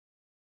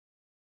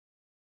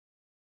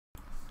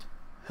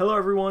Hello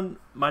everyone,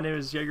 my name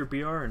is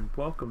Yeagerbr and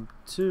welcome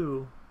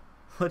to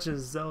Legend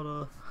of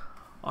Zelda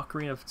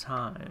Ocarina of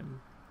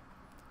Time.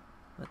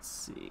 Let's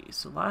see,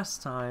 so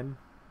last time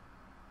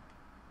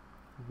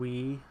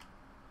we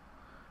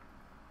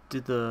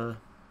did the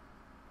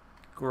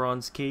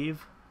Goron's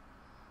Cave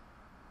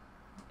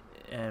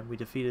and we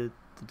defeated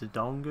the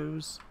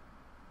Dodongos,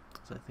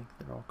 as I think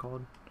they're all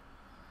called.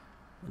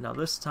 And now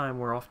this time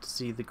we're off to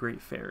see the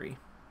Great Fairy,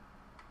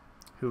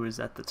 who is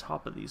at the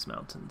top of these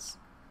mountains.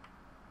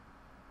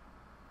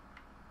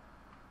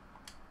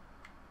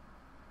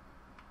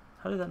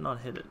 How did that not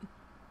hit it?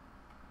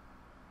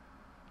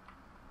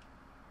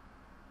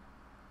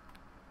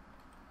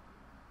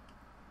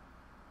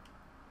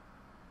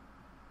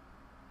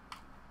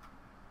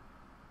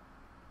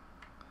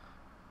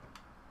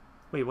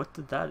 Wait, what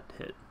did that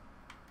hit?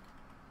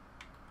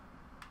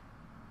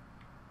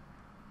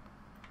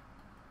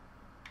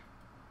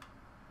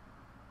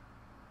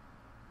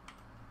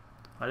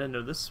 I didn't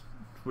know this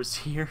was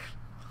here.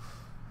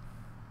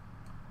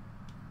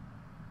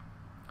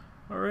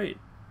 Alright.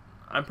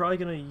 I'm probably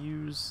going to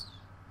use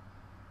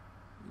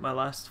my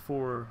last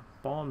 4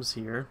 bombs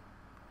here,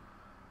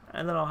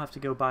 and then I'll have to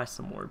go buy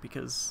some more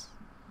because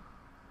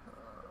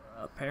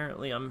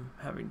apparently I'm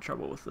having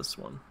trouble with this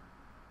one.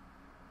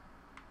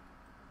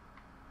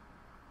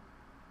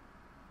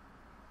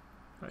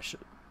 I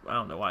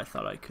don't know why I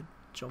thought I could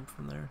jump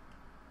from there.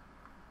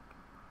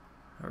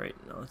 Alright,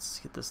 now let's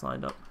get this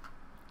lined up.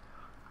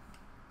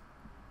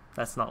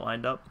 That's not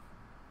lined up.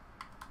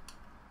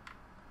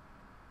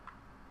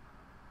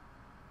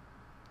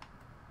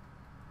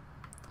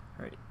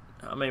 Alright,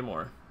 how many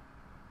more?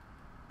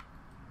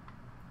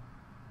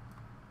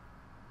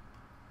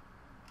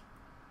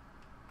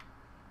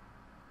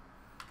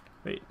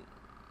 Wait.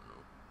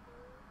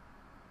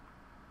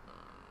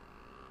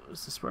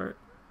 Is this where...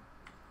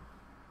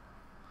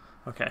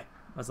 Okay.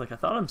 I was like, I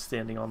thought I'm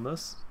standing on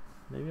this.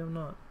 Maybe I'm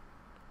not.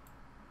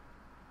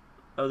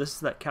 Oh, this is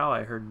that cow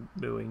I heard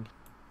mooing.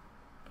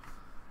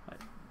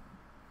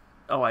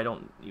 Oh, I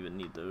don't even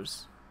need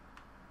those.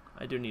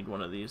 I do need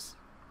one of these.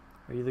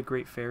 Are you the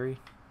Great Fairy?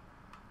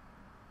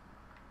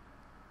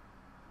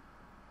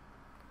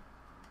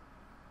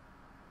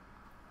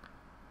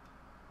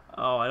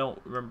 Oh, I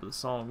don't remember the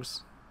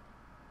songs.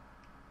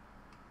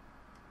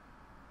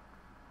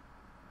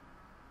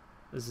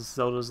 Is this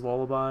Zelda's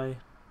Lullaby?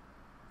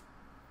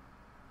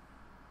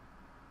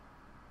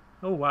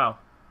 Oh, wow.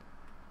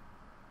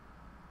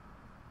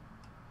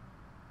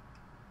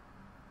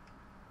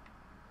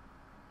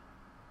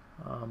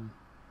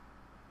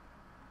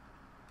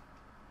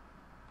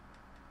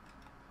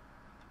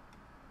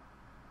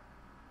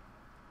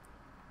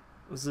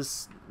 Was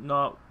this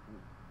not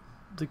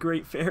the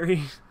Great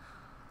Fairy?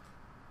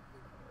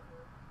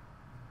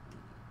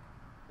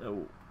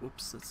 Oh,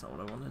 whoops, that's not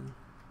what I wanted.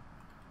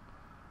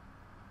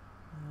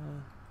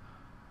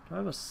 Do I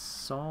have a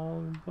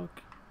song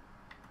book?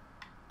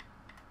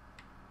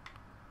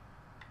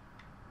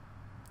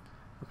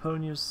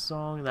 Eponia's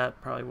song, that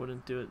probably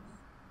wouldn't do it.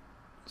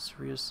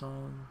 Soria's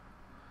song.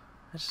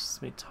 That's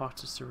just me talk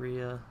to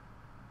Soria.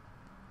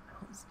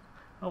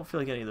 I don't feel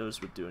like any of those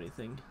would do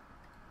anything.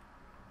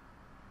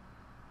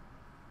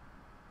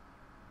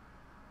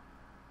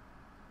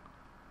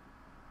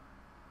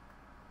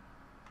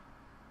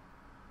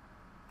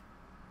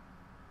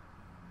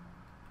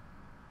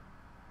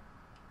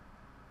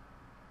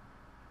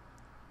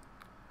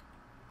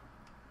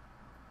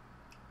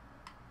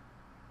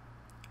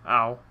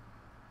 Ow.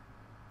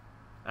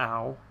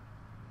 Ow.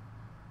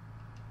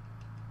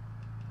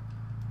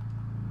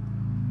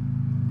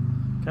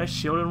 Can I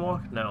shield and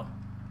walk? No.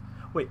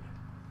 Wait.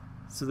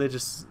 So they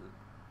just...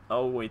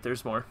 Oh, wait,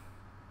 there's more.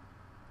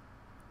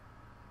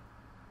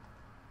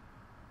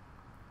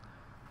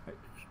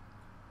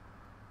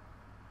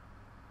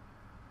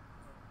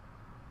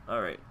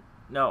 Alright.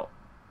 Now,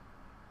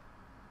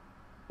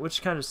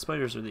 which kind of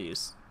spiders are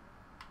these?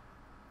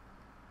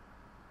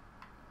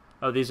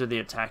 Oh, these are the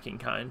attacking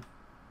kind.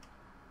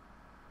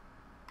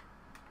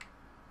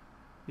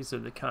 These are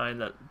the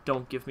kind that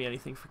don't give me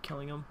anything for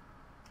killing them.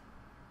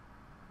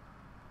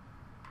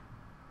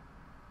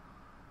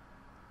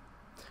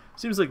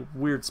 Seems like a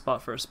weird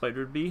spot for a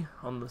spider to be,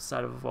 on the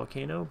side of a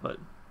volcano, but...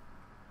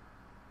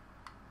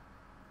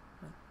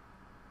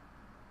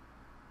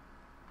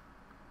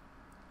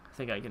 I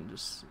think I can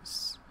just...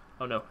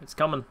 Oh no, it's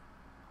coming.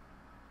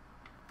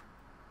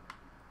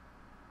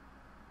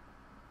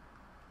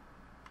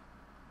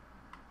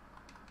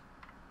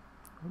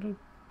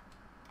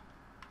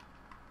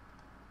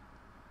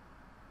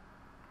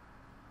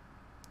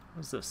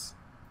 What's this?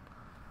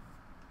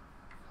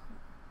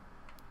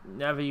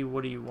 Navi,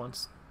 what do you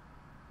want?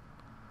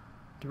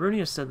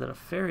 Darunia said that a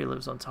fairy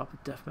lives on top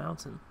of Death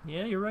Mountain.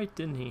 Yeah, you're right,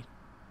 didn't he?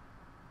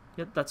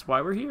 Yep, that's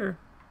why we're here.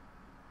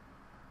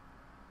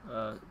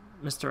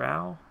 Mr.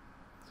 Owl?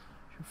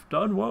 You've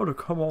done well to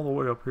come all the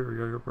way up here,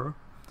 Yeagerbr.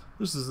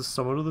 This is the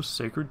summit of the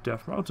sacred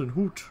Death Mountain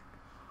Hoot.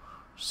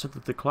 Said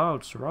that the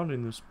clouds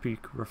surrounding this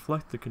peak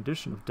reflect the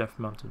condition of Death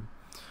Mountain.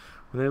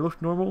 When they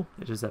look normal,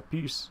 it is at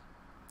peace.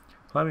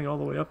 Climbing all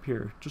the way up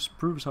here just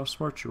proves how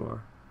smart you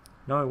are.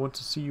 Now I want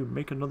to see you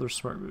make another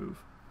smart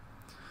move.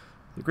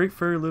 The Great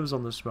Fairy lives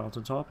on this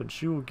mountaintop, and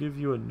she will give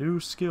you a new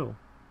skill.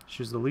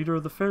 She's the leader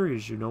of the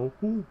fairies, you know.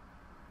 Ooh.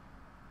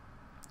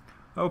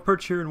 I will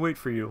perch here and wait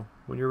for you.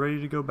 When you're ready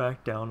to go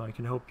back down, I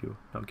can help you.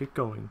 Now get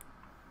going.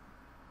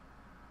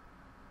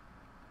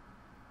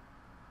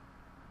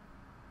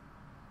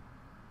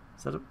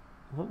 Is that a...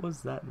 What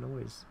was that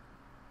noise?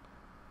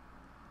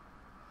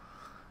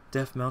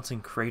 Death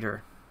Mountain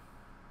Crater.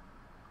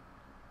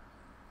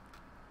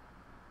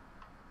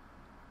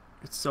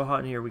 It's so hot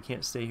in here, we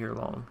can't stay here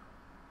long.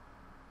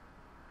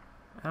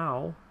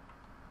 Ow.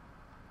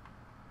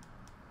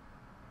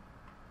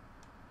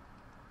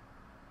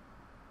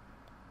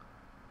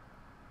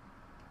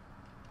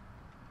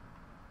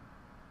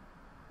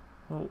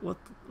 Well,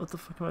 what the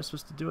fuck am I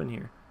supposed to do in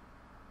here?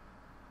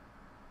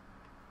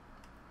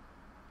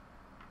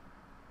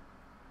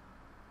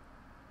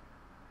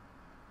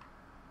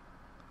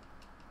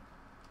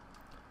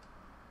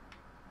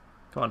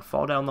 Come on,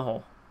 fall down the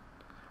hole.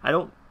 I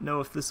don't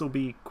know if this will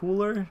be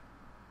cooler.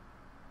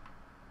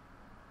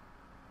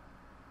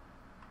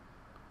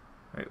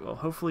 Alright, well,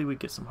 hopefully we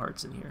get some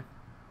hearts in here.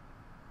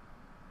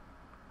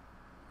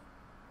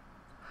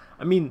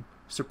 I mean,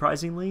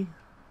 surprisingly,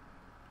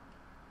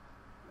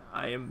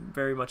 I am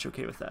very much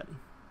okay with that.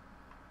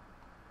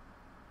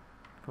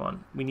 Come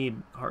on, we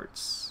need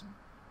hearts.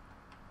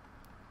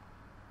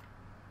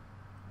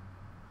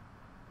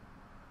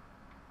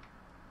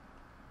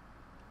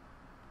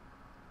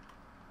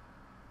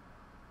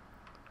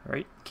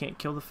 Alright, can't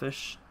kill the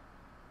fish.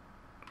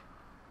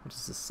 What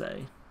does this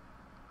say?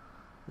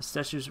 The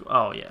statues...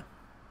 Oh, yeah.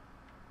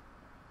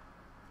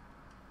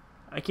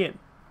 I can't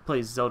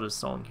play Zelda's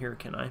song here,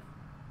 can I?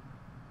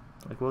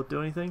 Like, will it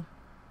do anything?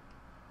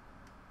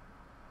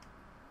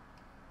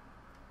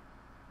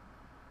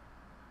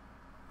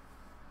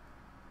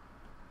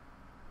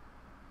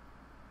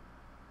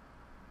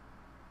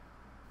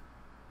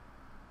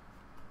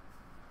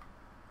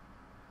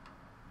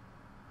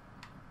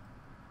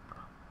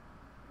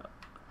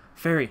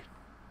 Fairy.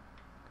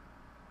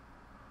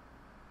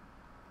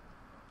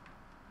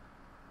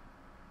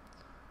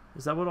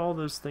 Is that what all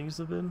those things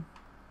have been?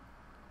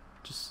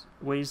 Just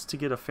ways to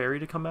get a fairy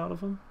to come out of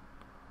them?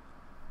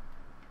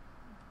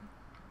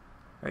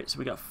 Alright, so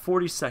we got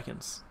 40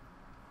 seconds.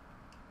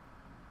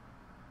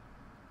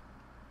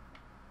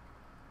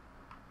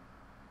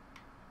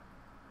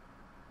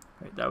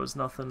 Alright, that was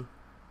nothing.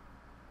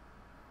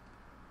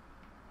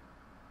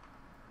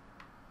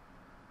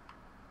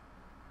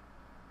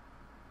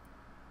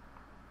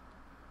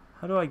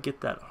 How do I get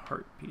that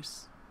heart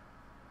piece?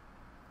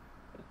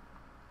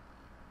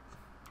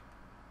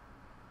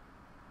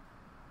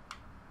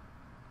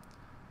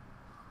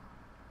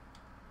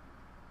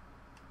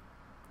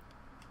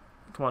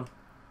 Come on.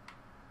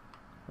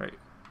 Right.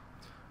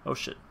 Oh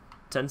shit.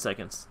 10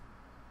 seconds.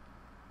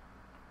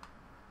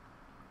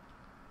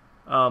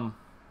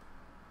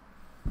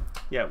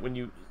 Yeah, when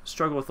you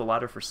struggle with the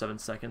ladder for 7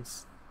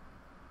 seconds.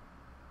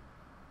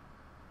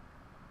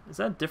 Is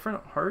that a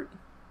different heart?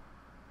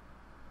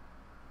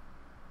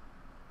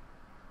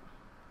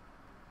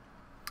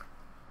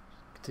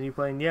 Continue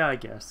playing? Yeah, I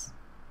guess.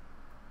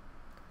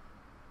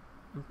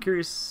 I'm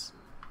curious.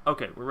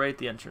 Okay, we're right at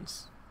the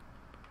entrance.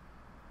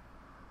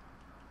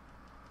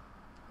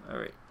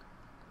 Alright.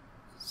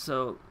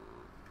 So,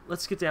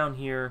 let's get down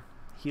here,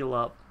 heal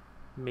up.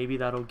 Maybe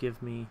that'll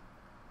give me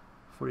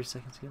 40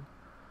 seconds again.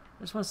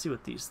 I just want to see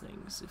what these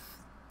things...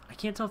 I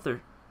can't tell if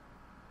they're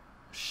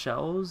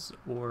shells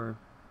or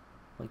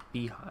like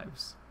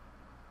beehives.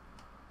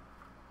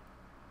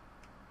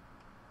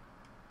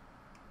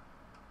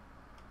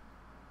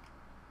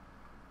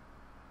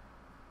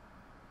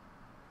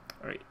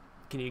 Alright,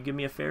 can you give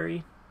me a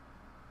fairy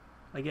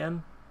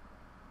again?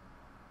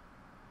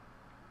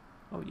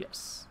 Oh,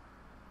 yes.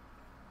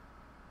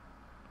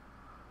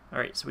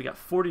 Alright, so we got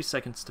 40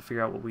 seconds to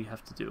figure out what we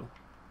have to do.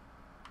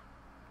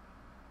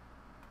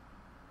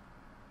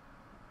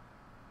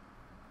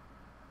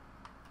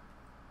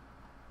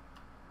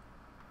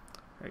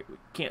 Alright, we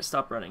can't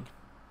stop running.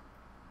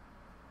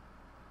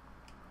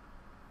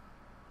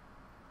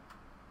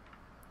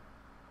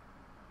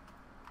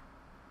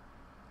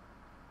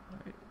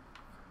 Alright.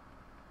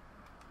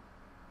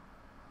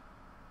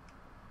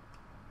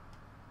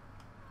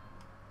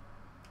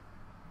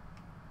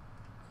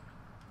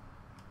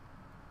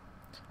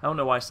 I don't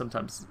know why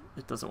sometimes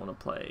it doesn't want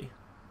to play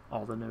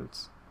all the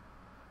notes.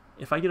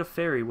 If I get a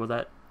fairy, will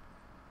that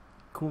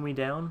cool me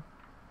down?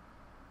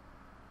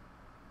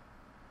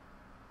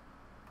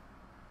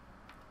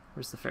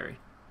 Where's the fairy?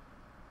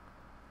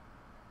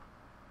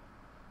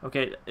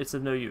 Okay, it's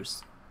of no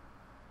use.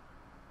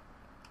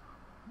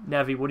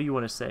 Navi, what do you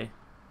want to say?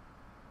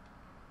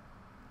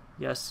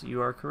 Yes, you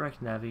are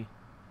correct, Navi.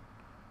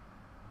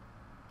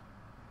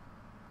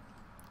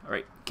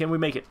 Alright, can we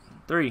make it?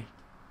 3,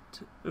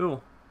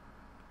 2...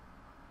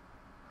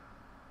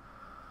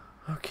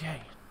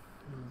 Okay,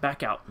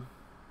 back out.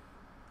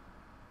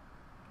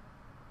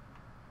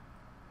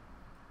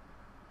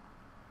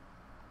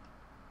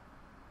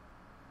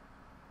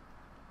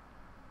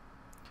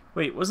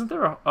 Wait, wasn't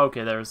there a...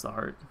 Okay, there's the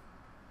heart.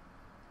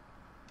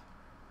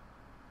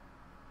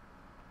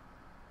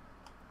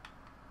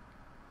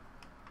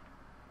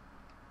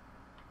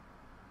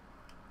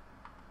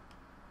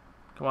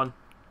 Come on.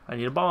 I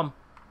need a bomb.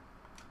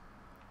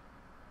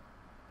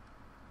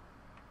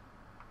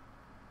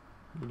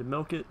 Need to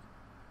milk it.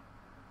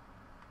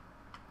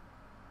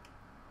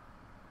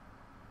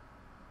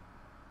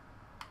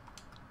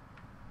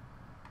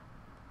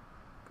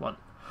 Come on.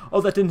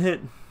 Oh, that didn't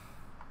hit.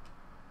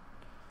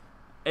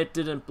 It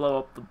didn't blow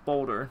up the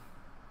boulder.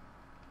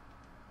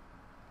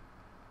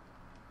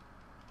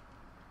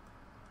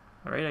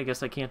 Alright, I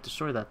guess I can't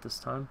destroy that this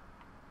time.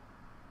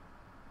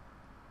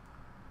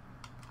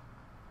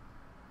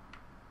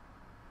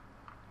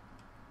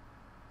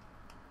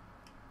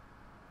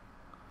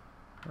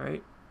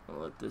 Alright, we'll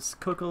let this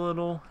cook a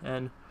little,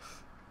 and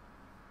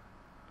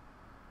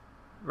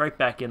right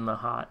back in the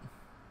hot.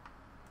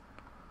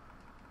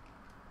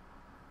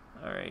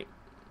 Alright.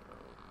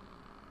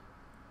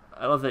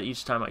 I love that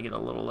each time I get a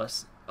little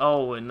less.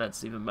 Oh, and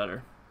that's even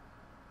better.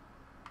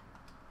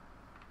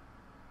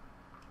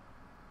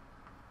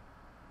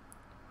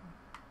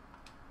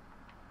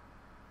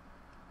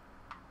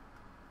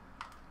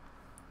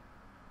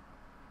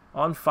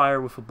 On fire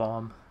with a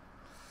bomb.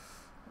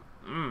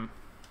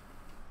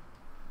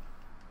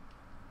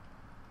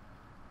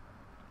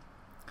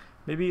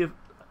 Maybe if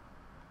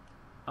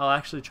I'll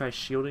actually try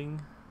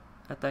shielding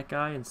at that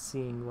guy and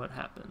seeing what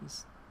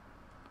happens.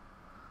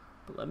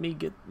 But let me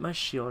get my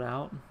shield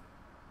out.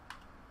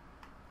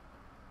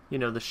 You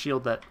know, the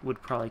shield that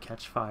would probably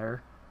catch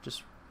fire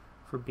just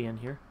for being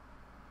here.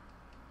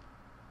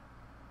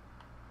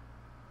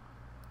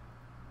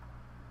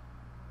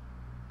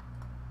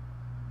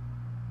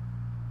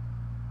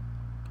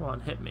 Come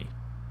on, hit me.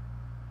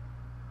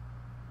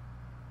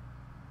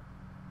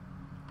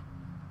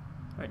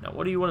 Alright, now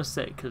what do you want to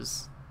say?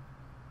 Because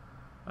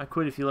I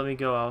quit. If you let me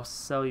go, I'll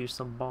sell you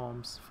some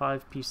bombs.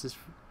 5 pieces.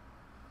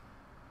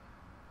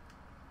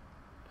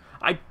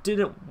 I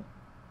didn't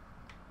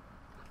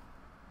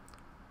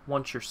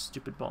want your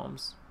stupid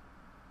bombs.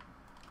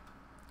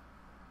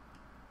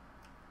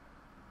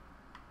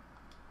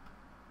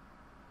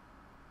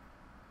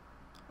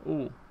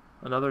 Ooh,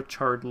 another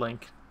charred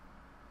link.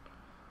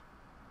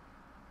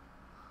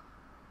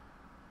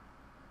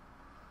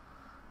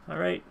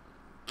 Alright,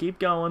 keep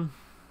going.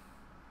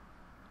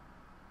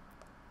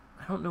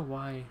 I don't know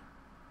why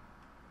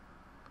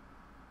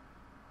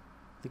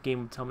the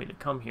game would tell me to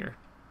come here.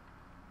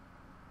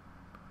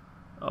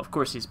 Oh, of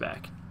course he's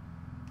back.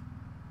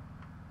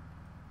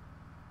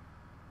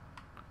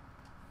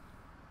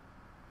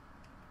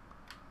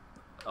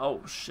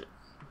 Oh, shit.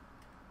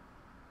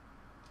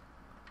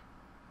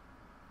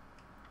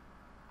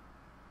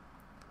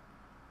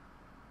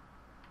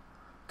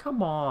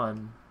 Come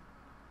on.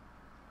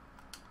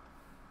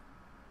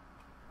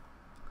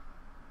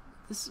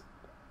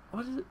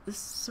 What is it? This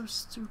is so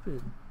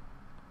stupid.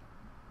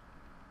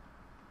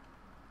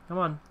 Come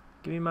on,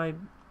 give me my...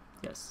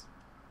 Yes.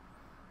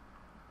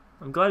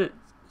 I'm glad it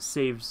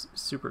saves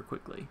super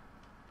quickly.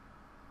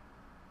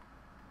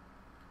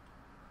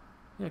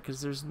 Yeah,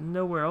 because there's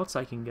nowhere else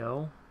I can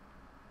go.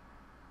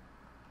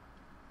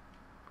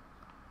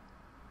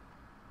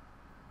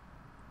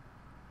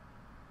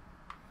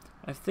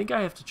 I think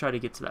I have to try to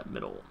get to that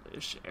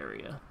middle-ish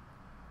area.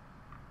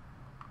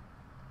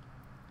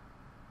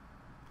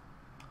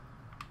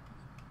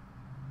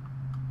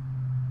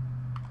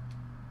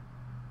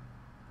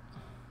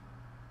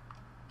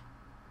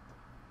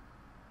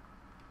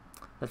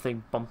 That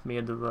thing bumped me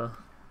into the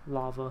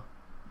lava.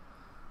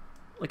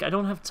 Like, I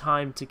don't have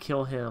time to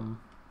kill him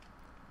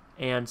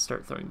and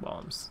start throwing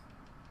bombs.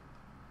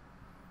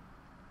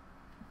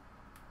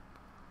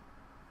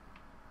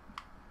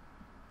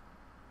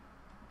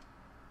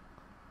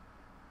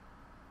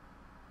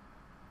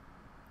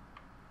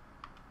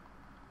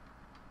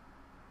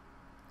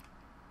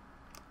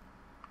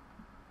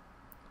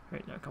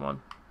 Right now, come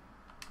on.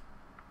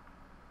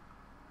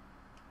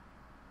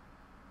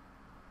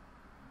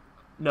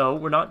 No,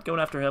 we're not going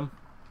after him.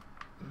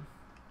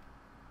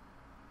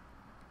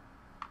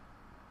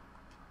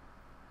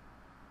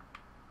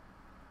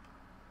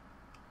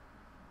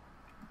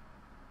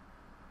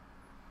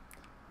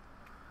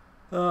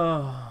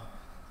 Oh.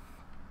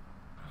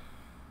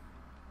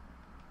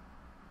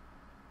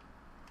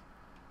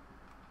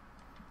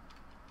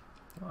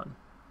 Come on.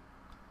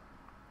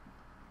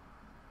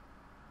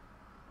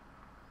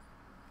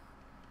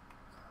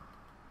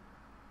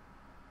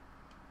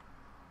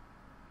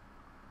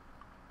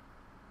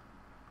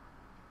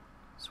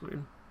 It's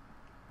weird.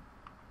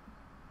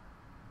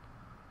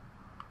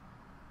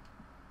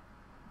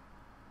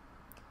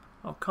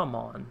 Oh, come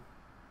on.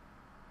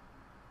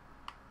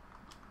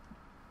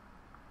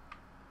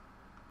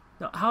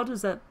 Now, how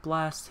does that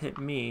blast hit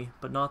me,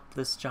 but not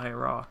this giant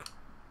rock?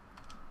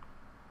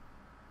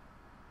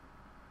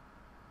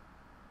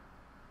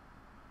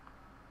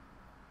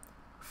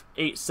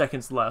 Eight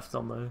seconds left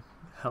on the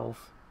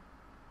health.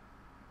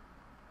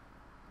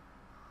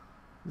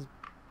 There's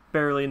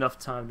barely enough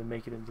time to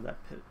make it into that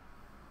pit.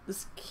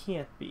 This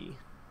can't be.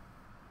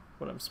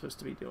 what I'm supposed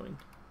to be doing.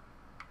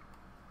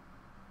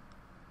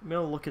 I'm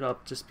gonna look it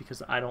up just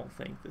because I don't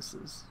think this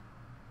is...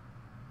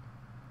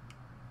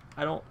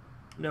 I don't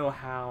know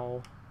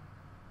how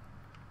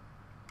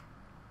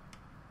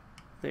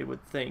they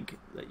would think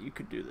that you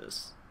could do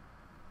this.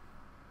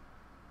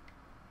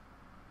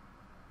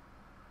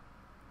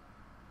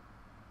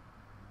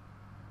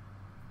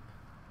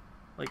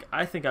 Like,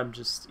 I think I'm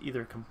just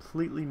either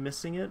completely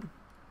missing it,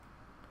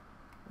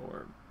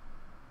 or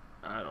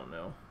I don't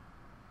know.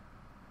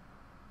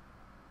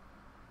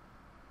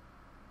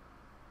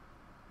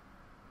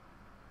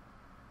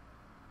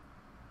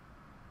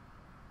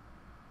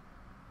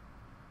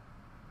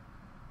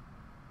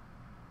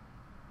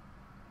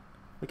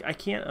 Like, I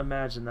can't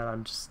imagine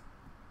that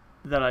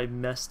that I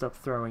messed up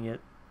throwing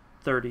it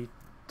 30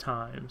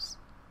 times.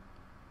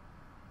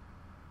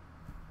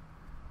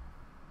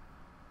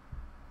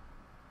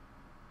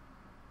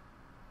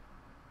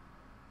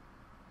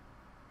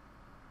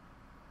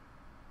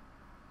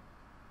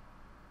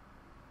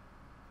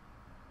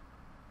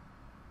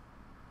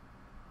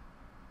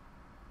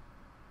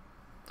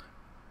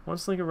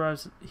 Once Link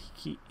arrives,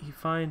 he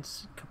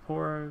finds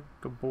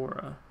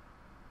Gabora,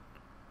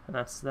 and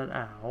that's that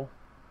owl.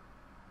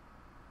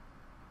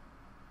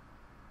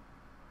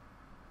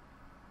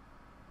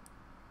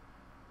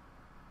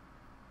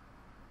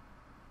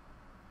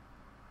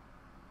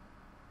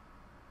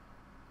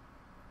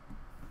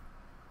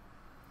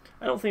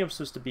 I don't think I'm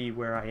supposed to be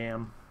where I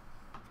am.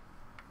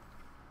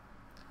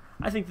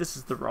 I think this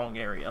is the wrong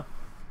area.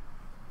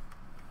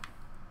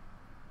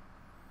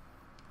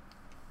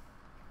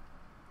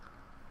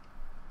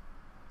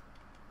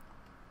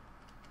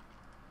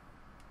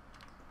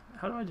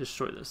 How do I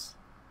destroy this?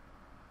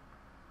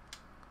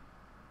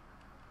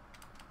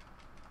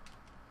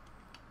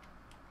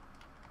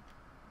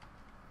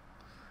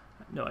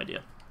 No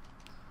idea.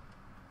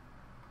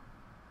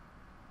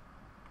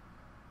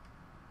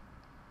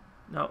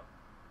 No.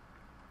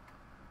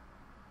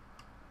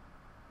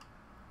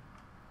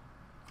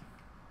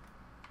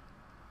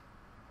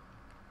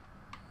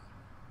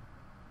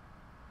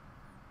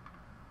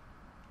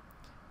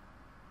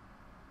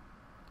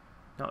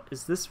 Now,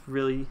 is this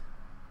really...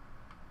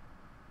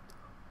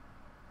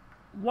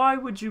 Why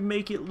would you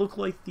make it look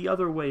like the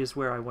other way is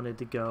where I wanted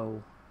to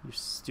go, you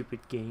stupid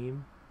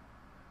game?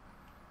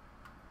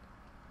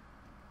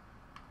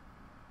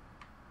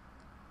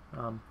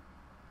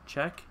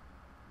 Check.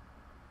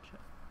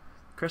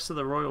 Crest of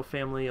the royal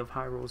family of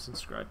Hyrule is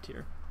inscribed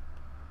here.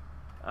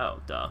 Oh,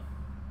 duh.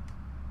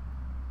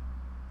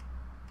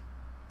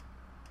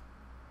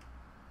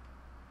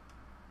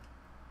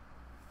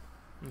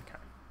 Okay.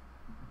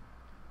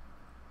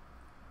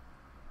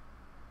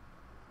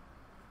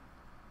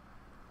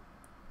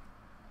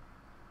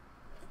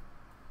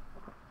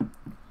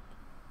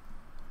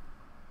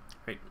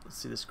 Right, let's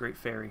see this great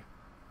fairy.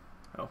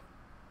 Oh.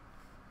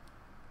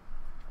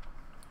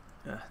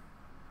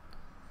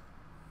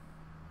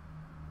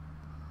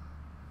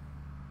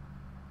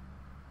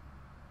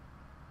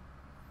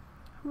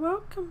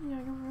 Welcome,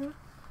 Yeagerbr.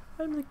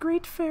 I'm the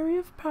Great Fairy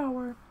of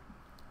Power.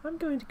 I'm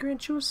going to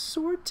grant you a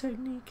sword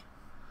technique.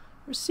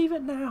 Receive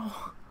it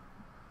now.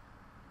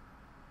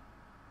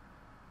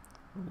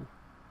 Ooh.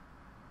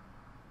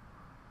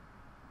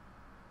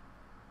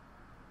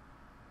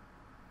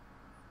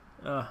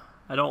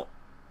 I don't...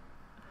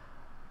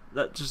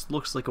 That just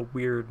looks like a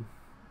weird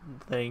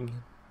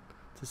thing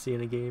to see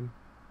in a game.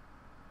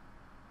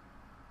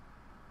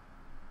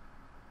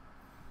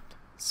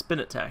 Spin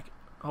attack.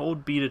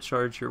 Hold B to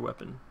charge your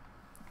weapon.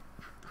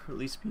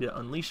 Release B to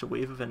unleash a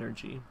wave of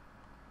energy.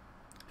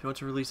 If you want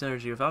to release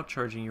energy without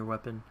charging your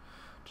weapon,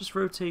 just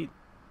rotate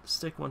the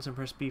stick once and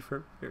press B for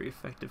a very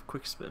effective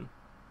quick spin.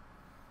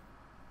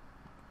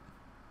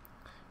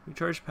 You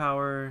charge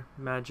power,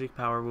 magic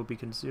power will be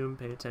consumed.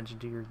 Pay attention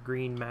to your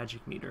green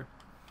magic meter.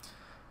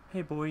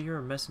 Hey boy, you're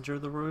a messenger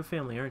of the royal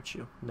family, aren't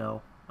you?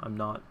 No, I'm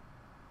not.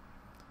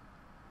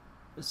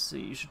 Let's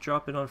see, you should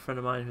drop in on a friend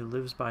of mine who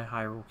lives by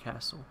Hyrule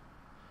Castle.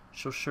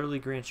 She'll surely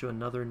grant you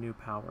another new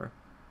power.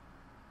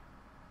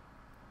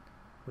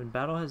 When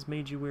battle has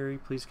made you weary,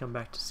 please come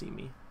back to see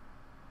me.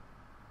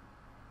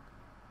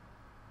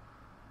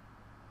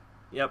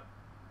 Yep,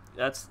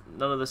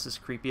 none of this is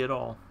creepy at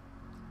all.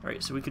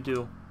 Alright, so we could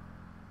do...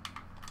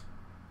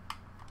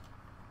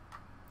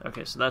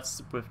 Okay, so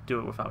that's do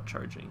it without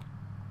charging.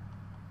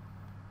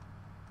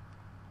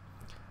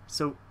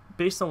 So,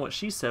 based on what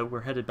she said,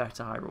 we're headed back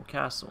to Hyrule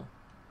Castle.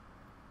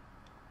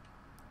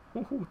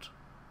 Hoot.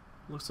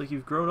 Looks like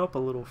you've grown up a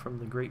little from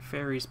the Great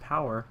Fairy's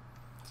power.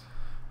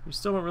 You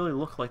still don't really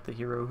look like the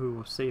hero who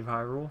will save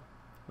Hyrule.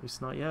 At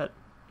least not yet.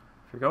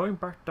 If you're going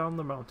back down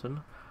the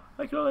mountain,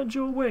 I can lend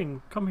you a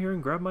wing. Come here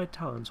and grab my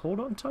talons. Hold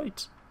on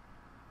tight.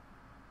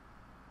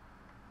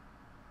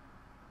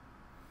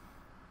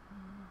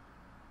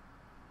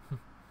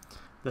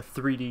 The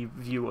 3D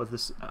view of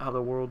this, how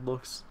the world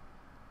looks.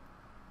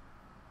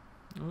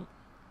 Oh.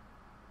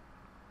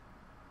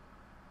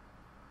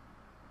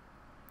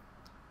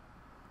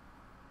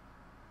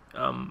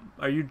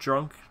 Are you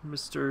drunk,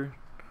 Mr.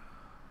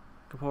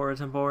 Kapora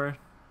Tempora?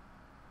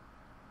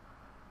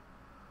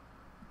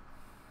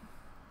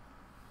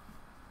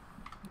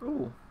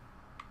 Ooh.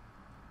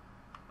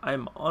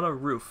 I'm on a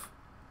roof.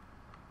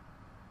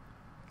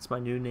 It's my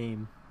new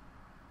name.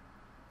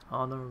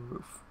 On a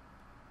roof.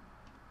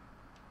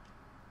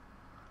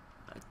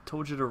 I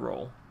told you to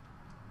roll.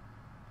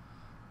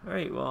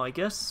 Alright, well, I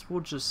guess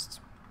we'll just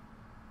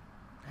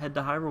head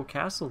to Hyrule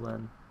Castle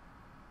then.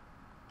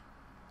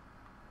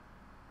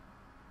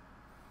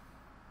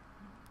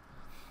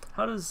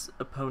 How does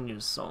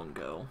Eponia's song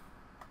go?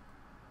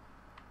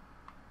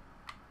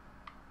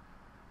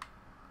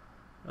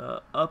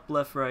 Up,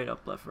 left, right,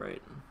 up, left,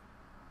 right.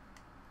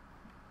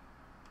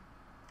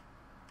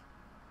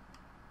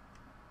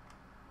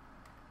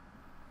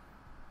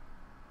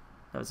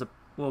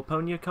 Will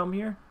Eponia come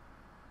here?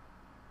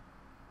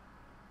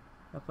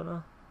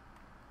 Epona?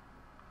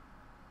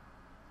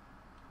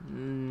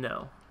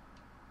 No.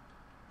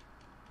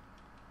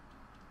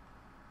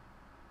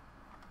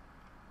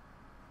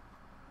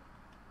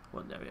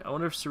 Well, I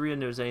wonder if Saria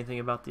knows anything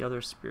about the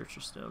other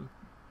spiritual stone.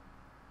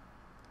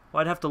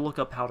 Well, I'd have to look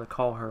up how to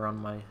call her on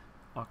my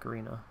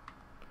ocarina.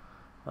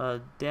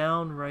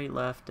 Down, right,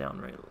 left,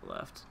 down, right,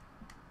 left.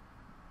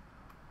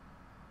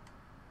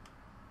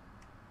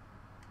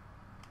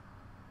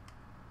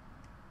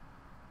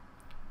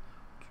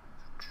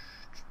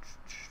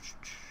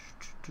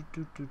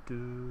 You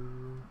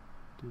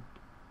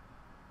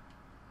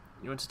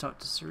want to talk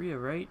to Saria,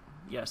 right?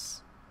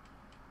 Yes.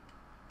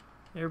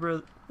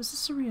 Yeagerbr, this is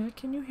Saria.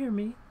 Can you hear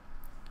me?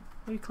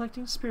 Are you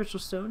collecting spiritual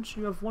stones?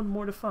 You have one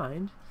more to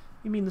find.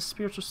 You mean the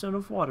spiritual stone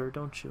of water,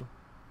 don't you?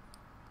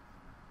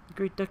 The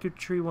great Deku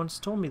Tree once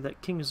told me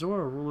that King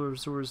Zora, ruler of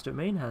Zora's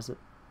domain, has it.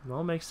 It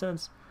all makes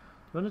sense.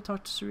 You want to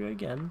talk to Saria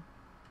again?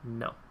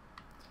 No.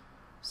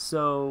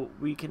 So,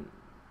 we can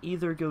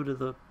either go to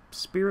the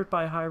Spirit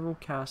by Hyrule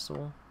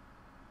Castle.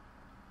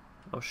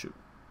 Oh shoot,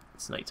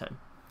 it's nighttime.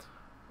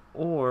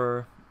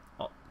 Or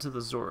to the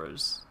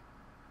Zoras.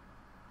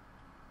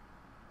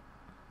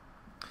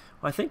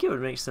 Well, I think it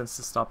would make sense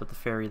to stop at the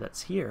ferry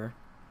that's here,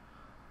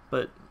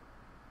 but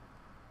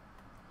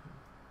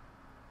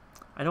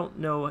I don't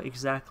know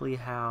exactly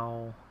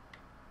how.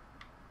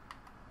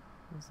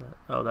 What's that?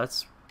 Oh,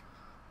 that's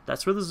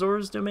where the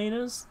Zora's domain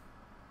is?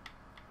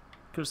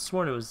 Could have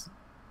sworn it was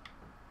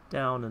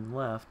down and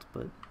left,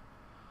 but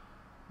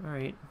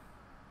alright.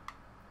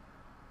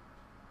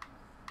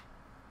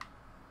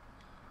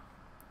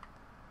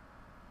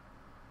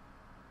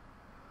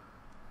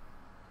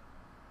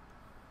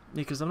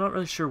 Because I'm not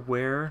really sure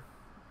where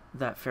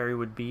that ferry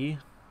would be.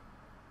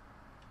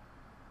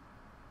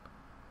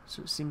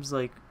 So it seems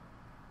like...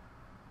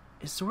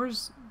 Is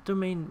Zora's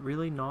domain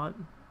really not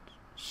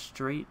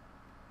straight,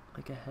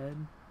 like,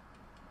 ahead?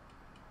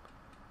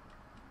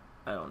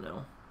 I don't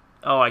know.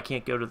 Oh, I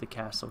can't go to the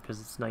castle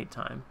because it's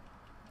nighttime.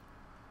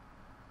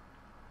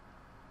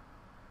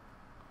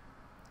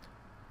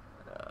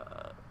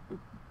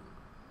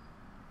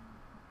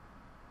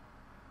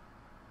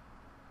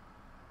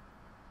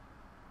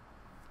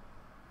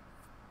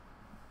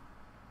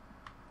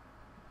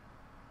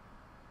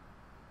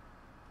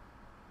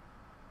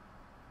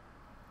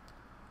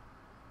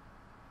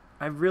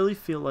 I really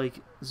feel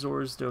like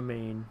Zora's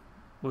domain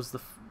was the...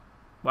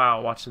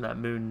 Wow, watching that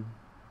moon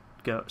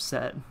go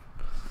set.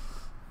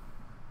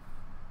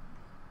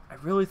 I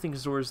really think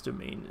Zora's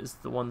domain is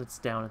the one that's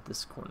down at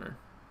this corner.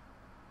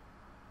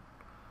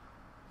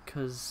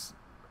 Because...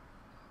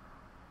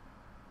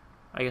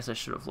 I guess I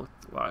should have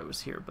looked while I was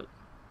here, but...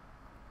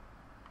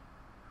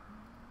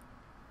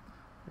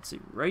 Let's see,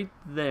 right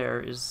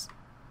there is...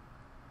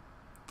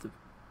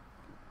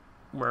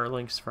 where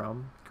Link's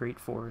from, Great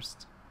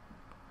Forest.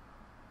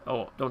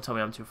 Oh, don't tell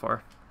me I'm too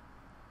far.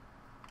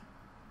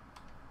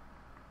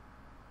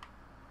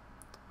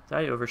 Did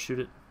I overshoot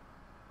it?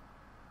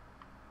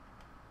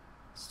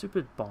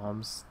 Stupid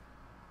bombs.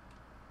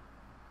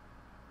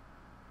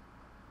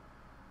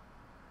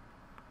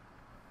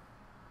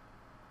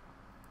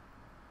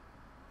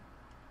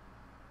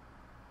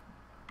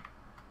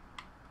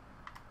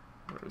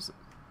 Where is it?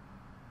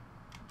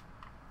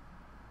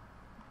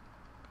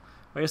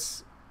 I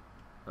guess...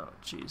 Oh,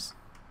 jeez.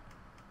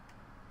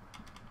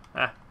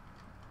 Ah.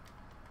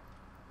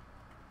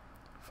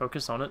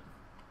 Focus on it.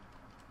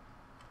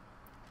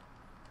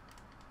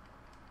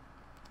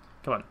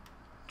 Come on.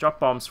 Drop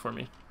bombs for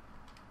me.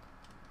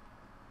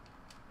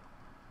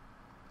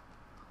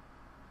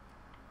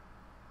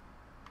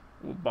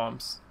 Ooh,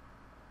 bombs.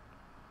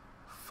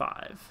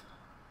 5.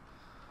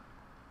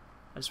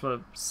 I just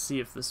want to see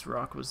if this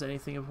rock was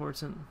anything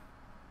important.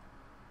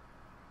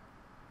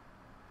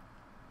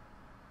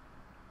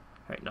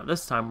 Alright, now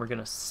this time we're going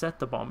to set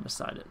the bomb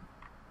beside it.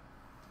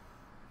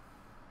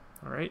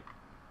 Alright.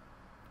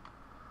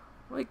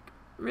 Like,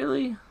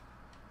 really?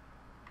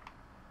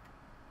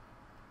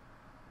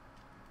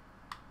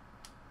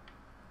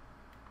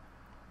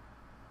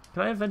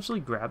 Can I eventually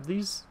grab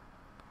these?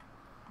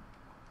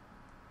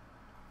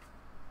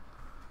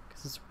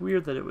 Because it's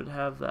weird that it would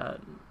have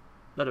that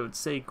it would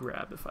say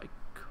grab if I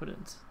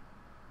couldn't,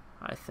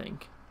 I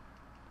think.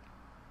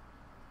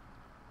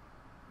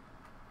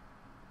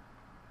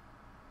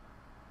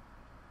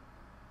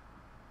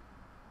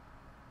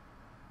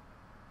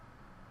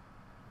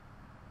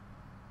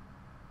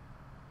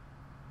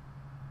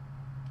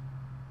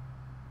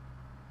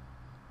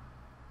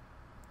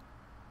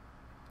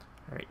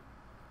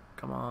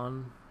 Come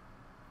on.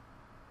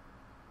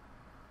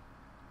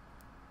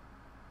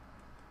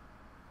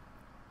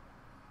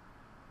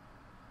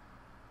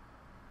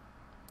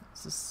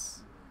 Is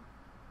this...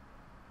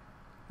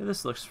 Yeah,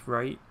 this looks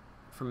right.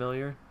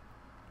 Familiar.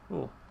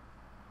 Ooh.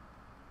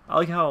 I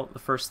like how the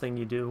first thing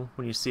you do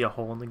when you see a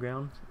hole in the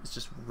ground is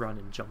just run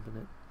and jump in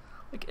it.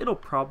 Like, it'll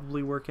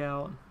probably work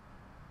out.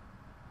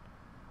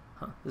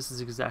 Huh, this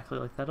is exactly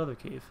like that other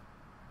cave.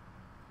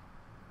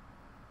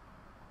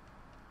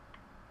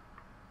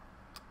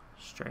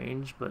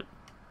 Strange, but...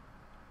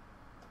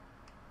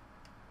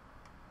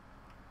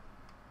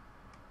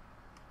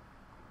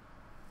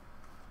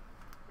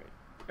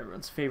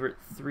 Everyone's favorite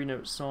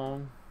 3-note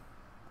song.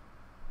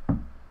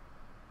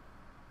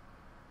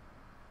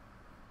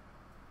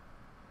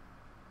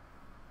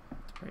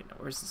 Right, now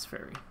where's this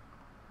ferry?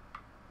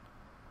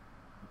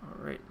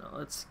 Alright, now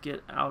let's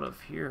get out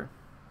of here.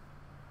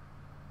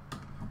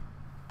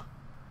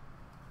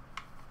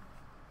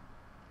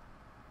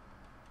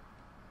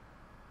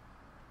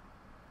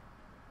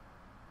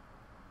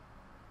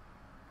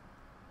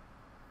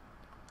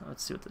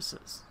 Let's see what this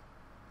is.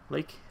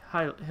 Lake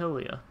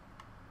Hylia.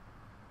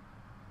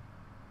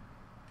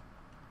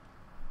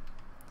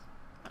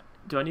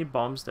 Do I need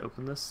bombs to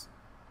open this?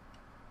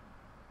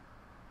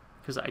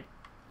 Because I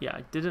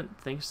didn't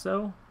think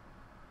so.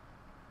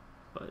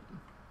 But...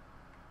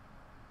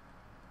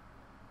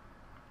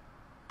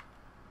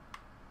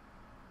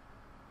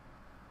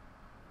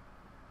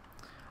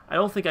 I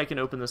don't think I can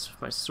open this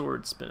with my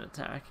sword spin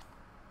attack.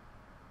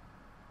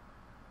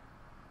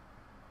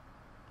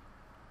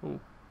 Ooh.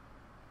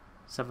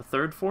 Does it have a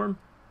third form?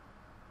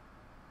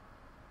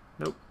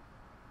 Nope.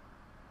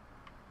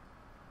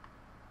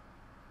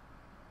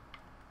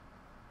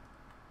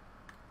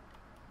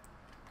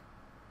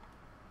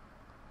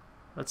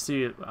 Let's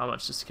see how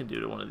much this can do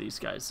to one of these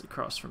guys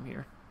across from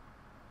here.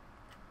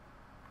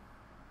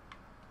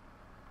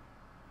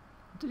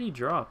 What did he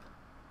drop?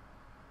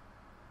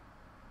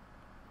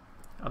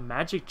 A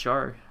magic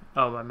jar.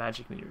 Oh, my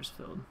magic meter is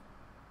filled.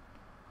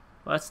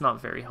 Well, that's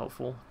not very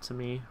helpful to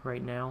me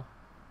right now.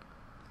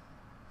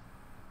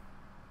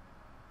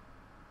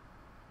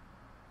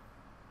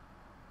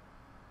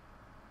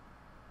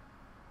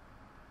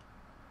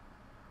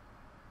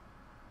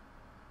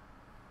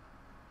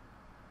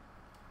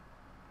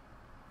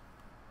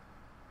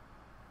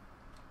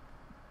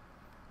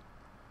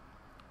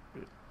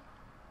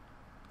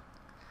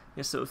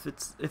 Yeah, so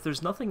if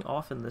there's nothing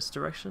off in this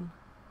direction,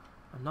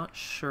 I'm not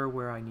sure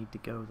where I need to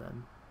go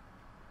then.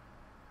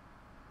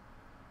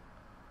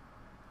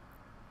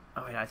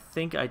 I mean, I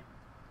think I...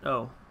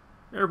 Oh.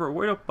 Yeagerbr,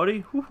 wait up,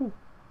 buddy. Woohoo.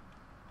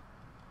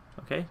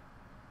 Okay.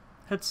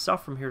 Head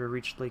south from here to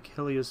reach Lake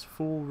Hylia's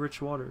full,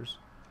 rich waters.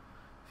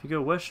 If you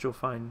go west, you'll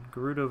find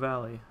Ruto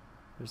Valley.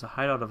 There's a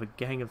hideout of a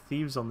gang of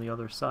thieves on the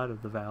other side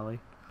of the valley.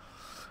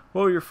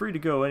 Well, you're free to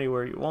go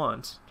anywhere you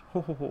want.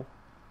 Ho ho ho.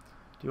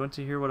 Do you want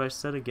to hear what I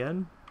said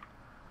again?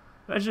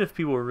 Imagine if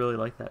people were really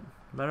like that.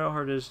 No matter how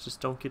hard it is, just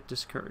don't get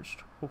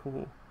discouraged. Ho ho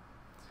ho.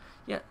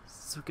 Yeah,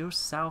 so go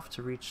south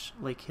to reach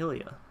Lake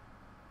Hylia.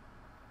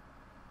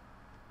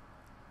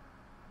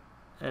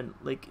 And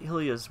Lake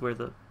Hylia is where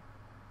the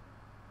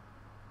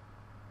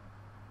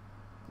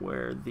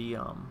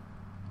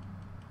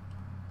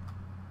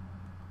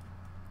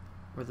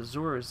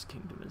Zora's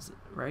kingdom is,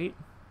 right?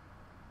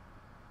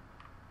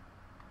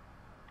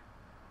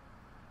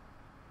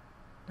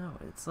 No,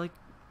 it's like,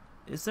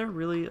 is there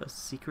really a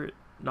secret?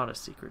 Not a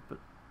secret, but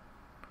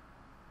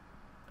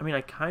I mean,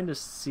 I kind of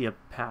see a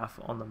path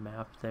on the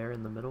map there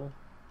in the middle.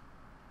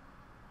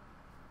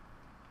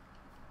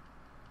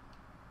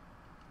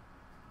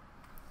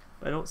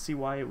 I don't see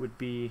why it would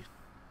be.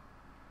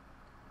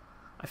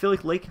 I feel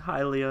like Lake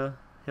Hylia,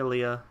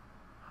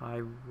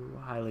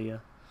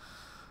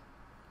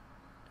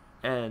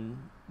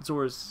 and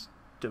Zora's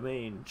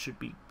domain should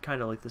be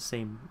kind of like the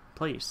same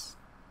place.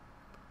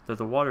 They're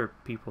the water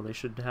people. They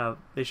should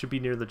be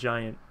near the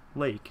giant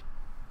lake.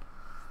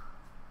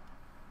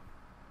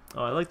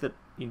 Oh, I like that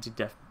you can see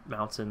Death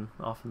Mountain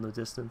off in the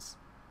distance.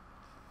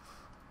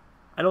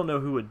 I don't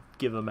know who would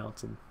give a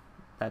mountain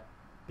that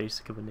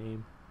basic of a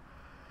name.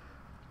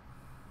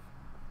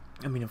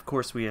 I mean, of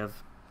course we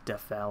have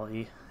Death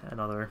Valley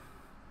and other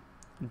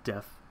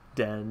death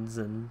dens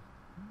and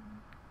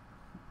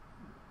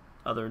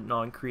other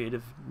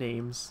non-creative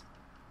names.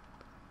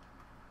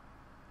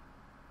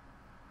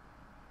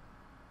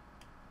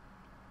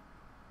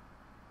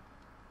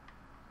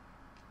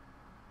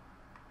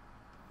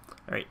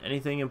 Alright,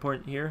 anything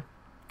important here?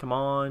 Come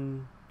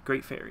on,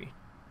 Great Fairy.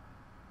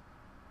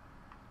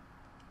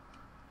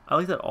 I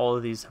like that all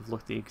of these have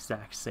looked the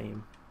exact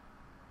same.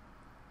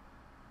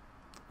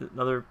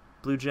 Another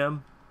blue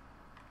gem?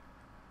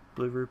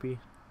 Blue rupee?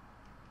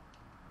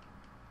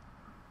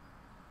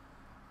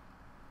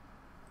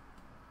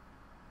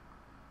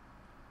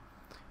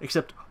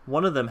 Except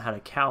one of them had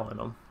a cow in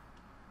them.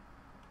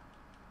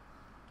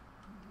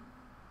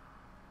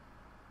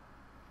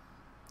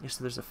 Yeah,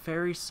 so there's a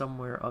fairy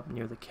somewhere up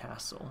near the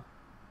castle.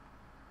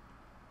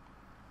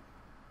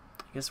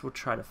 I guess we'll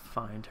try to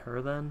find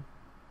her then.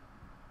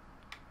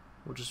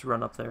 We'll just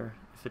run up there.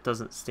 If it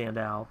doesn't stand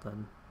out,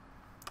 then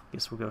I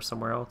guess we'll go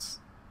somewhere else.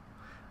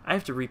 I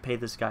have to repay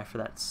this guy for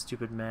that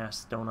stupid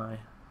mask, don't I?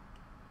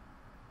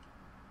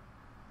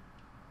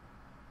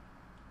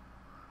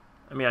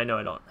 I mean, I know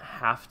I don't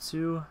have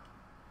to.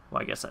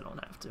 Well, I guess I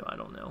don't have to. I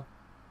don't know.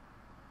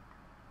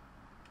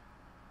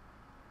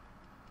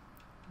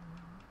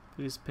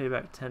 Please pay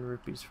back 10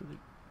 rupees for the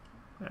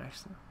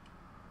mask.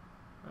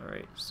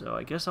 Alright, so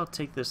I guess I'll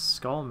take this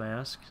skull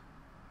mask.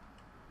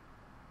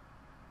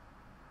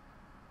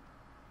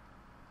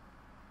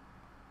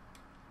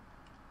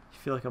 You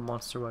feel like a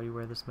monster while you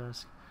wear this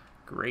mask?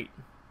 Great.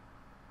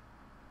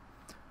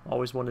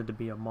 Always wanted to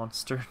be a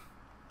monster.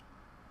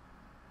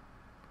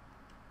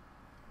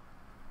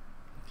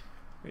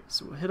 Right,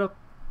 so we'll hit up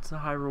to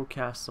Hyrule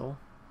Castle.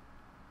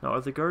 Now,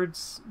 do the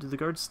guards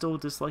still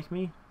dislike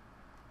me?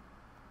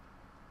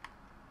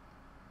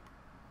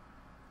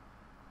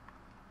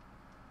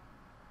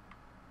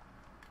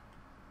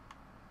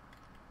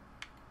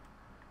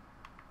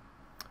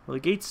 Well, the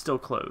gate's still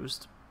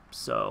closed,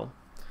 so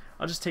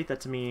I'll just take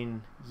that to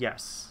mean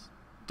yes,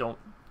 don't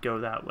go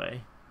that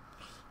way.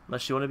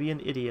 Unless you want to be an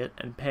idiot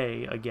and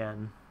pay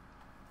again.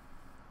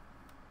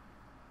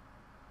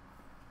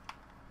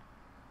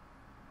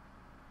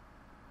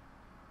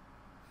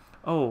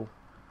 Oh,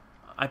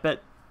 I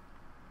bet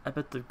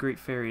the Great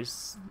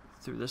Fairy's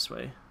through this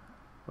way.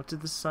 What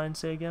did this sign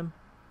say again?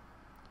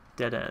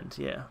 Dead end,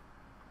 yeah.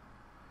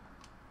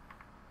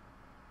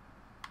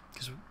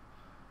 Because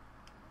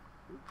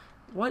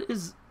what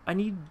is... I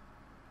need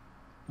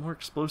more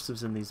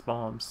explosives in these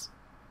bombs.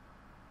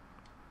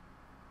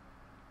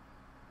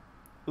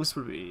 This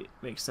would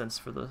make sense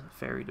for the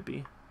fairy to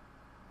be.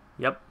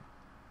 Yep.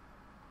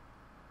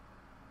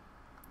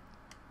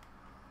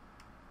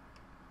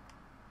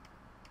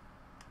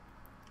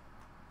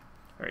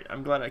 Alright,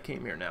 I'm glad I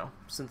came here now,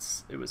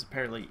 since it was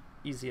apparently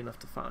easy enough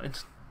to find.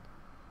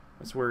 I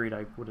was worried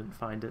I wouldn't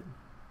find it.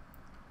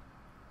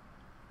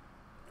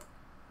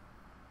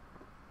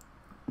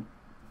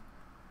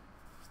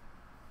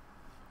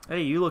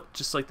 Hey, you look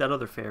just like that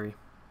other fairy.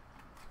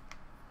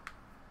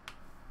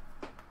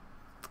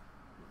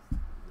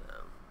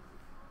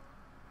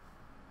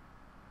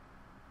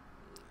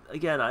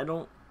 Again, I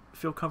don't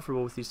feel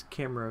comfortable with these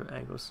camera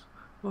angles.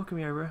 Welcome,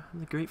 Yeagerbr. I'm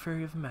the Great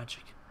Fairy of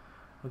Magic.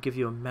 I'll give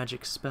you a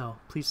magic spell.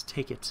 Please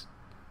take it.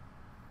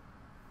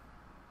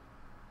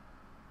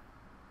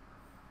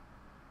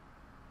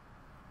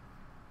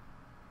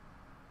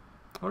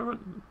 I wonder what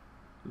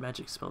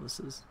magic spell this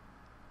is.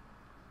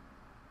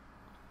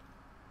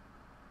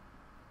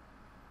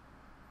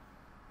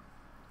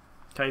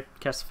 Can I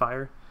cast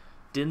fire?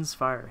 Din's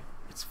fire.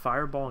 Its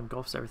fireball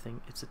engulfs everything.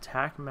 It's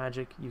attack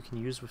magic you can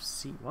use with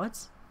sea.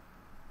 What?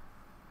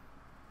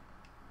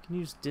 You can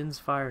use Din's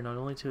fire not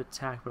only to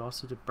attack but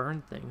also to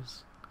burn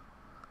things.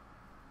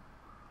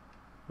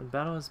 When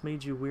battle has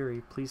made you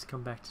weary, please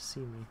come back to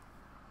see me.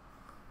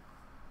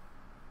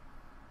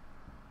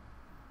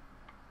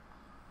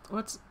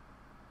 What's...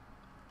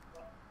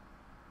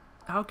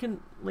 How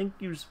can Link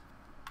use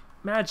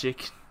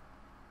magic?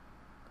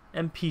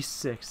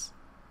 MP6.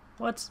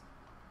 What?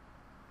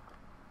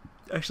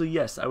 Actually,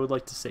 yes, I would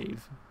like to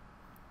save.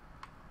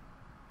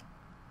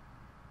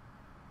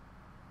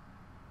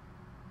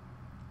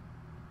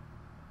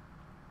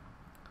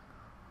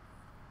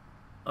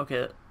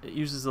 Okay, it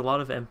uses a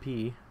lot of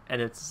MP,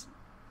 and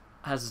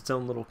has its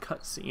own little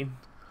cutscene.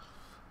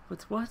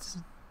 But what?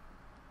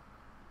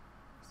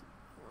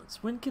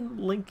 When can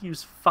Link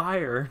use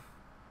fire?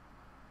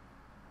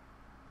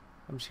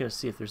 I'm just gonna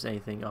see if there's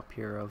anything up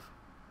here of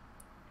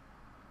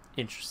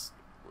interest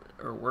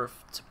or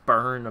worth to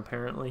burn,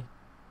 apparently.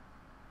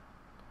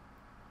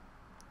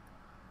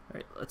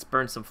 Alright, let's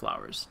burn some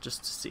flowers,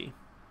 just to see.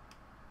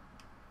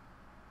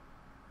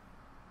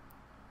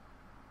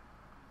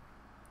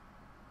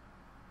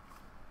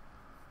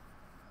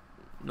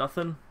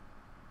 Nothing?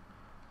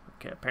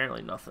 Okay,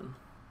 apparently nothing.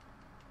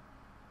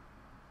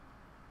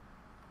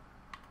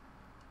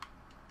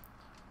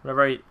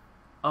 Whenever I...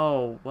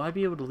 Oh, will I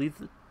be able to leave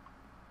the...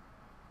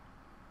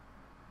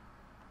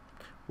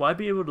 Will I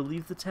be able to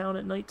leave the town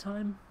at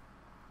nighttime?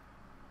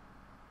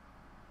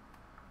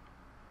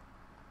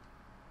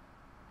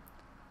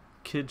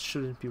 Kids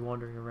shouldn't be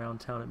wandering around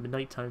town at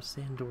midnight time.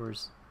 Stay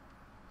indoors.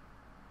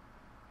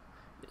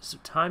 So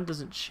time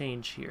doesn't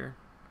change here.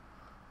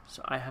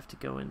 So I have to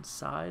go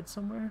inside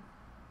somewhere?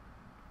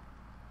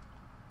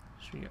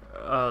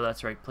 Oh,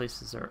 that's right.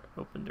 Places are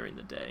open during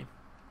the day.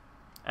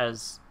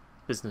 As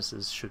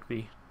businesses should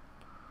be.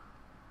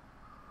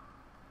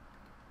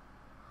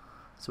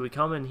 So we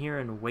come in here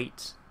and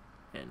wait.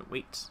 And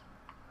wait.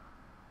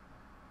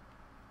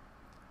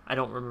 I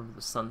don't remember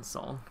the Sun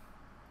song.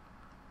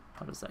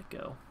 How does that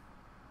go?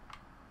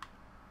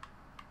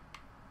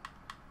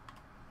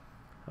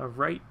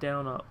 Right,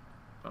 down, up.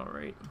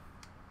 Alright.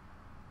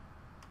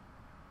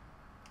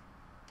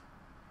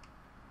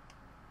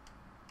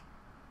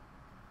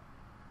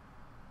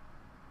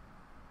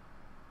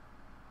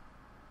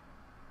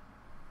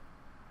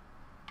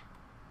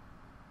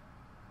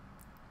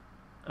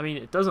 I mean,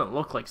 it doesn't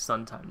look like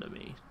sun time to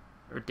me.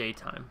 Or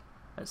daytime.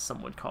 as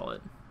some would call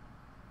it.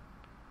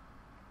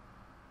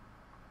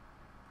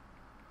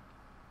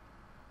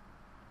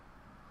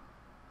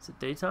 Is it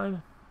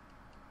daytime?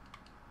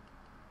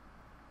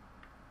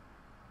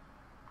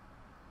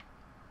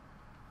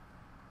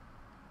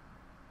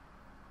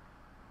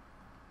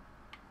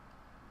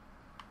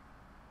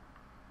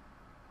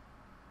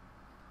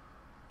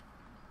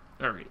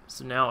 Alright,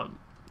 so now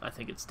I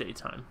think it's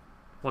daytime.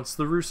 Once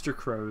the rooster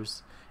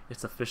crows,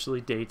 it's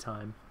officially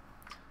daytime.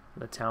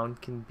 The town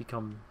can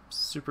become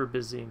super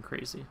busy and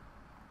crazy.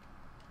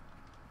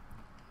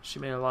 She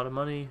made a lot of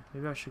money.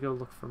 Maybe I should go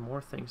look for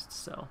more things to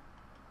sell.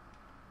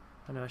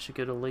 I know I should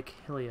go to Lake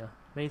Hylia.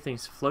 Many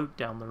things float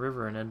down the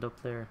river and end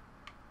up there.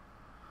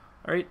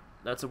 Alright,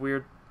 that's a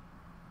weird...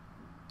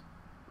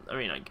 I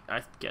mean,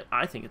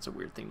 I think it's a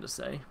weird thing to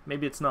say.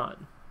 Maybe it's not.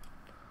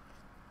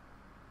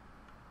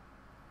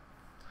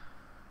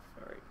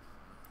 Alright.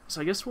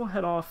 So I guess we'll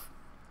head off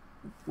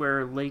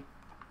where Lake...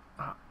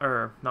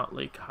 or, not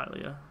Lake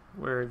Hylia.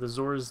 Where the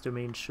Zora's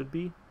domain should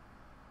be.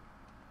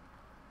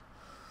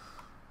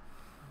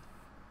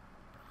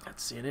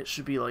 Let's see, and it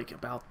should be like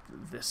about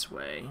this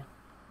way.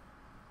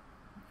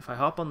 If I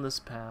hop on this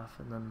path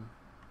and then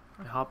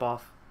I hop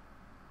off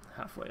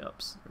halfway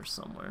up or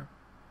somewhere.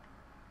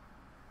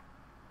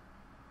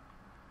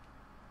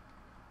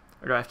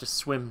 Or do I have to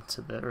swim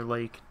to their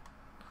lake?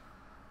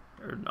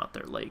 Or not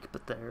their lake,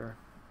 but their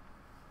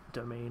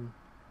domain.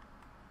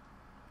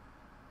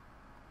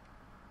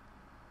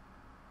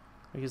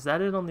 Like, is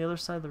that it on the other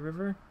side of the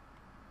river?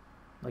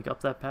 Like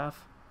up that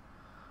path?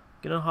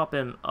 I'm gonna hop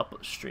in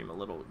upstream a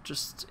little,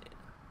 just...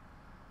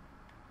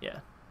 Yeah.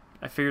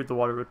 I figured the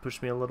water would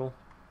push me a little.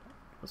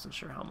 Wasn't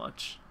sure how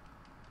much.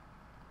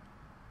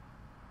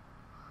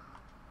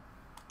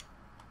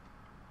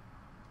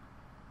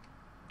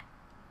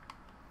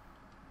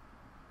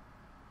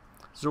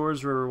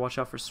 Zora's River, watch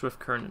out for swift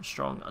current and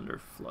strong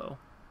underflow.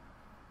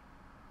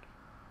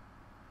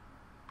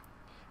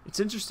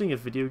 It's interesting in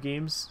video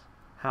games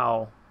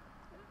how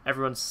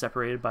everyone's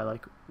separated by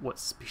like what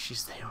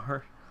species they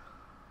are.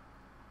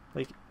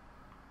 Like,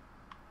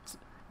 it's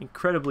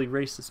incredibly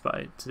racist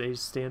by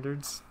today's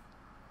standards.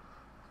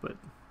 But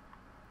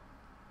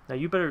now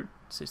you better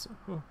say so.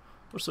 Oh,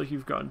 looks like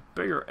you've gotten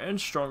bigger and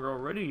stronger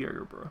already,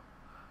 Yeagerbr.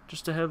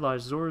 Just ahead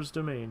lies Zora's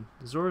domain.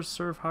 The Zoras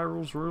serve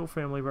Hyrule's royal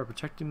family by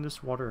protecting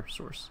this water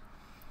source.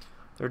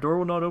 Their door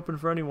will not open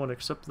for anyone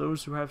except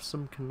those who have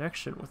some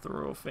connection with the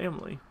royal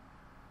family.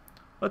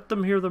 Let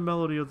them hear the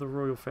melody of the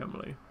royal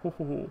family. Ho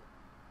ho ho.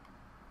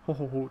 Ho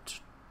ho ho.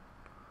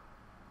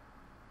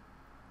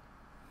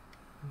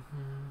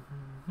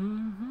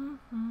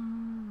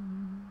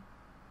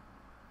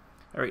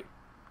 Alright.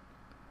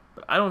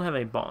 But I don't have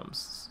any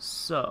bombs,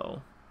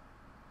 so...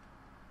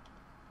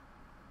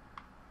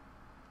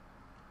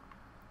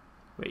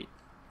 Wait.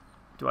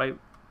 Do I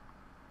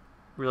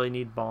really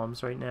need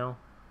bombs right now?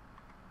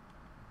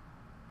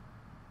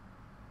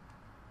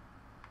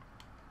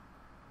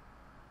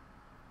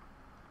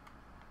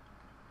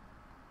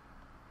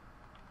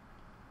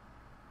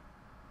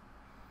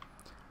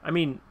 I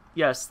mean,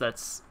 yes,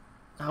 that's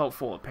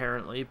helpful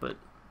apparently, but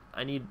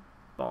I need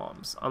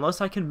bombs.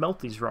 Unless I can melt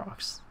these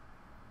rocks.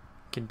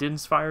 Can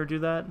Din's Fire do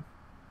that?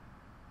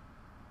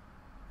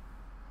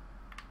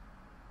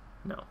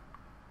 No.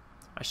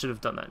 I should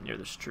have done that near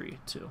this tree,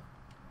 too.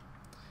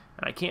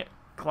 And I can't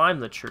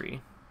climb the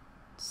tree,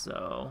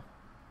 so...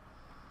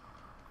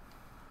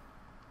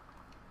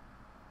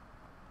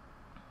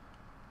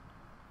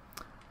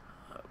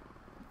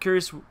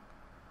 Curious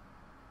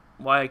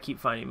why I keep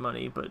finding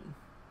money, but...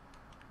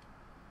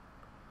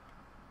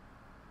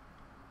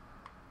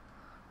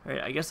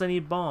 Alright, I guess I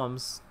need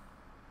bombs.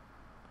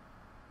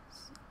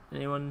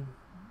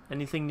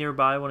 Anything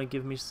nearby want to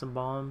give me some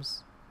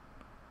bombs?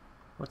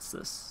 What's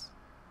this?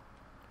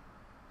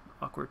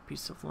 Awkward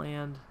piece of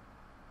land.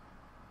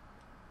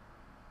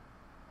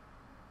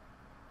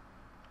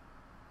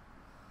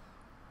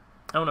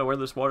 I don't know where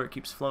this water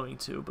keeps flowing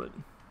to, but...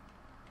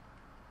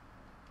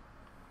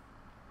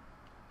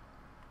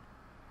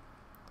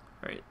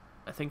 Alright,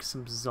 I think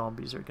some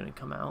zombies are gonna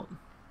come out.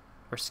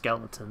 Or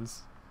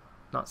skeletons,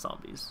 not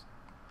zombies.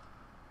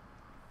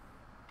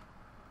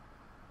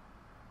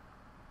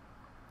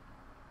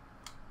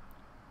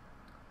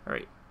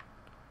 Alright.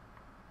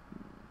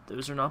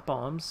 Those are not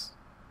bombs.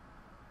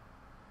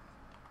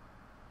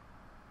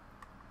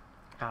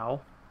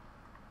 Ow.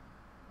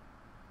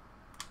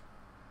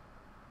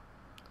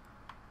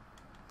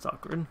 It's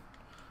awkward.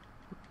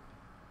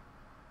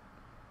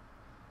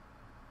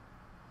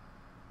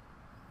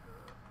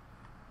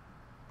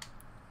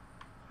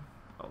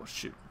 Oh,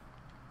 shoot.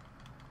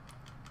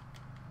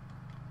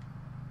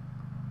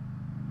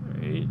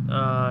 Alright,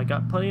 I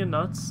got plenty of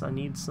nuts. I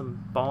need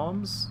some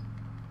bombs.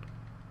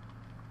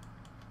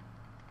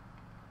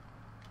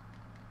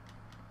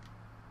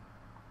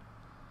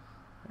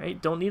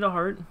 Alright, don't need a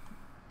heart.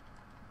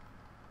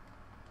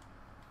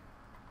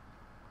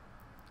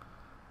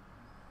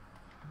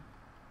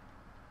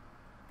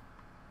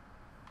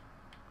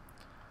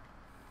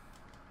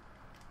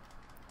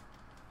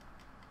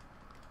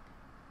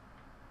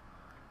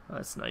 Oh,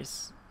 that's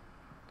nice.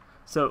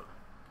 So,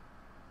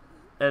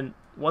 and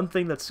one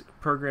thing that's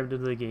programmed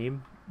into the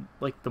game,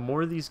 like the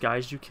more of these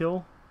guys you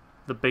kill,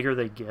 the bigger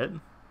they get,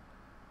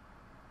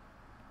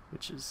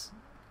 which is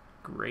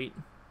great.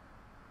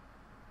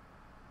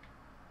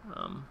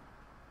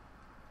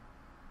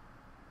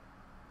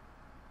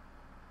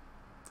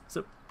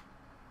 So,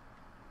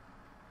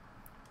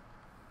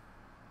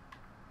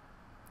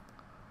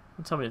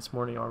 don't tell me it's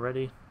morning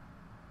already.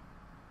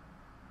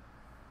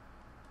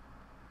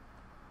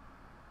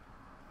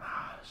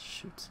 Ah,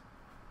 shoot.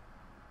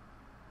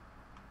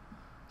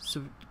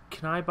 So,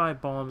 can I buy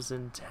bombs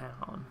in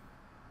town?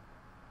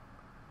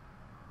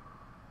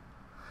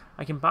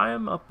 I can buy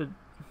them up at...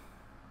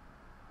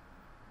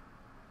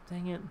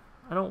 Dang it.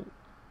 I don't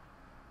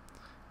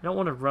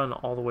want to run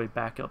all the way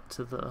back up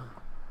to the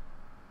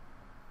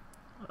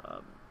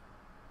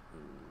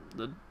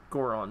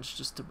Gorons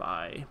just to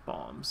buy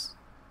bombs.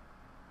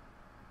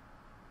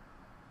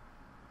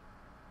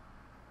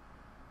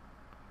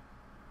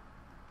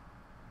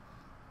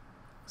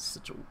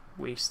 Such a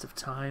waste of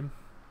time.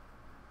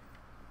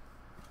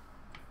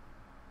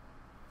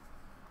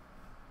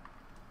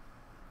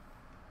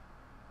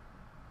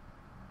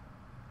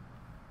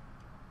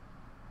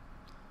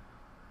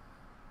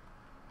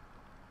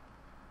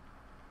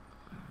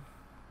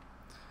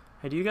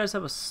 Hey, do you guys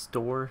have a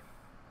store?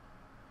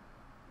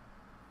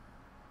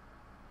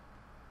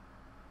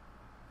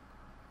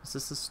 Is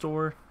this a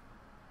store?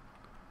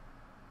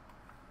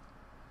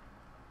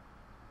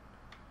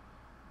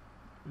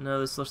 No,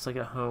 this looks like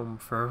a home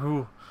for...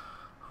 Ooh.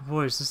 Oh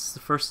boy, is this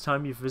the first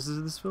time you've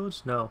visited this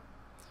village? No.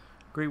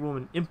 Great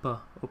woman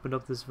Impa opened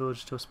up this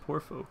village to us poor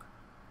folk.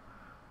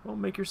 Well,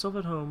 make yourself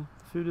at home.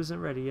 The food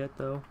isn't ready yet,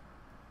 though.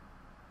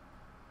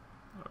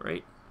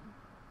 Alright.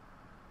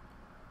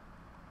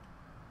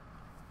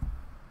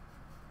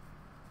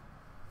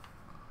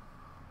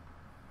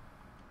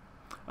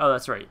 Oh,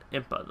 that's right.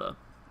 Impa, the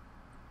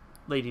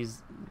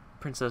lady's...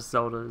 Princess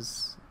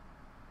Zelda's...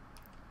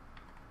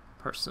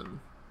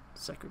 person.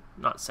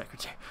 Not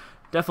secretary.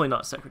 Definitely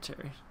not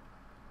secretary.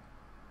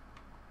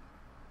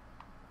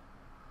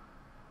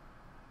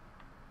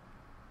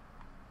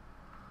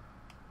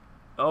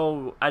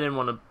 Oh, I didn't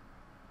want to...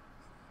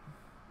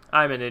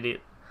 I'm an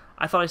idiot.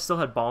 I thought I still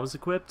had bombs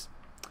equipped,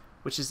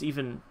 which is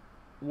even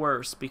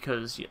worse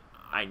because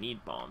I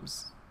need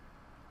bombs.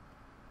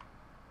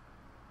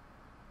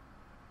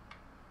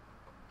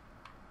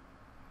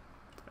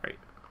 Alright.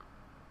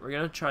 We're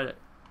gonna try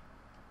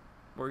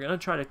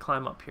to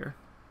climb up here.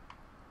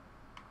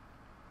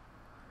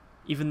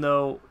 Even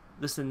though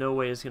this in no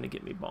way is gonna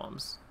get me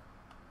bombs.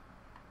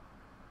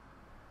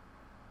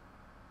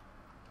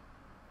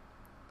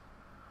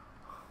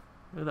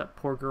 Look at that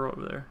poor girl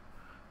over there.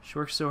 She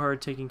works so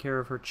hard taking care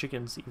of her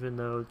chickens, even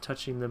though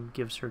touching them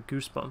gives her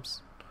goosebumps.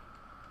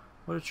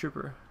 What a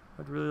trooper.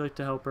 I'd really like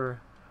to help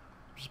her.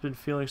 I've just been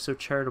feeling so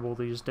charitable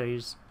these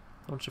days.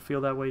 Don't you feel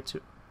that way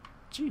too?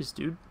 Jeez,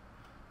 dude.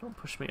 Don't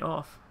push me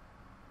off.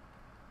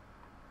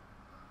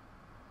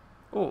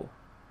 Oh.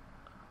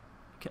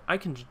 I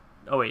can...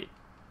 Oh, wait.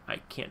 I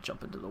can't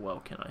jump into the well,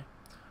 can I?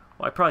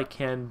 Well, I probably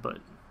can, but...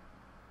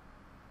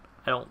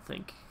 I don't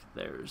think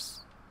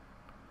there's...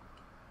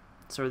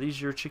 So are these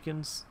your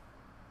chickens?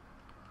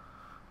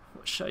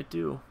 What should I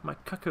do? My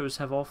cuckoos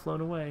have all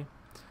flown away.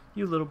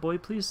 You little boy,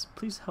 please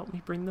help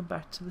me bring them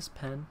back to this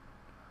pen.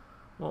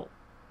 Well...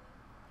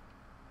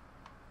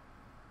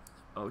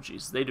 Oh,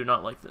 jeez. They do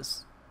not like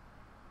this.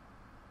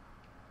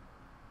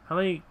 How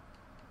many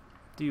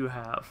do you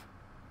have?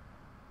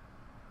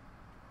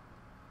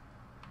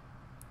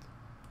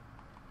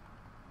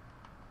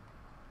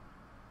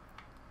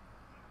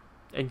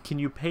 And can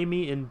you pay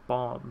me in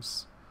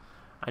bombs?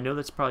 I know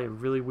that's probably a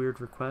really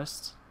weird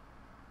request.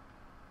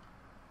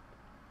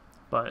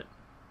 But,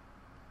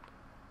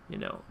 you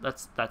know,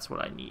 that's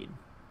what I need.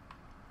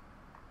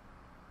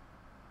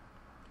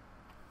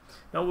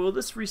 Now, will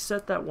this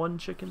reset that one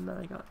chicken that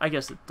I got? I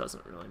guess it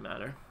doesn't really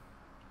matter.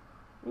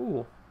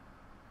 Ooh.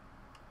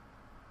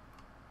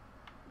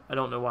 I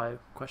don't know why a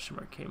question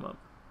mark came up.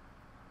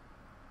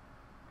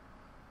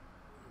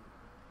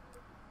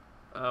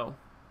 Oh.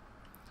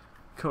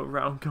 Go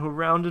round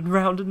and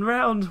round and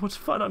round. What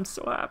fun, I'm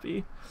so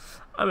happy.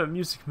 I'm a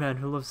music man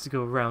who loves to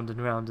go round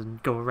and round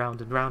and go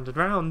around and round and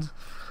round.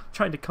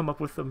 Trying to come up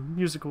with a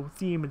musical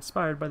theme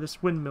inspired by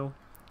this windmill.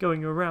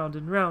 Going around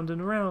and round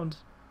and around.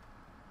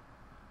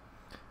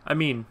 I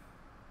mean...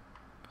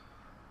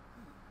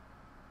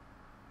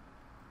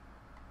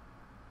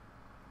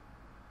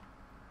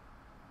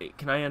 Wait,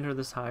 can I enter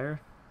this higher?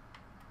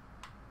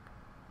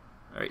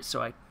 Alright,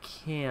 so I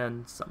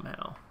can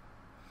somehow.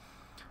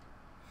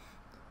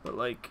 But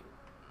like,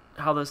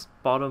 how this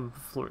bottom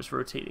floor is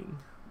rotating.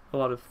 A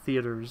lot of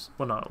theaters,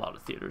 well, not a lot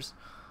of theaters.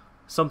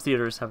 Some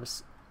theaters have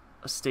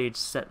a stage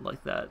set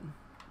like that.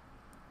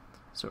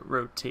 So it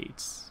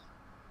rotates.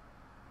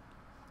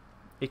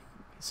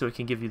 So it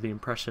can give you the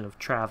impression of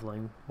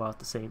traveling while at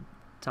the same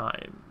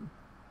time.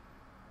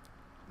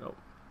 Oh.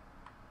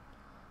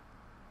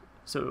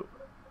 So it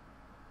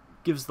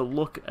gives the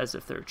look as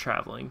if they're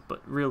traveling,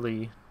 but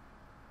really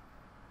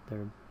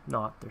they're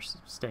not. They're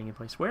staying in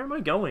place. Where am I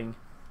going?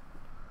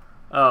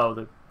 Oh,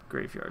 the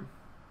graveyard.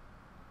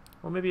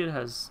 Well, maybe it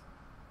has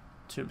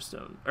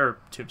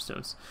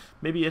tombstones.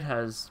 Maybe it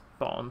has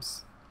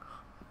bombs.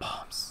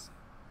 Bombs.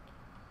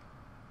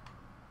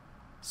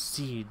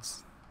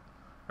 Seeds.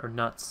 Or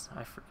nuts.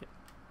 I forget.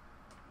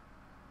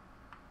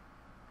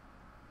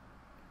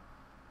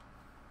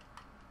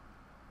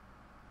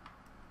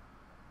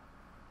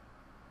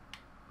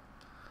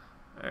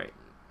 Alright.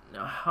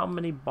 Now, how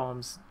many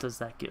bombs does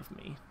that give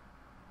me?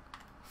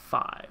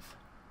 5.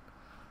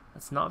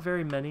 That's not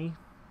very many.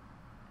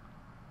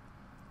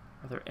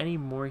 Are there any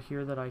more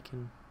here that I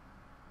can...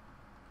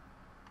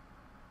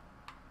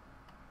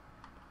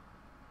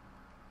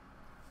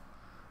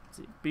 Let's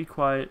see. Be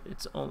quiet.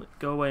 It's only...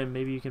 Go away and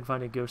maybe you can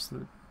find a ghost in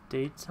the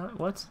daytime.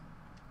 What?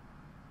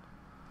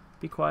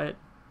 Be quiet.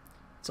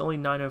 It's only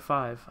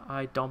 9:05.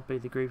 I don't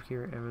bathe the grave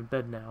here and I'm in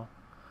bed now.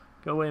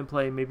 Go away and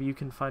play. Maybe you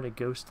can find a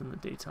ghost in the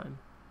daytime.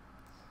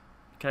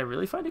 Can I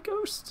really find a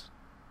ghost?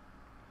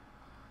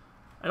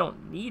 I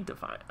don't need to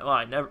find...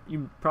 Well,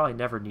 you probably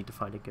never need to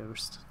find a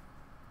ghost.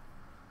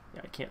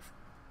 Yeah, I can't...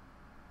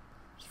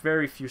 There's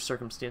very few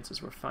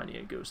circumstances where finding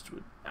a ghost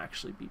would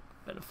actually be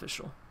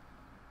beneficial.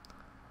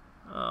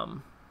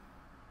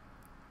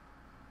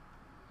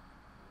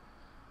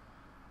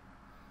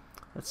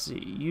 Let's see.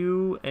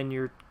 You and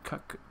your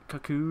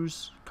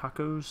cacos.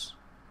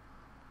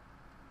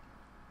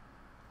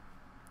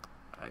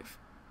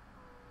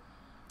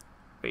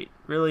 Wait,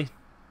 really?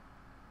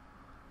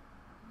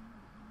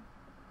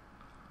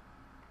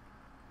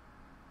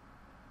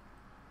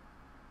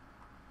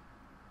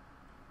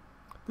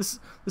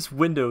 This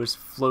window is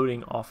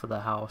floating off of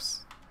the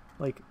house.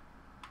 Like,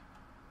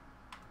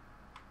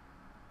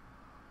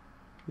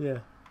 yeah.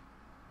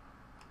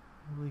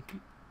 Like,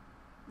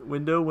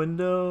 window.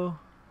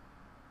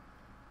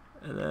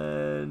 And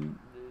then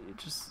it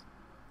just...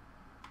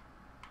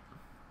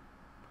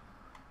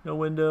 No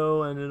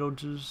window, and it'll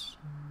just...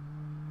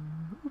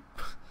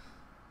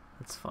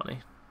 That's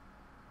funny.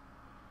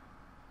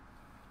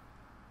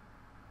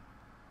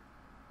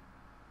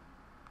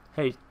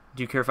 Hey,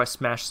 do you care if I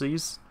smash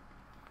these?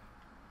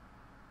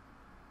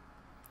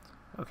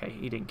 Okay,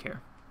 he didn't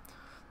care.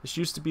 This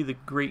used to be the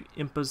Great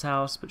Impa's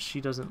house, but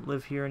she doesn't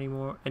live here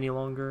any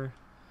longer.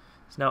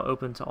 It's now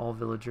open to all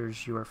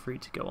villagers. You are free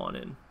to go on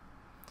in.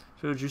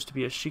 So it used to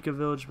be a Sheikah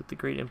village, but the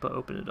Great Impa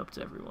opened it up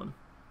to everyone.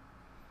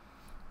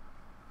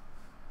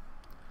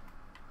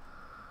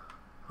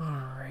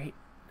 Alright.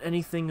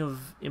 Anything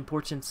of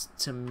importance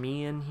to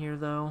me in here,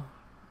 though?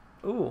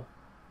 Ooh.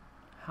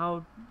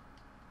 How...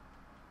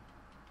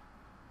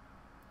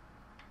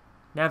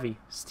 Navi,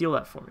 steal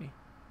that for me.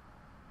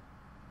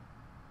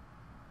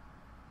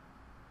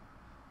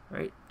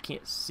 Right,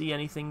 can't see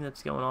anything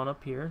that's going on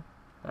up here.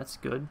 That's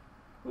good.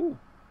 Ooh.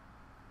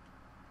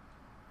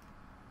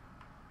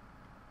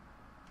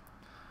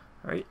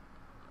 Alright,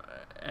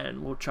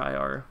 and we'll try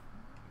our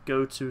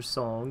go-to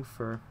song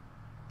for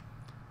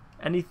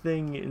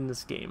anything in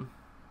this game.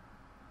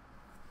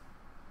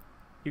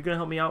 You gonna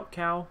help me out,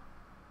 cow?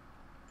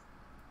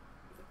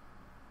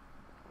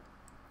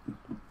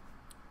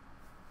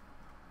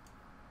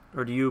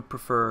 Or do you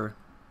prefer...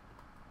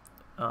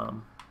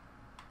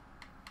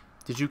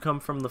 Did you come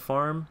from the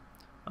farm?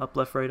 Up,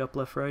 left, right, up,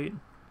 left, right?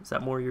 Is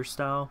that more your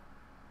style?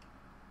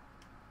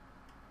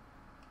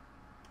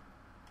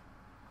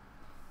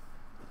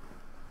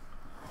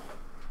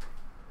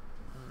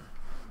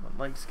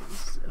 My leg's getting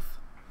stiff.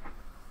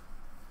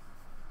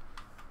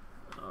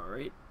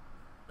 Alright.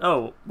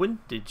 Oh, when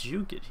did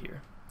you get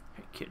here?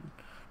 Hey, kid.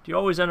 Do you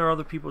always enter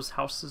other people's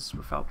houses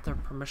without their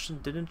permission?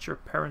 Didn't your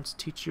parents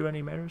teach you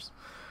any manners?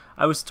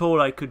 I was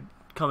told I could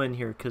come in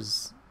here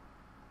because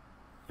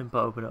Impa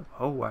opened up.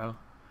 Oh, wow.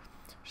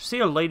 You see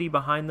a lady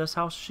behind this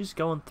house? She's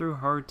going through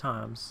hard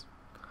times.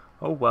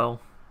 Oh,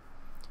 well.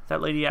 If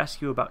that lady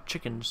asks you about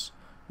chickens,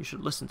 you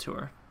should listen to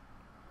her.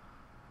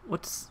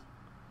 What's...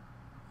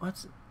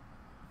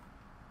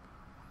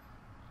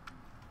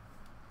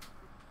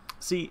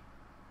 See,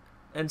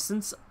 and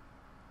since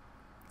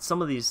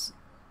some of these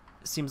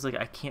seems like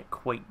I can't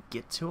quite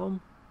get to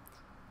them,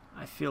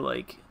 I feel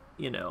like,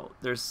 you know,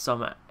 there's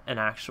an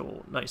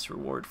actual nice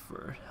reward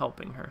for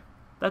helping her.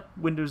 That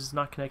window is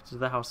not connected to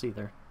the house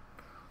either.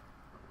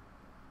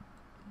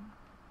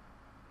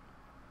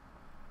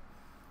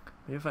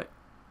 Maybe if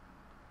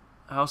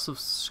House of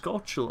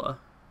Sculptula.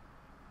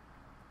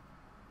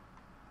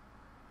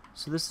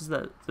 So this is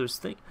those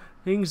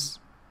things.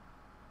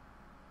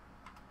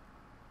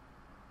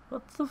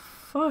 What the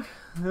fuck?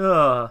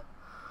 Ugh.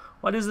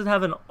 Why does it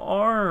have an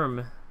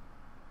arm?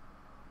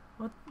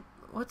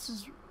 What's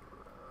his...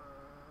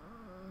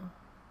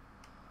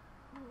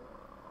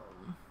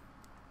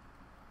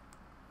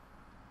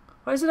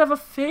 Why does it have a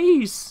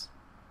face?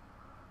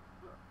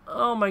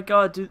 Oh my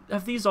god,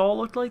 have these all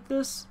looked like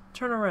this?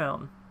 Turn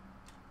around.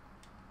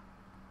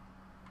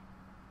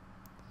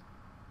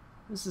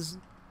 This is...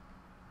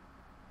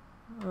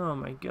 Oh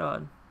my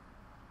god.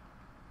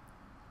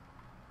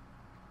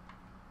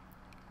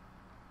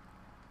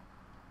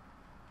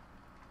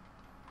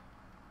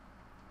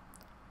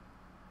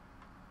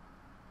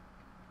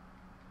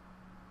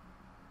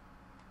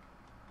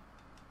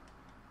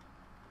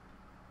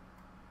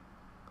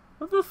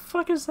 What the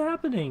fuck is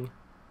happening?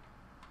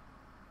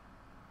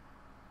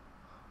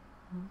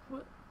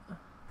 What?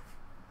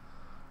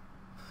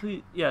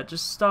 Please, yeah,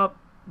 just stop.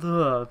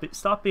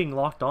 Stop being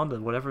locked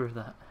onto whatever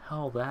the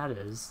hell that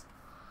is.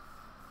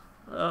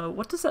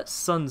 What does that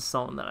sun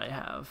song that I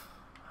have?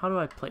 How do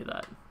I play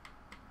that?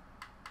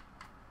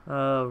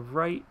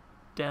 Right,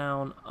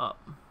 down, up.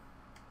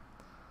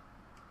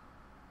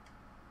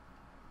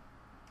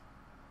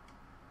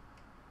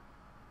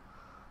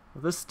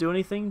 Will this do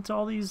anything to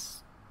all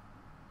these?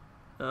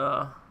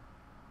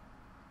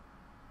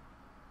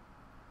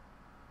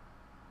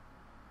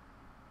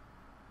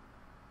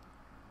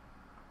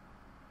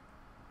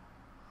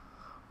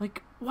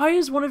 Like, why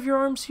is one of your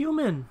arms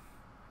human?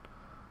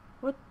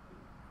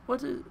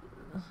 What is...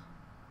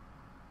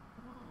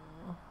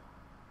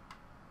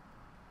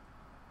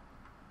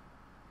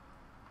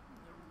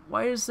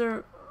 Why is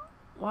there...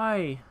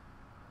 Why?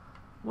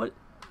 What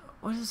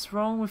is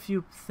wrong with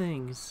you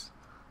things?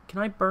 Can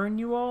I burn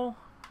you all?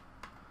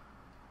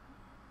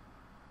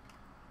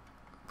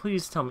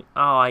 Please tell me...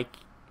 Oh, I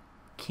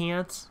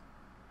can't.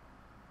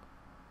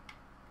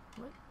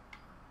 What?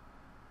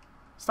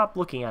 Stop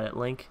looking at it,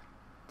 Link.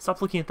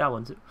 Stop looking at that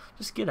one too.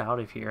 Just get out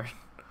of here.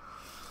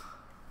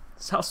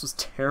 This house was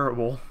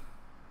terrible.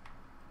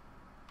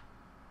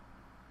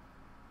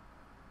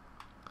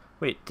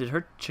 Wait, did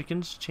her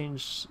chickens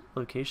change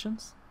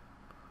locations?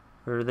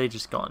 Or are they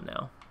just gone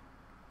now?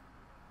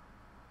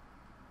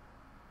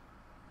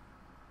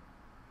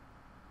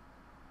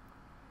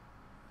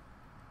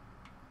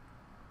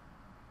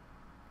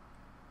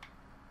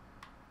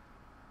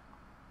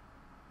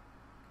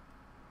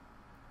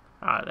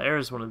 Ah,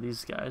 there's one of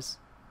these guys.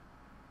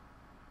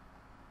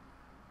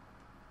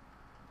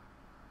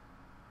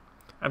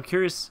 I'm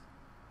curious.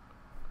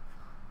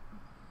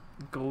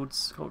 Gold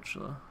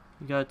sculpture.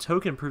 You got a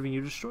token proving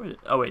you destroyed it.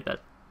 Oh wait,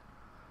 that.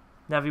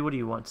 Navi, what do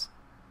you want?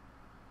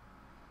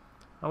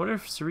 I wonder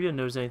if Saria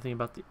knows anything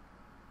about the...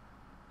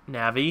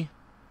 Navi,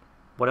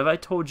 what have I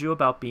told you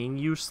about being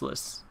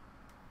useless?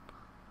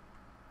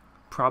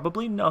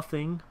 Probably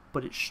nothing,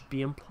 but it should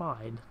be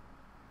implied.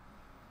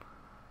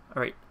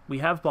 Alright, we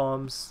have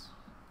bombs.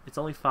 It's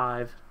only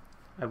 5.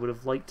 I would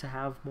have liked to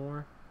have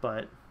more,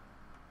 but...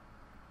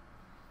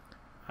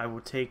 I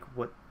will take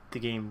what the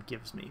game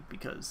gives me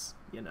because,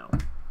 you know.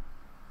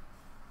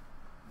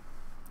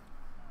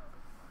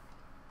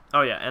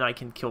 Oh yeah, and I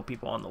can kill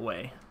people on the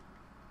way.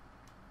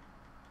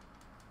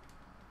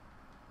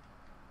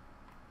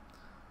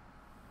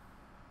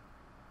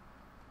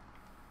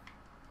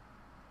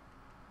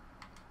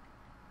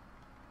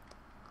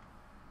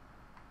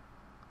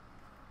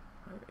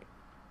 Alright.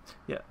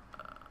 Yeah.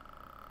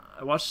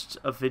 I watched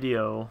a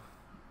video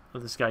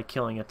of this guy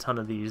killing a ton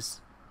of these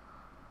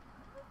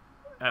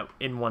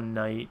in one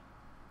night,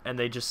 and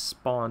they just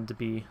spawned to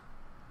be,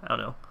 I don't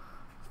know,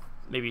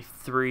 maybe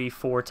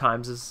 3-4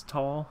 times as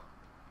tall.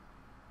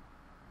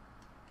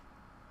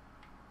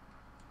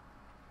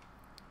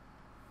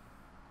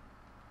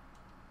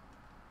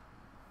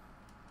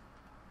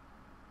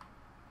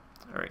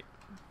 Alright.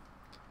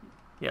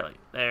 Yeah, like,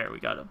 there, we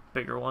got a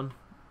bigger one.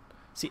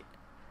 See,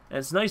 and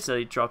it's nice that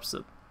he drops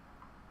the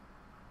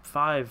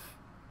 5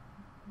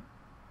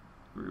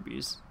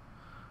 rubies.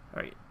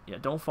 Alright, yeah,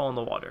 don't fall in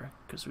the water,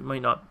 because we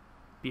might not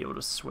be able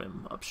to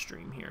swim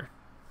upstream here.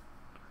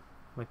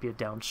 Might be a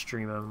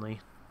downstream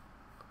only.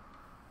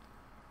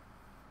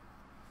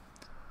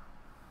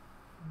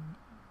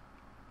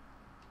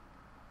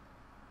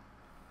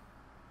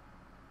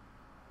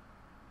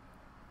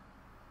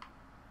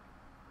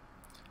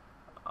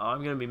 Oh,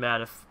 I'm gonna be mad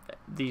if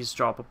these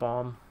drop a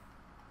bomb.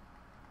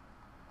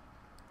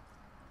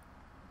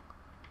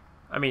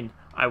 I mean,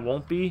 I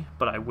won't be,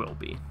 but I will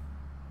be.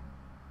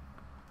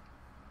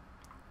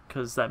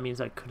 Because that means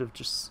I could have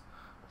just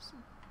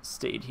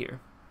stayed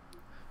here.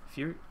 If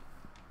you're...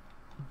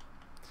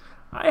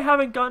 I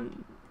haven't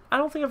gotten... I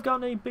don't think I've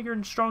gotten any bigger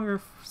and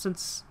stronger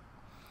since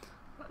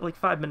like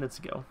 5 minutes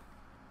ago.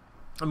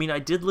 I mean, I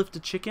did lift a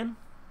chicken,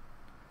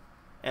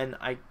 and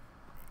I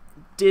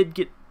did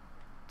get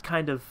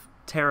kind of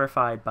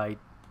terrified by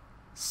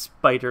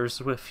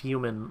spiders with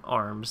human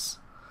arms.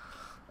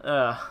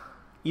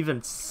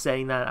 Even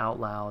saying that out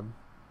loud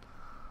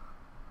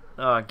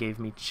it gave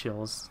me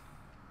chills.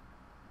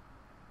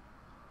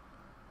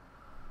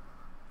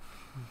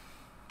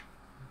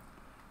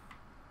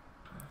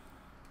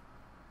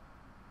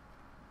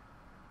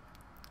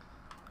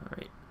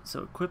 Alright,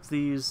 so equip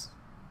these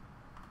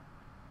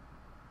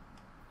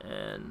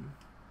and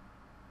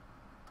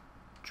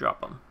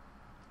drop them.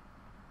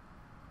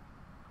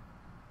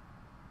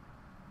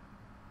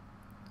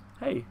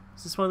 Hey,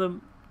 is this one of the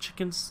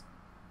chickens?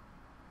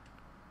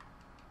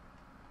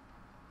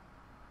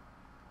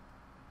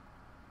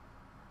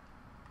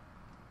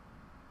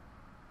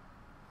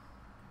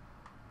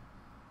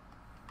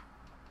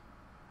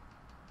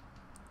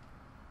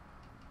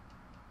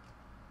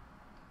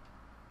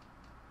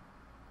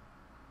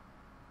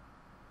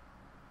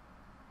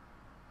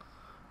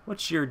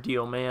 What's your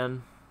deal,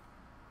 man?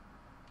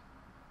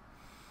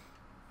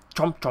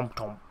 Chomp, chomp,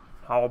 chomp.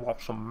 How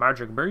about some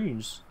magic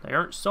beans? They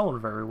aren't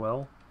selling very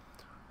well.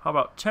 How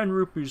about 10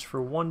 rupees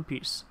for one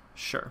piece?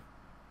 Sure.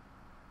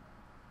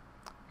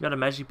 You got a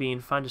magic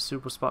bean, find a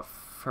suitable spot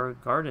for a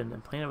garden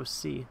and plant it with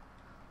C.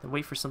 Then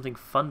wait for something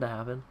fun to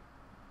happen.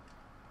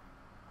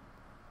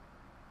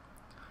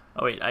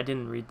 Oh wait, I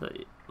didn't read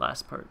the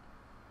last part.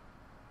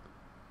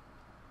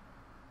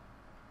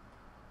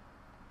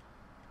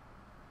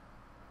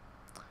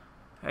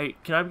 Hey,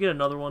 can I get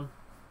another one?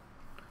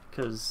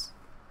 Because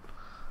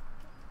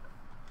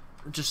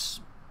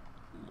just,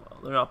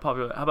 well, they're not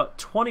popular. How about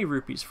 20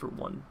 rupees for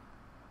one?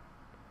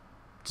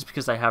 Just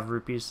because I have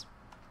rupees.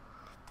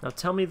 Now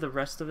tell me the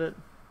rest of it.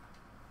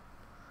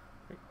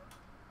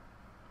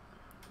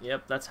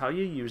 Yep, that's how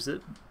you use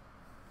it.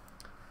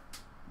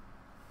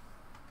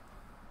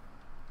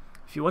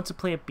 If you want to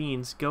plant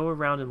beans, go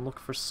around and look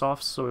for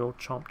soft soil.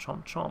 Chomp,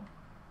 chomp, chomp.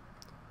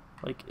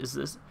 Like, is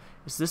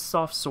this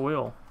soft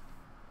soil?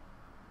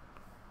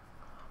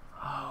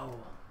 Oh.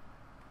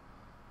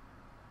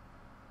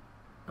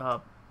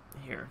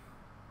 Here.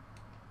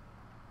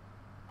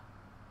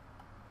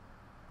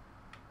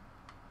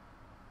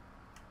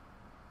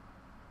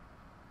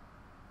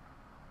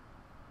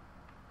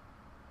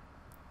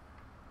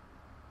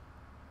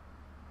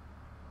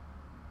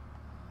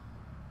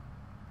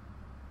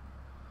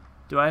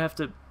 Do I have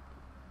to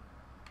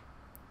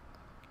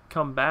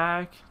come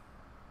back?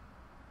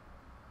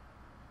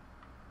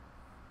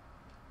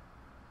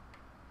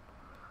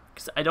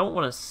 Because I don't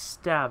want to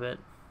stab it.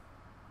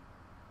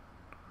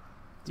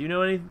 Do you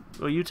know any?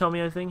 Will you tell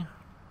me anything?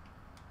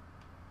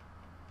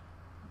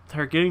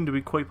 They're getting to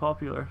be quite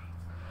popular.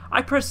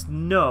 I pressed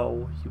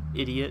no, you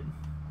idiot.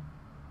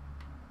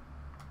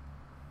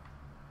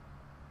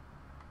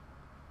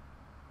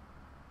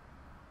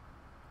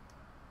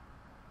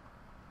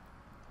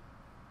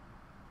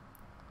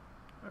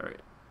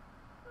 Alright.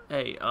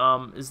 Hey,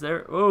 is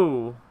there...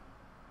 Oh!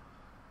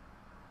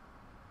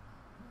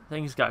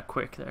 Things got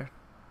quick there.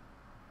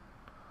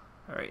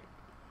 Alright.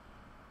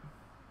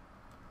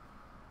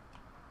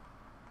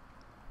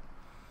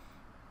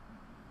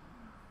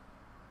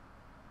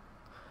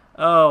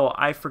 Oh,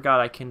 I forgot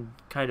I can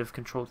kind of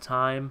control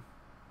time.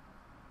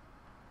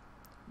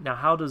 Now,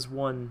 how does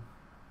one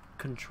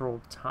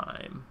control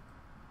time?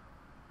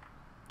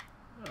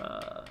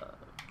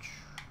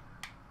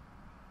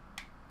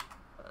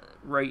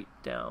 Right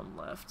down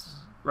left.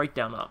 Right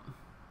down up.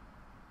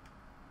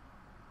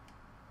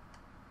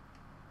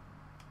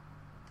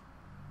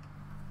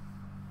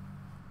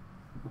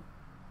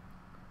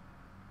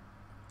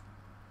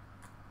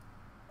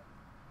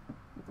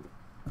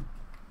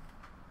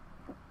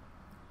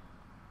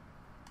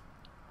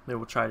 Maybe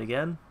we'll try it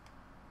again.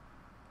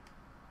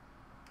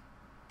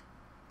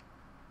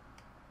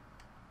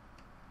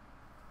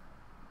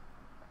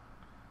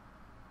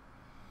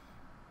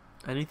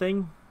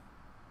 Anything?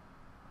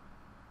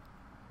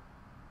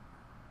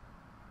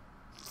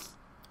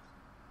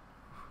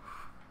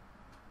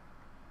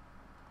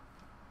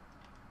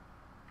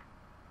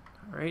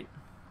 Alright.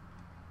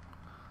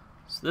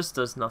 So this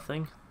does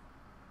nothing.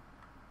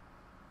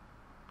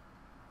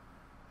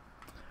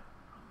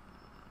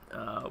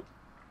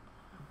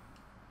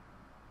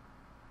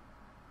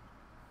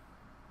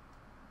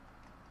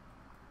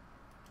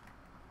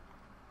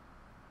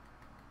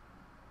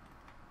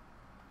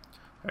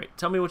 Alright,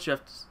 tell me what you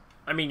have to...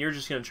 I mean, you're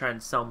just going to try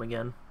and sell them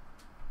again.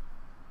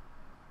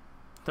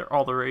 They're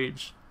all the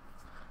rage.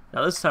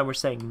 Now this time we're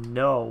saying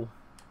no.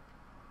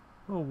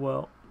 Oh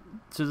well.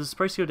 So does the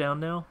price go down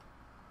now?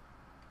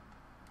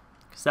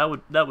 Because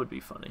that would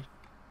be funny.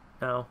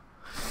 No.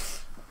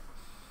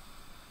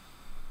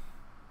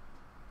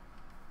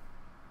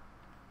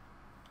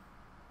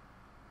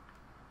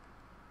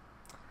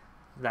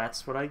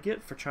 That's what I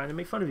get for trying to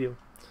make fun of you.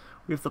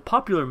 We have the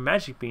popular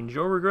magic beans.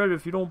 You'll regret it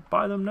if you don't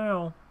buy them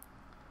now.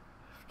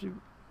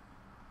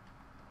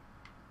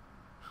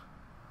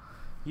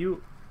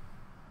 You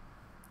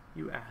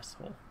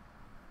asshole.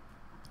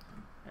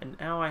 And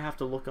now I have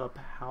to look up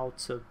how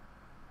to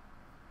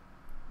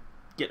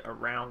get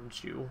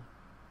around you.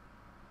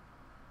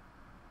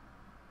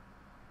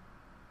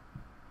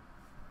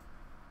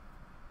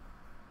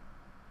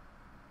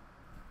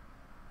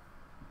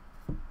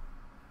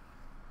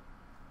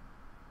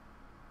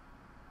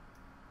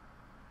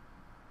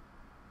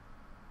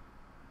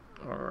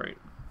 Alright.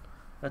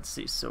 Let's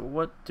see, so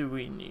what do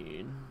we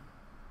need?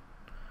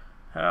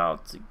 How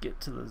to get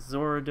to the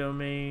Zora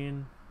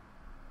domain.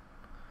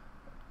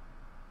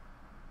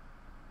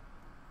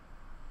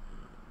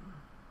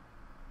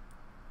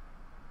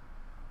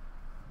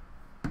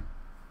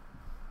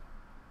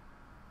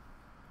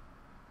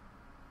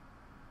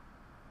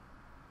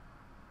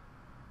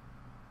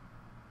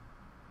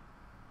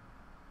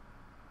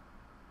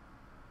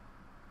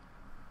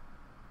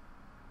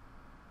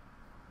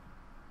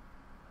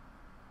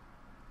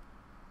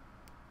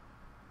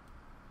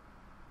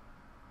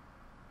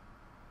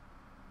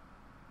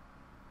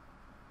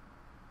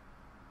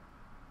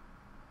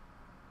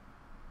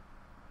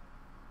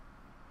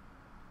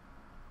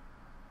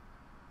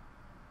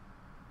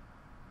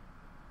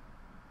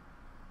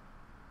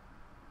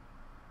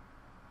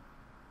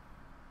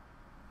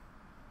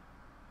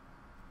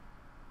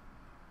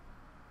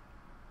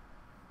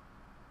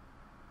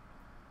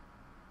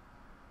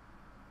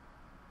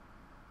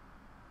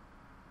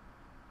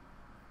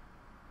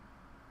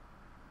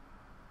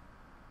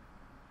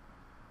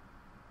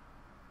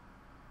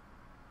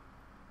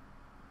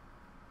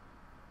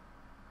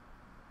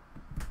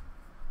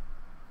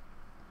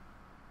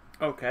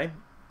 Okay.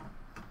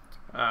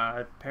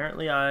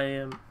 Apparently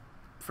I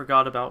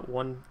forgot about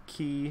one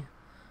key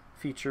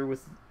feature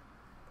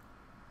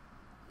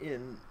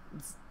in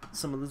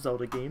some of the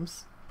Zelda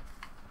games.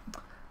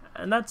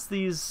 And that's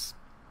these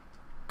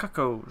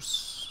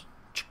cuckoos.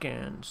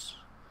 Chickens.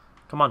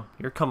 Come on,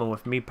 you're coming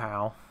with me,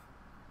 pal.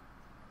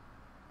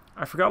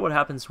 I forgot what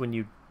happens when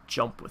you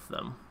jump with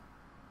them.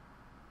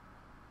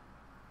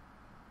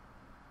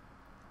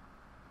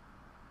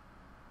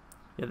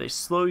 Yeah, they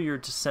slow your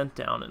descent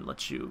down and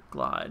let you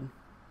glide.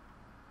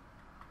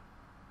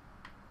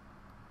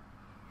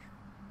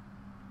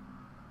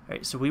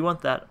 Alright, so we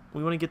want that.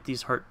 We want to get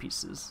these heart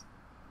pieces.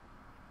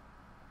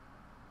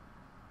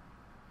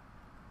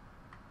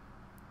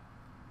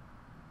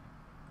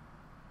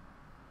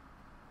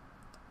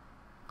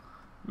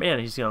 Man,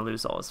 he's going to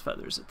lose all his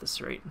feathers at this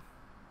rate.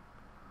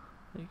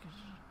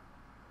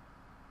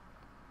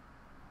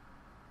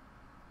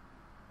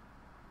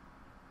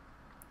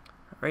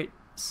 Alright,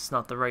 this is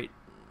not the right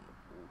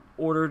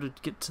order to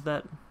get to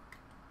that.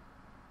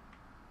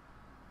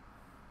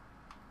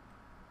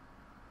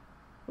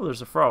 Oh,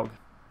 there's a frog.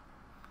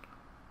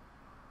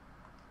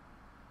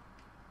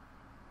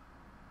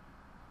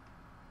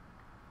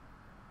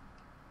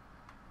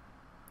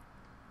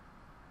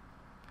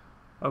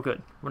 Oh,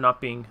 good. We're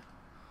not being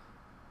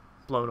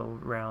blown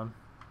around.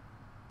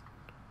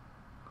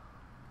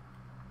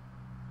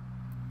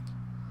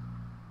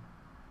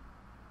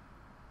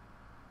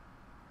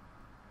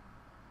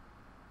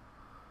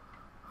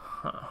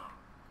 Huh.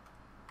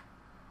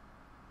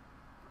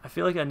 I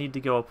feel like I need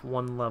to go up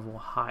one level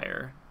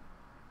higher.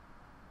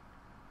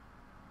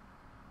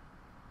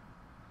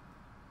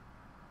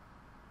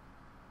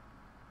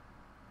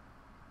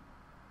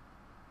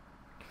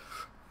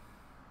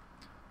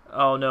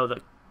 Oh no,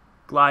 the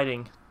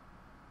gliding.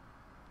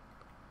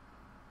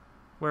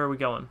 Where are we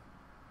going?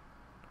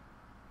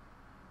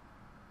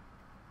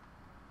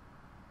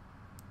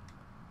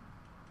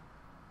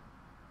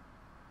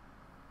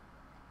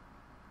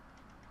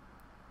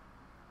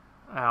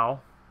 Ow.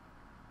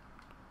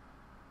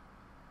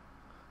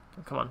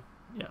 Oh, come on.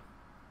 Yeah.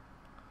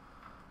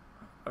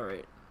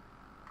 Alright.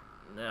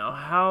 Now,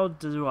 how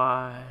do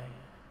I...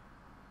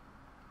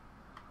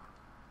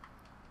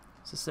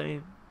 Is this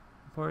any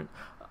important?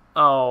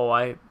 Oh,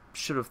 I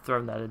should have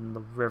thrown that in the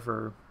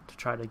river to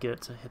try to get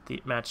it to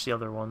match the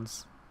other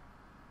ones.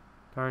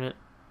 Darn it.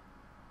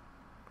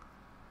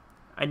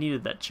 I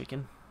needed that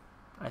chicken,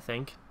 I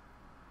think.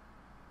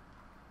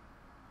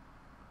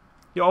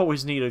 You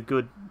always need a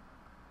good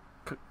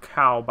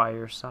cow by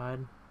your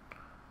side.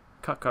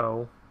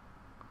 Cuckoo.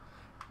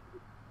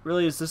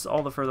 Really, is this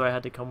all the further I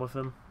had to come with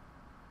him?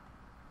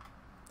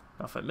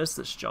 Now, if I miss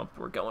this jump,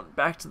 we're going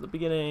back to the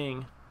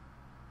beginning.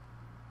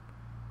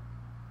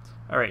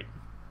 Alright.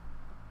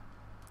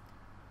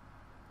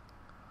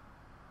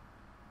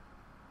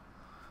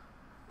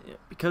 Yeah,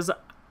 because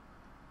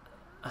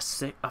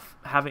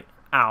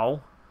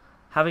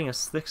having a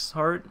 6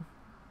 heart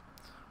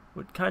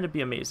would kind of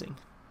be amazing.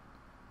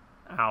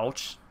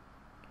 Ouch.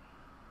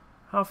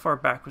 How far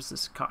back was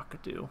this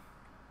cockadoo?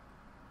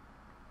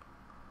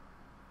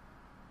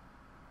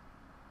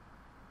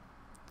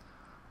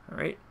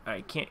 Alright,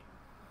 I can't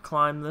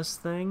climb this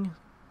thing.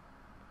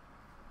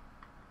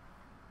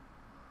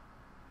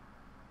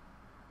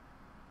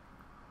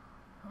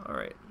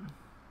 Alright.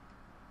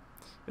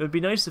 It would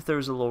be nice if there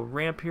was a little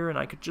ramp here and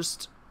I could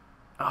just...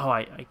 Oh,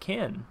 I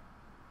can.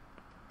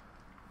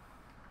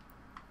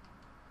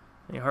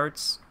 Any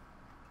hearts?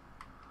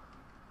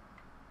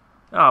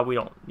 Ah, we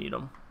don't need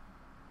them.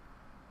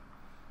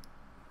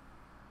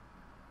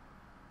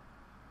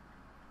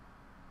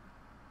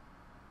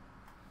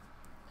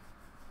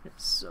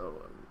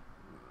 So,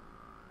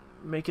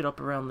 make it up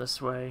around this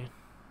way.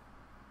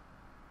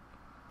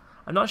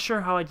 I'm not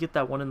sure how I'd get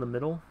that one in the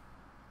middle.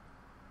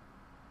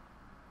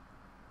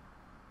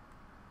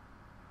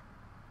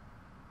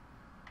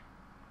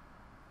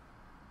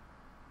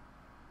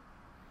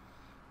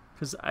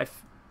 Because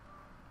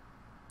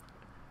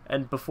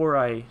and before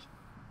I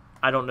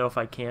don't know if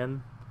I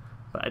can,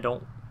 but I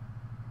don't...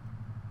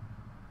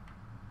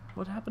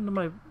 What happened to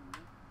my...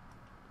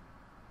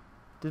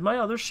 Did my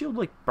other shield,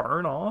 like,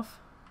 burn off?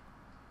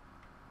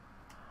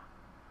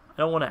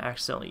 I don't want to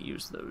accidentally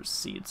use those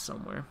seeds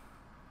somewhere.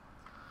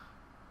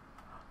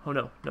 Oh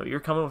no, no,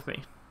 you're coming with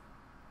me.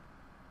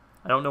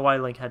 I don't know why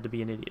Link had to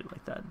be an idiot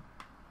like that.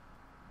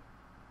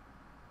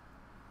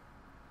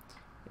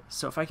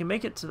 So if I can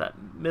make it to that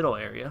middle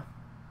area,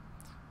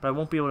 but I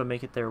won't be able to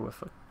make it there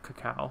with a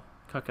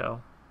cuckoo.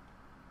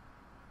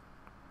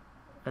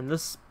 And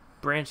this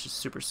branch is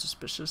super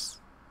suspicious.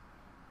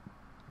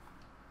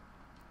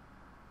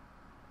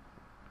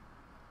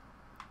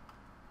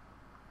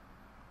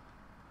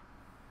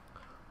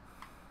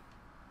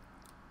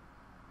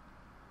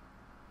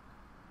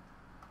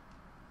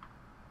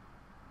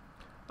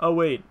 Oh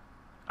wait,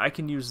 I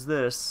can use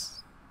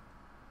this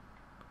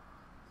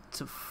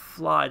to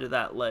fly to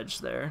that ledge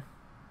there.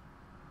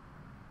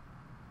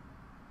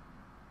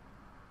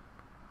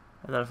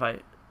 And then if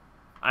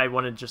I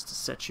wanted just to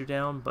set you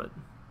down, but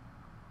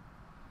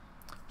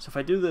So if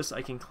I do this,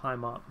 I can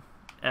climb up.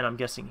 And I'm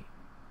guessing,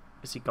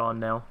 is he gone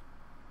now?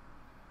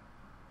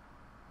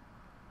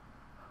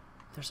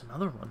 There's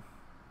another one.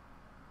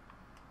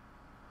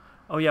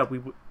 Oh yeah,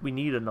 we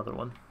need another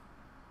one.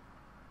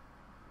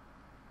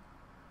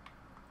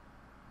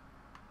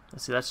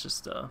 Let's see, that's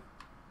just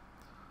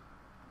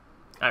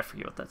I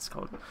forget what that's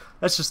called.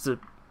 That's just a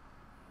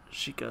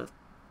Sheikah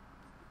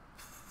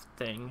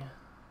thing.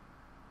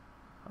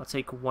 I'll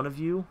take one of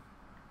you.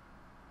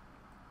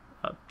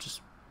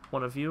 Just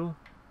one of you.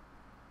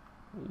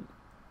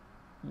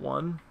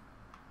 One.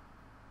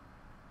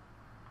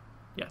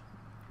 Yeah,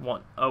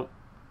 one. Oh.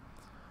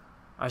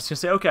 I was gonna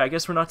say, okay, I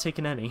guess we're not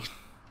taking any.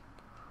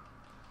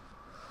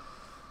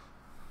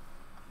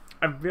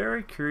 I'm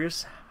very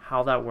curious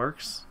how that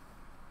works.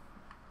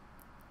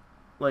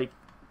 Like,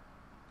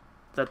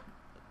 that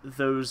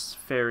those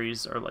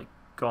fairies are, like,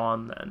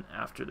 gone then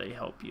after they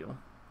help you.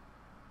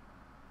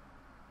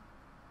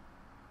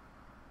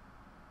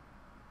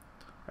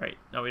 Alright,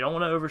 now we don't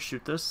want to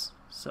overshoot this,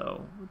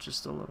 so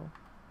just a little.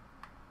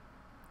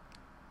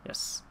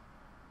 Yes.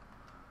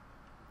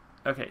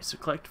 Okay, so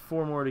collect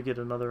 4 more to get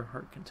another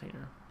heart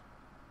container.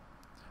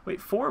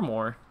 Wait, 4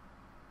 more?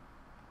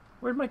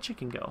 Where'd my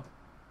chicken go?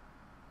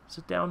 Is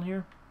it down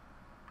here?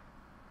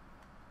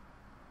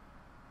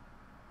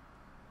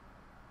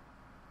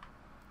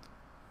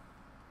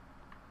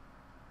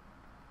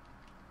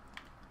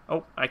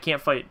 Oh, I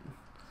can't fight.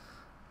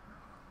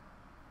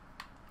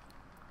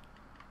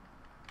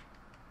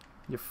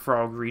 You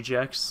frog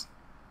rejects.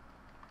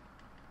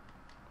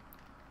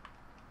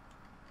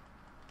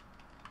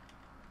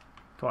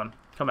 Come on,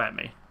 come at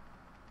me.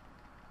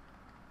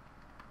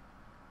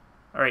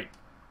 Alright.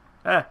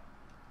 Ah!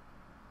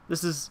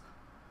 This is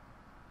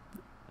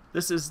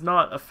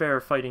not a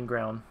fair fighting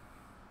ground.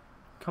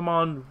 Come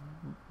on,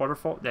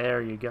 waterfall.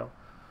 There you go.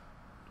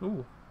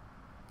 Ooh.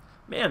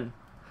 Man.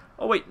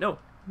 Oh, wait, no.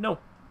 No.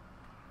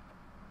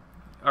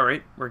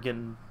 Alright, we're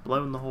getting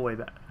blown the whole way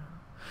back.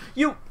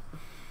 You!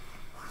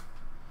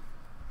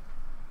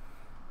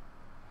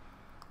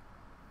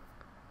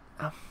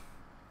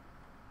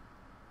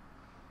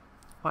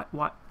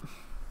 What?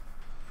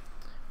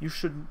 You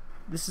should...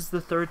 This is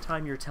the 3rd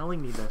time you're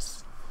telling me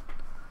this.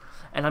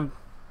 And I'm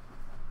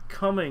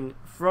coming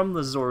from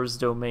the Zora's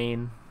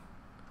domain.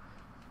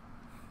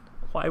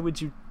 Why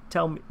would you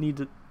need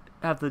to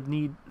have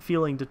the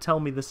feeling to tell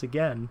me this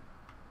again?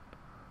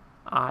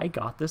 I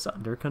got this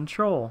under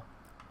control.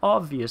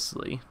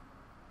 Obviously.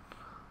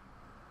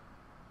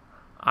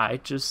 I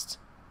just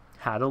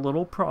had a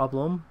little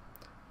problem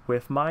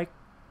with my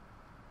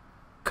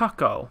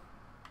Kako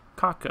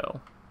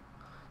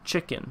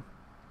chicken.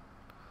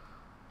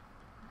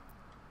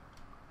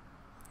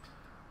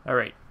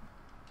 Alright.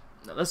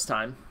 Now this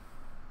time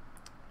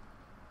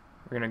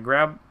we're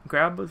gonna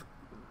grab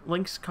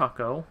Link's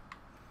Kako,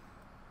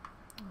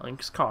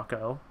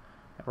 and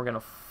we're gonna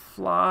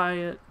fly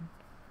it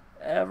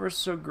ever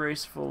so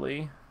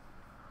gracefully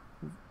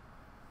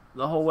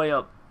the whole way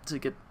up to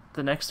get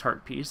the next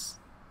heart piece.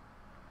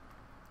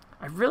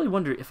 I really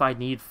wonder if I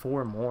need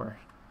 4 more,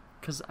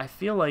 because I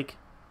feel like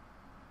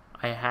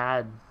I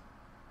had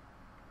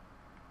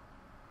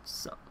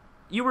some.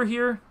 You were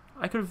here.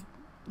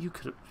 You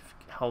could have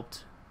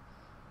helped.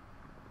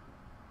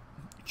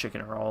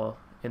 Chicken are all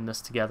in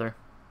this together,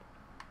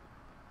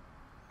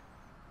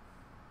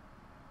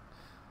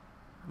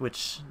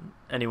 which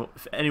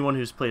anyone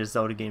who's played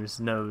Zelda games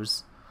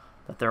knows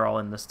that they're all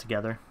in this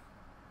together.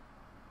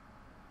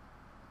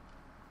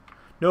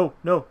 No.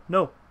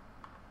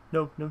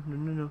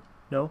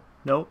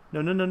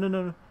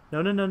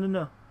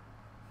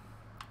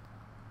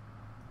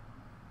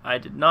 I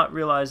did not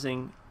realize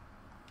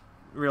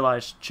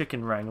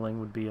chicken wrangling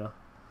would be a...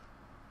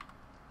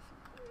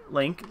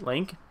 Link,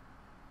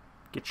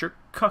 get your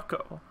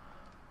Kako.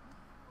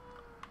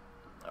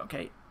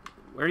 Okay,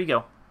 where'd he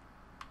go?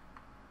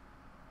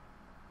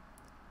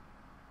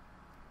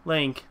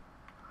 Link,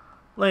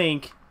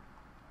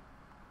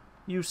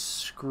 you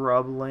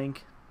scrub,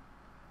 Link.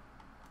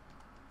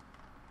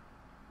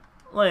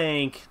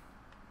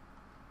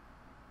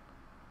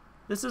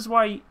 This is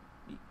why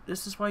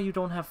you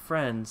don't have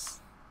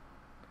friends.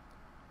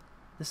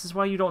 This is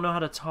why you don't know how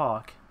to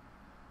talk.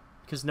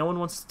 Because no one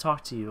wants to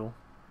talk to you.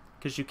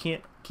 Because you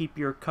can't keep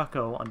your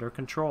Kako under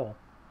control.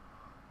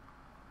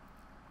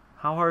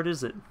 How hard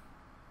is it?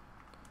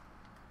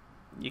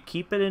 You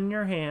keep it in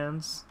your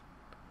hands,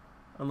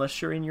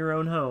 unless you're in your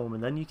own home,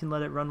 and then you can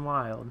let it run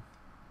wild.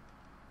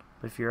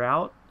 But if you're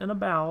out and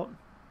about,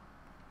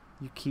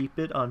 you keep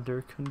it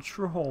under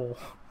control.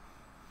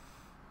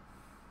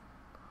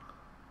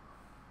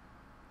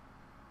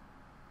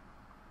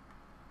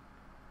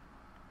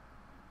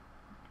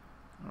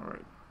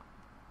 Alright.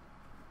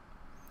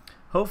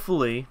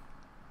 Hopefully,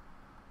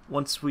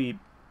 once we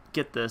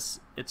get this,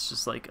 it's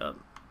just like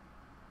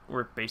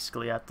we're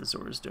basically at the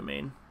Zora's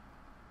domain.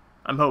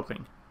 I'm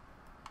hoping.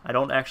 I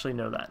don't actually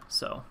know that,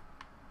 so.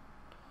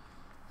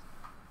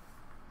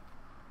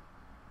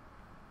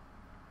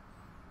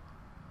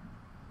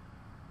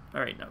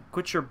 Alright, now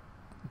quit your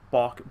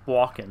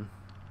balking.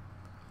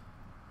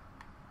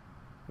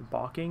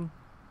 Balking?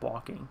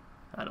 Balking.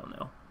 I don't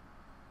know.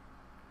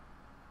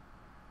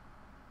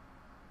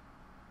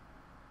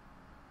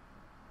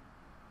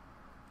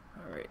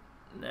 Alright,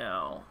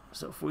 now,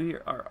 so if we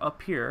are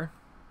up here,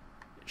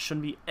 it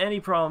shouldn't be any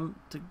problem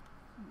to...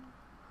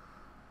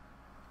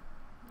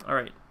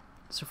 Alright,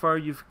 so far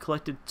you've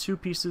collected 2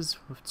 pieces.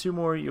 With 2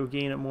 more, you'll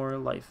gain more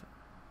life.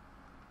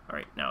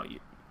 Alright, now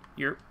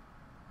you're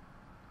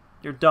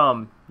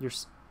dumb.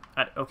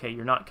 Okay,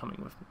 you're not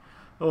coming with me.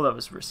 Oh, that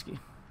was risky.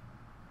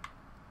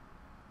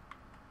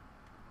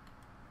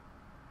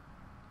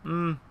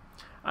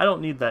 I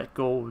don't need that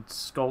gold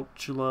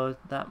sculptula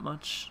that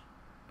much.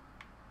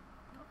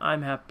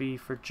 I'm happy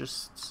for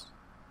just...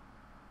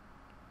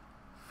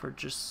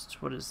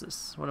 What is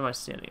this? What am I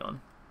standing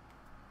on?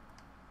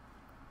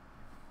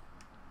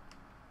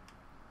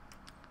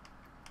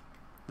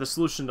 The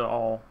solution to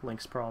all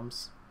Link's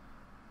problems.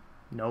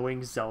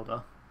 Knowing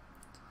Zelda.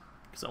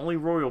 Because only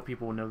royal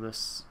people know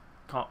this.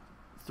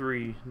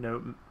 3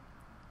 note.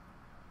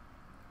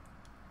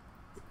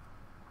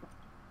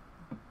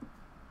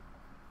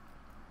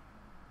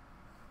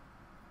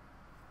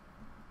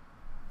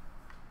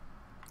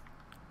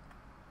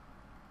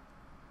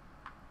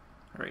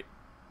 Alright.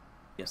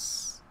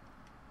 Yes.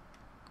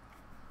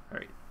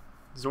 Alright.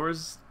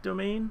 Zora's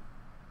domain?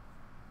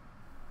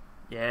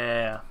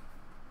 Yeah.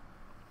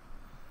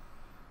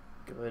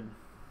 Good.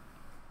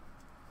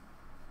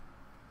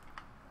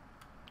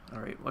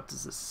 Alright, what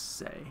does this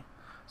say?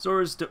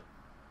 Zora's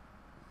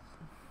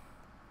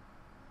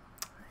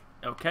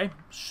Okay,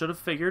 should have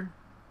figured.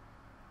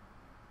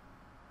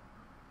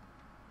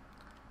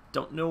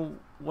 Don't know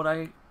what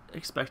I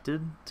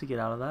expected to get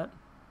out of that.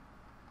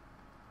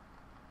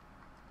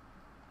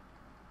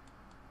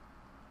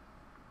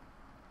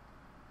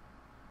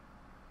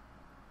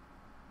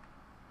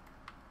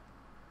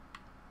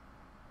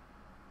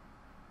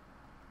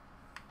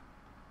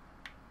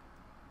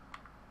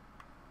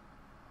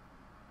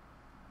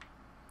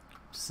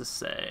 What's this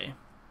say?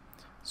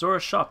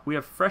 Zora's shop, we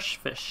have fresh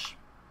fish.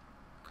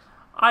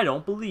 I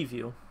don't believe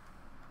you.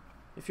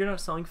 If you're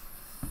not selling...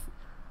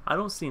 I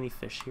don't see any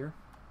fish here.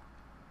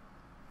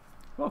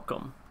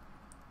 Welcome.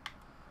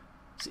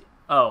 See,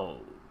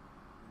 oh.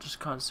 Just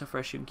caught so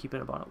fresh you can keep it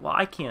in a bottle. Well,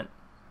 I can't.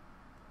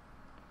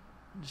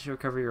 Just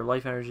recover your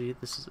life energy.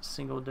 This is a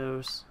single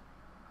dose.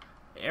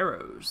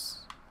 Arrows.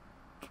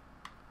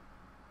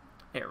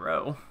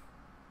 Arrow.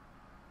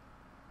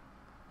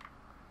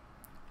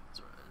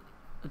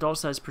 Adult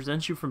size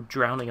prevents you from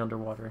drowning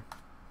underwater.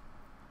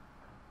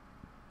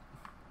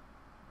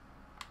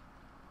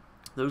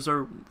 Those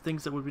are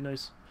things that would be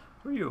nice.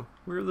 Who are you?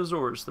 We're the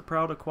Zoras, the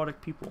proud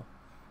aquatic people.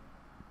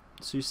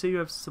 So you say you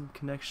have some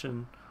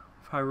connection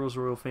with Hyrule's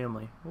royal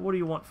family. Well, what do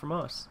you want from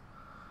us?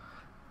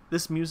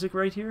 This music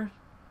right here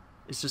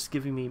is just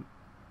giving me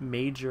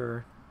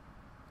major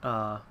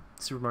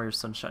Super Mario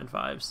Sunshine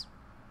vibes.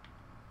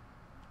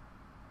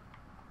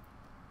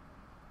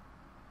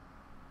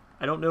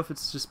 I don't know if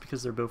it's just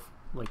because they're both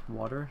like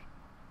water.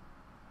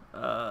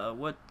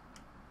 What?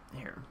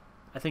 Here.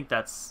 I think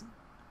that's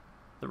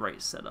the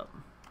right setup.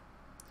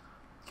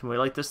 Can we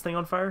light this thing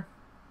on fire?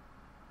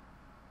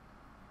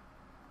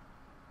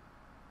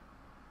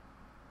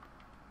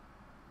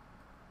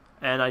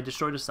 And I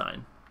destroyed a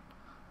sign.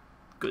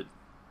 Good.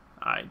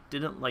 I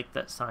didn't like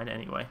that sign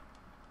anyway.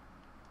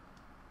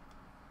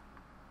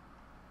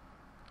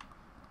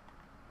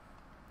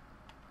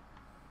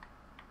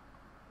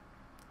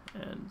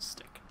 And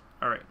stick.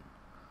 Alright.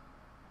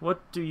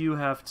 What do you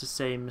have to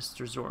say,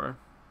 Mr. Zora?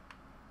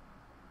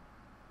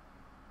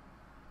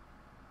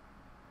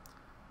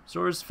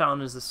 Zora's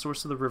fountain is the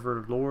source of the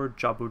river. Lord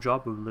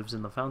JABU'S lives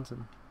in the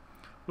fountain.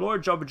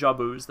 Lord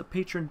JABU'S is the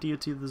patron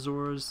deity of the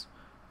Zoras.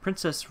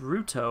 Princess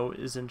Ruto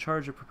is in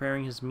charge of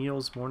preparing his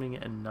meals morning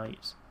and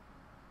night.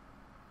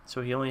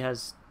 So he only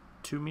has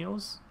 2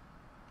 meals?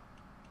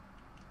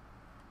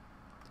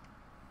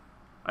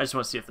 I just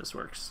want to see if this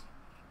works.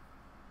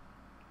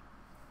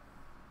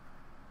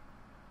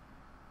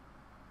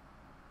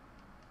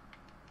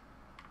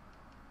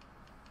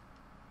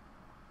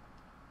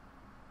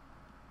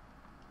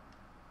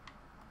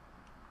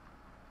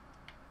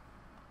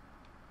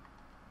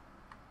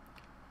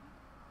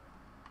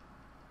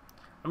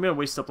 I'm gonna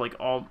waste up like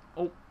all...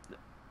 Oh,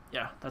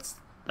 yeah, that's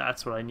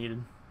what I needed.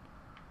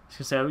 I was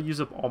gonna say, I would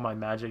use up all my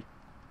magic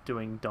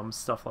doing dumb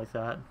stuff like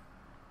that.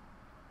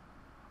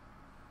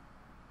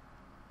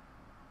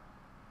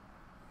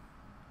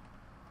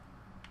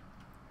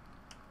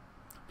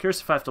 I'm curious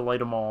if I have to light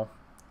them all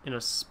in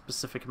a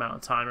specific amount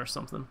of time or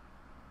something.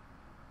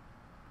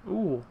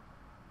 Ooh.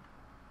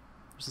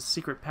 There's a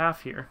secret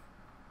path here,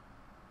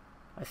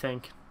 I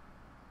think.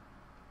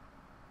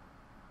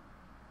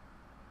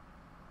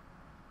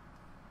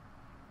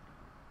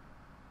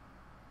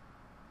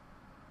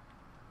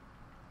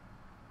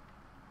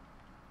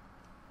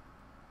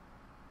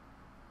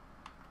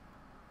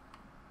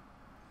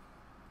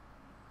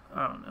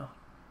 I don't know.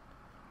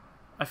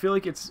 I feel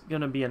like it's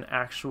gonna be an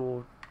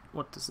actual...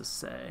 What does this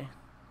say?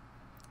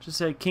 Just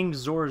say King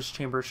Zora's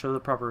chamber, show the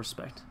proper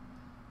respect.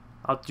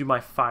 I'll do my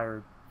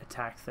fire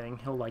attack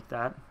thing. He'll like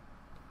that.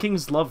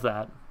 Kings love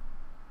that.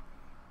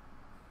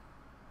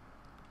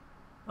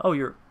 Oh,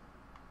 you're...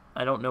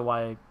 I don't know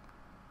why...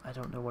 I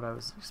don't know what I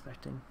was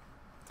expecting.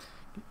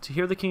 To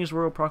hear the king's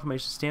royal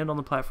proclamation, stand on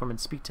the platform and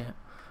speak to him.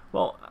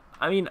 Well,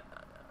 I mean...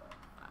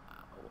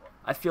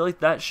 I feel like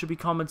that should be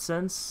common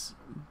sense,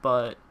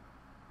 but...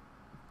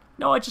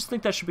 No, I just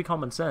think that should be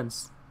common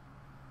sense.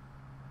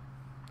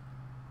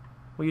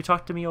 Will you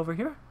talk to me over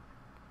here?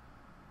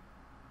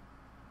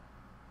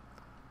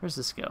 Where's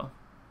this go?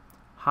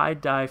 High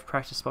dive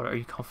practice spot. Are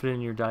you confident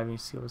in your diving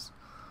skills?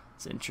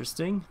 It's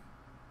interesting.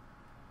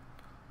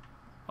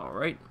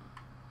 Alright.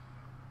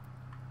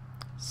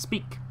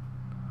 Speak.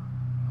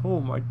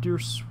 Oh, my dear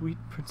sweet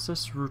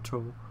Princess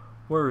Ruto.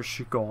 Where is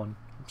she gone?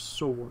 I'm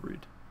so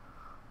worried.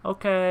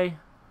 Okay.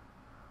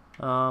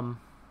 I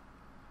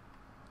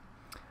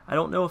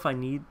don't know if I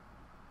need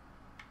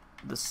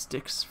the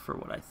sticks for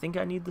what I think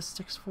I need the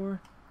sticks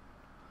for,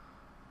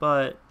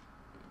 but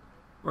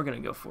we're gonna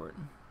go for it.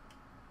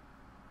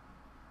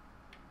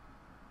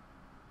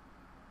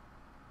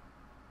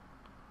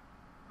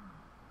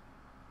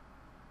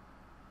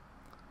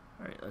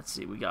 Alright, let's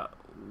see, we got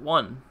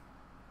one.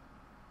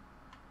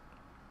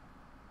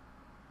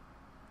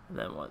 And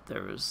then what,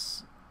 there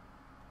was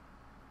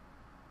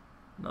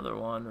another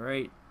one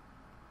right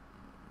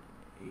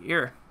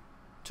here.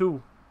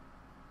 2.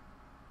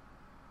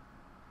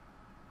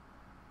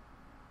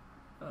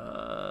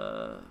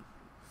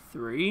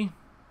 3.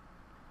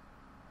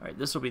 Alright,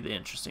 this will be the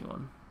interesting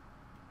one.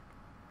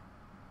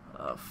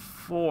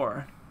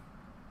 4.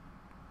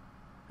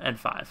 And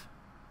 5.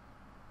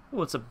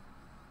 Oh, it's a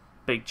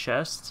big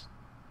chest.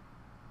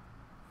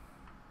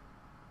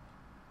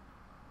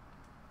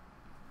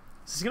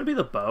 Is this gonna be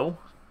the bow?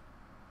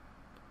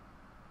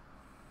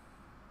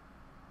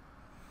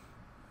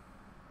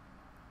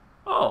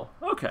 Oh,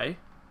 okay.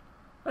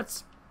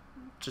 That's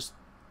just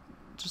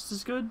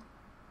as good.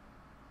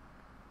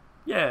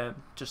 Yeah,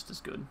 just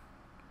as good.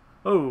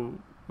 Oh,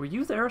 were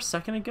you there a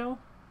second ago?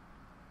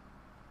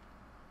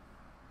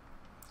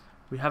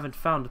 We haven't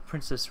found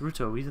Princess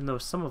Ruto, even though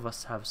some of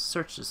us have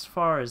searched as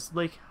far as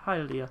Lake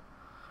Hylia.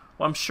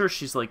 Well, I'm sure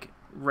she's, like,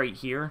 right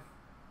here.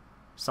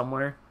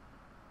 Somewhere.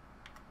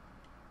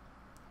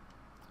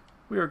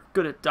 We are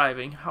good at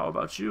diving. How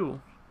about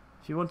you?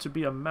 If you want to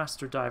be a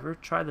master diver,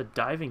 try the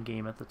diving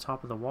game at the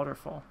top of the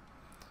waterfall.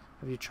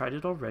 Have you tried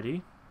it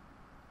already?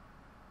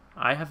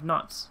 I have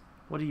not.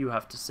 What do you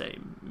have to say,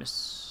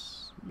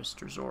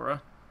 Mr.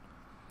 Zora?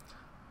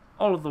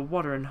 All of the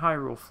water in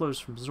Hyrule flows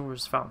from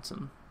Zora's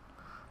fountain.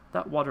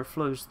 That water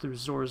flows through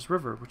Zora's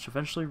river, which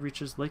eventually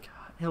reaches Lake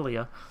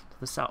Hylia to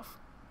the south.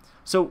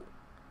 So,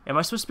 am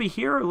I supposed to be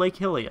here or Lake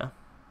Hylia?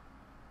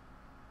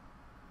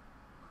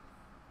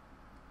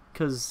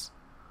 Because...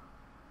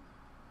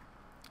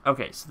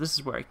 Okay, so this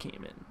is where I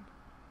came in.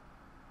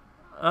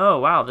 Oh,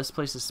 wow, this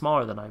place is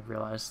smaller than I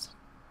realized.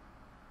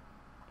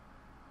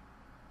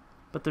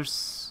 But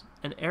there's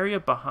an area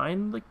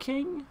behind the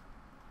king?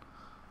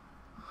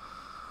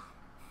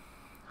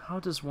 How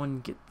does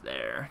one get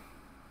there?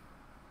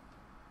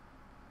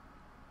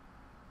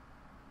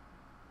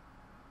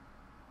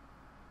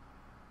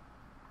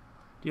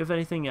 Do you have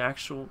anything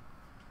actual?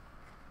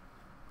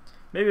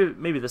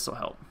 Maybe this will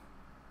help.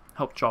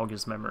 Help jog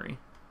his memory.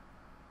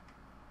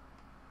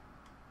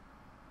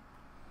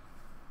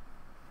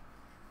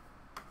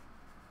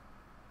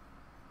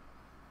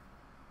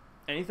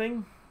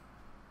 Anything?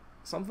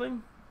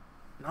 Something?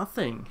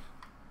 Nothing.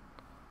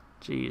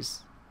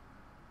 Jeez.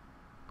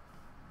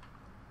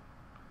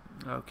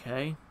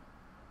 Okay.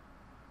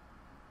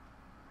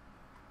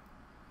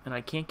 And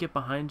I can't get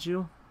behind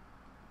you?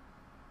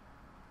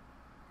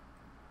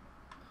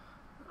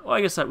 Well,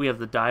 I guess that we have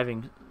the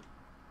diving,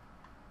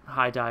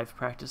 high dive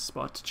practice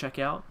spot to check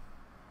out.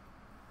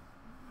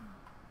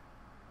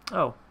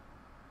 Oh.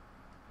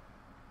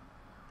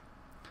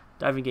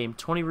 Diving game,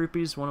 20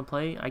 rupees, want to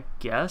play? I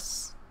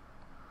guess.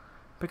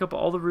 Pick up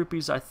all the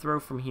rupees I throw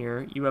from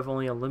here. You have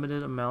only a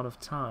limited amount of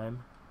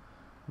time.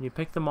 When you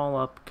pick them all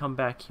up, come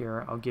back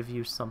here. I'll give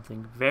you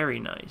something very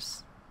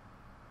nice.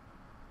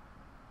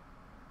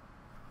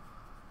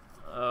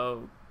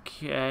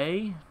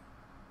 Okay.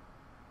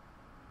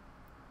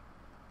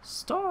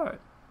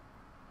 Start.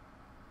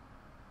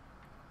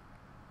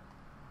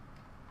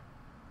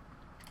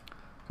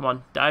 Come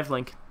on, dive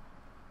link.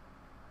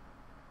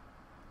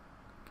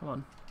 Come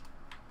on.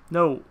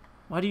 No,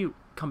 why do you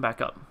come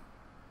back up?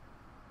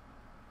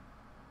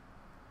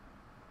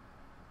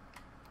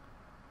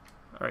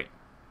 Alright.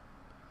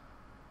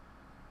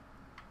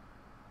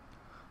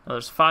 Now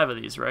there's 5 of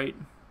these, right?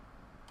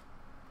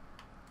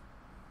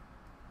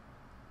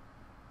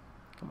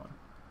 Come on.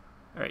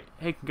 Alright.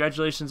 Hey,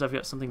 congratulations. I've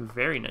got something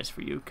very nice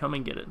for you. Come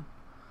and get it.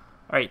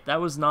 Alright,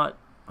 that was not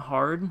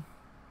hard.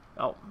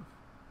 Oh.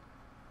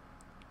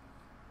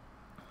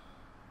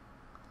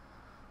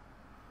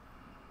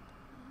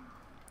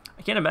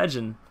 I can't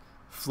imagine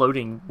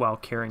floating while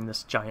carrying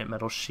this giant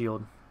metal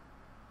shield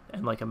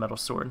and like a metal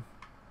sword.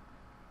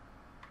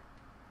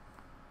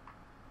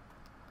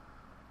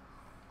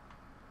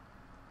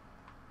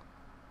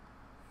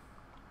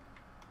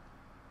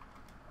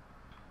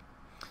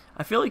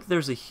 I feel like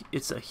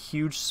it's a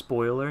huge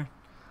spoiler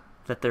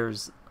that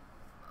there's,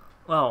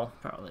 well,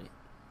 probably,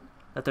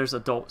 that there's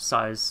adult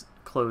size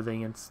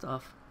clothing and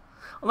stuff.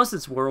 Unless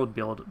it's world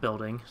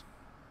building.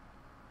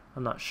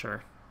 I'm not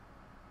sure.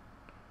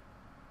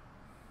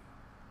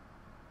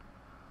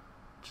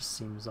 Just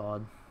seems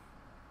odd.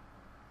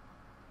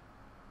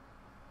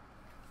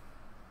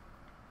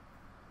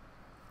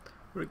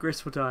 What a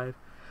graceful dive.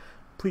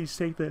 Please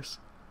take this.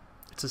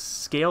 It's a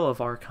scale of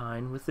our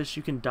kind. With this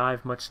you can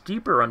dive much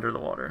deeper under the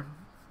water.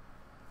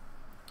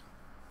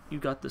 You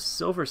got the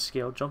silver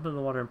scale. Jump into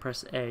the water and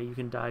press A. You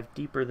can dive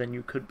deeper than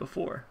you could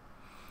before.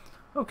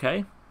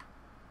 Okay.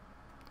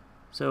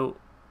 So,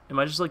 am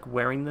I just like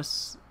wearing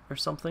this or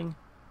something?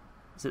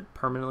 Is it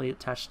permanently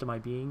attached to my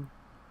being?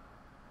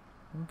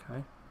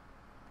 Okay.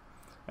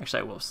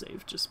 Actually, I will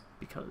save just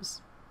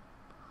because.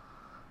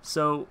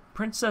 So,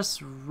 Princess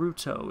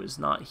Ruto is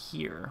not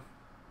here.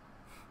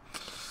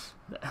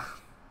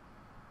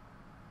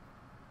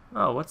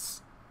 Oh,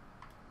 what's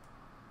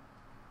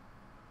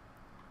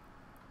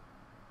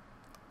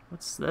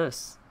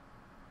this?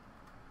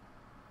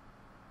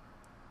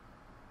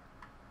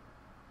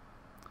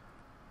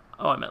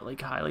 Oh, I'm at Lake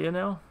Hylia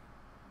now?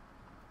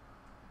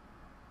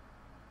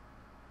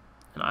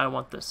 And I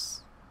want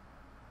this.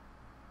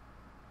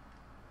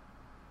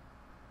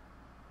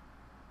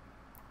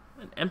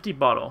 An empty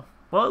bottle.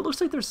 Well, it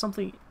looks like there's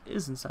something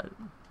is inside it.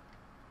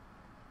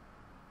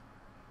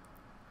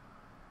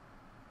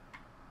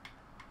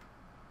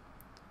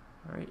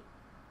 Alright.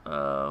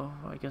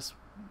 I guess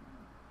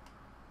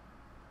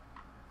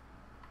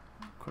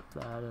equip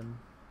that and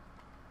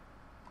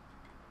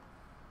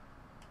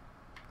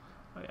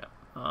oh yeah.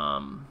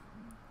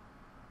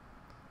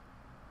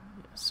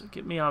 Yeah, so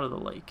get me out of the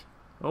lake.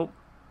 Oh.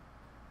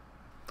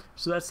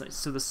 So that's nice.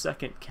 So the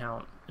second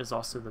count is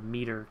also the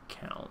meter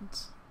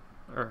count.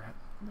 Or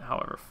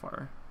however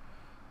far.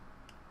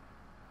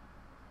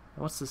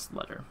 What's this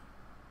letter?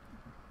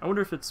 I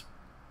wonder if it's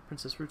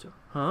Princess Ruto.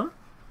 Huh?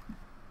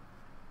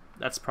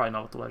 That's probably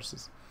not what the letter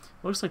says.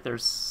 It looks like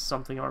there's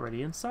something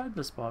already inside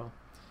this bottle.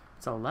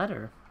 It's a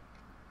letter.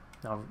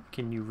 Now,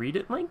 can you read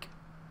it, Link?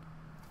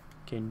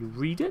 Can you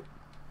read it?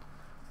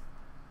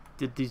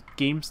 Did the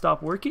game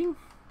stop working?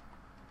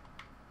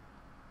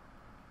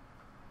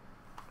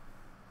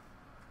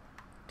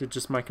 Did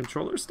just my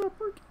controller stop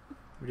working?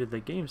 Or did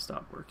the game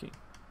stop working?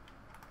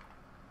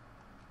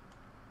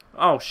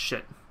 Oh,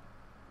 shit.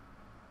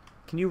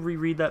 Can you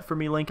reread that for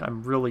me, Link?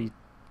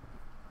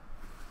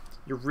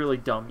 You're really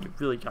dumb. You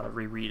really gotta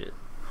reread it.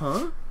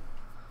 Huh?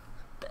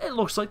 It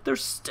looks like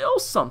there's still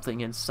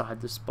something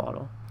inside this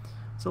bottle.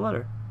 It's a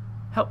letter.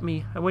 Help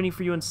me. I'm waiting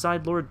for you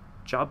inside Lord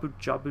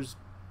JABU'S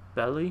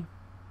belly.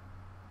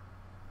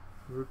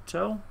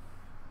 Ruto?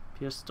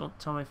 P.S. Don't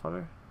tell my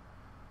father.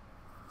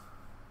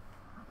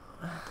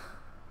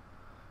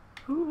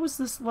 Who was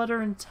this letter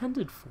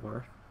intended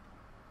for?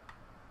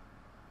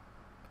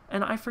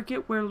 And I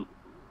forget where...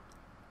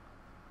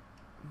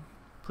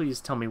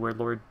 Please tell me where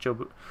Lord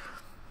Jabu...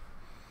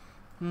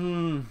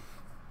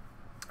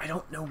 I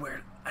don't know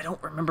where... I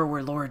don't remember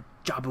where Lord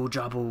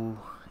Jabu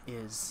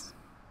is.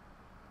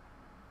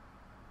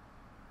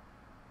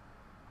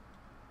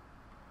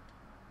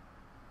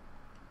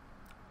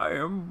 I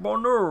am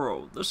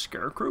Bonuro, the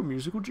Scarecrow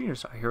musical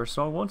genius. I hear a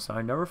song once,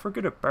 I never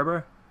forget it,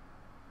 baby.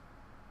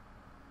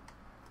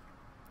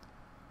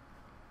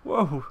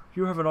 Whoa,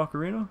 you have an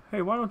ocarina?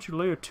 Hey, why don't you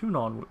lay a tune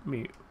on with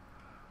me?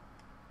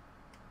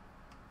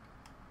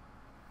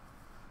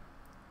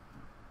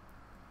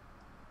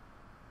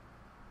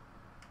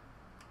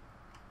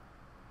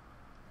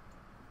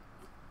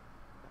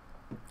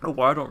 Oh,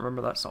 well, I don't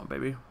remember that song,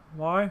 baby.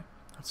 Why?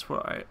 That's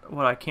what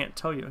I can't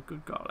tell you.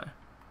 Good God.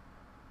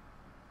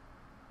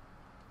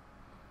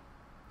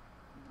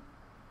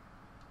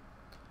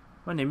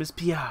 My name is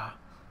Pierre,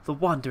 the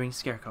wandering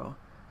scarecrow.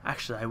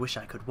 Actually, I wish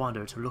I could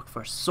wander to look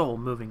for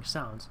soul-moving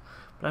sounds,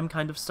 but I'm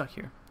kind of stuck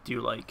here. Do you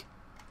like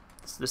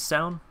this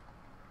sound?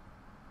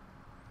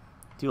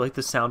 Do you like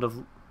the sound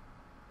of...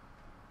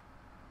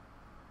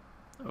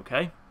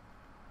 Okay.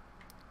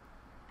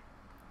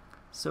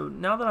 So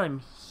now that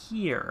I'm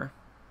here,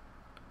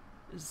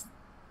 is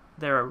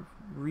there a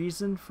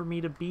reason for me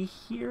to be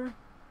here?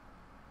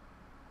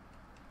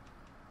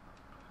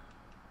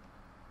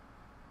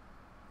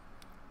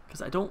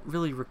 Because I don't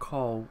really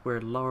recall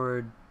where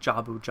Lord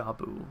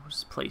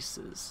Jabu's place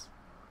is.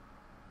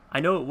 I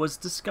know it was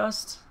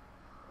discussed,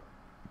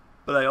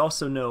 but I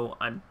also know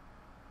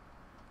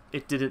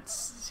it didn't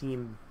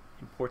seem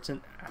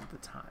important at the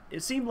time.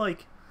 It seemed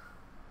like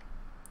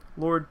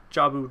Lord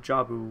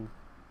Jabu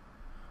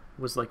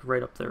was like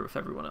right up there with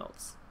everyone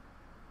else.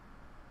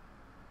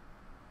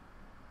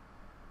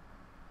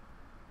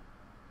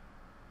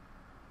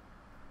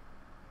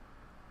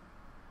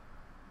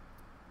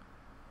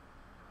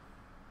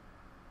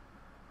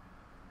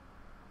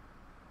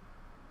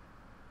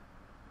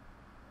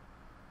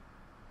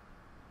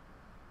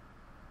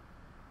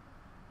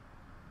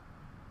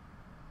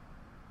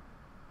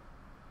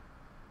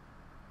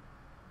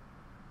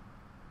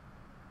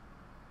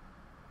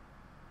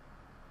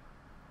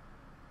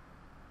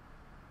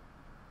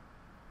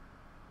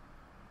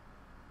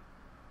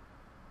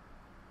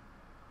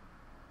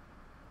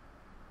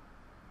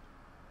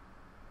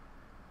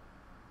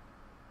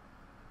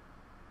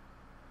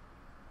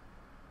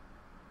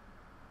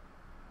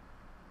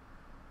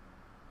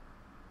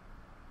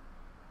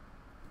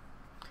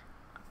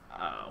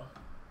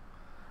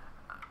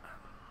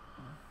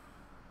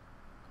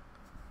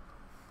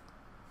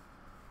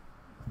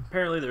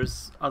 Apparently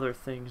there's other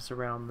things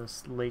around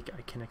this lake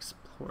I can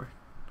explore.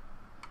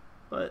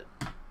 But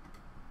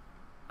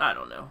I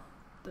don't know.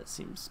 That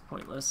seems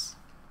pointless.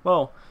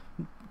 Well,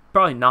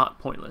 probably not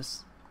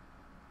pointless.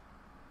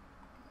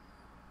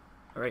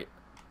 Alright.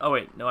 Oh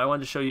wait, no, I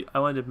wanted to show you, I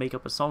wanted to make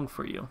up a song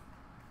for you.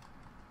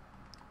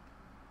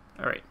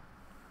 Alright.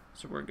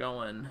 So we're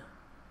going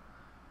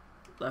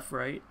left,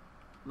 right,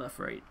 left,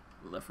 right,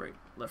 left, right,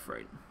 left,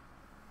 right.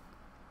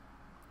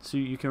 So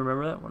you can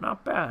remember that? Well,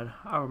 not bad.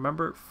 I'll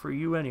remember it for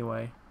you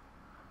anyway.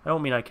 I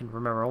don't mean I can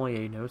remember only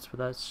 8 notes, but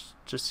that's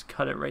just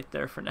cut it right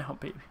there for now,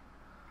 baby.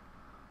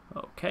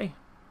 Okay.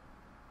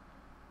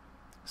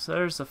 So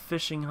there's a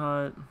fishing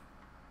hut.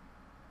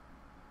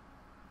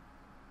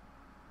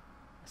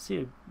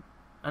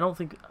 I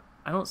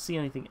don't see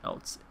anything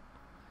else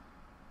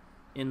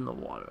in the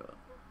water.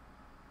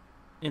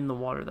 In the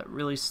water that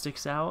really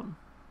sticks out.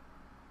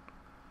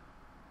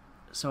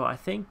 So I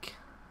think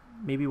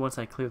maybe once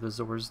I clear the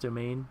Zora's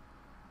domain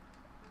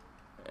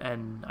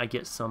and I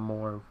get some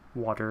more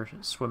water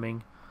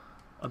swimming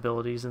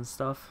abilities and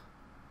stuff,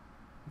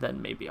 then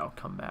maybe I'll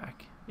come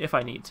back if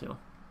I need to.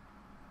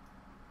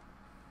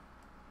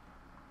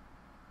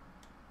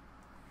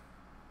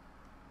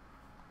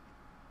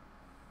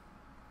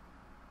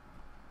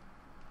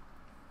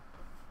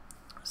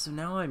 So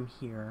now I'm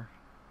here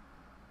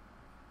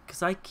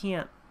because I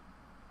can't.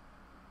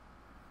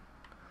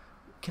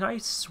 Can I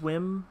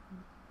swim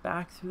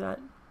back through that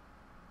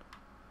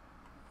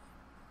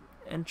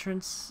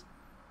entrance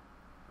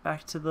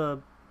back to the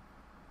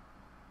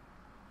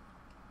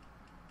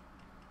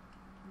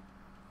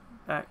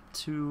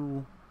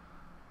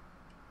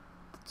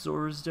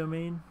Zora's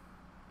domain?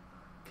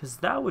 Because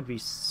that would be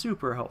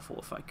super helpful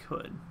if I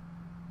could.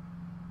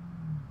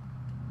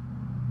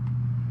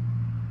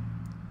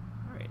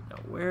 Alright, now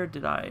where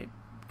did I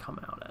come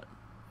out at?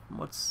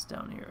 What's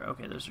down here?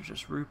 Okay, those are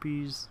just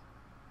rupees.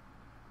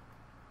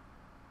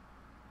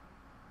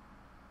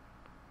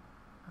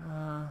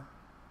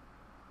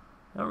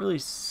 I don't really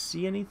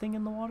see anything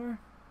in the water.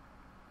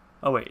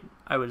 Oh wait,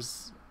 I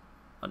was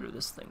under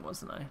this thing,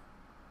 wasn't I?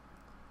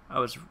 I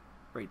was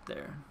right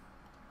there.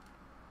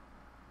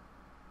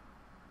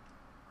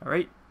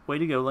 Alright, way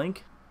to go,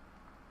 Link.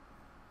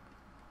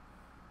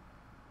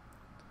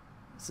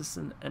 Is this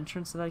an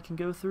entrance that I can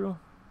go through?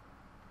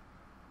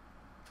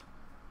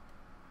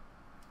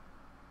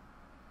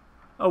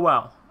 Oh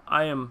wow,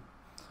 I am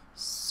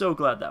so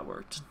glad that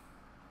worked.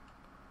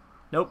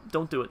 Nope,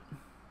 don't do it.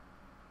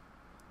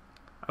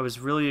 I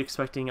was really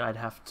expecting I'd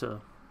have to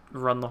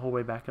run the whole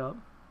way back up.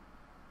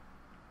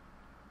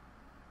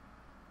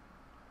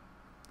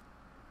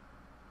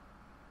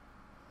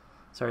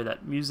 Sorry,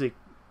 that music,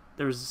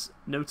 there's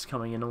notes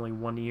coming in only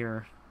one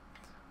ear.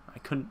 I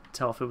couldn't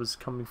tell if it was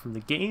coming from the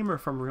game or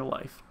from real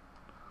life.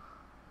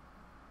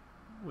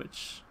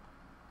 Which,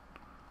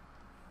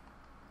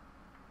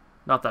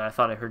 not that I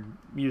thought I heard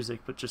music,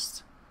 but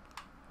just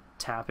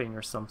tapping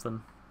or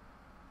something.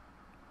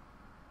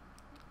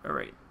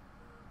 Alright.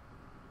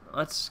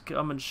 Let's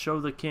come and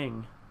show the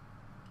king.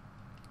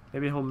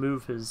 Maybe he'll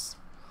move his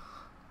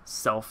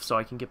self so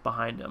I can get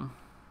behind him.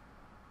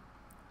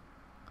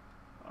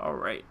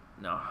 Alright,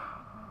 now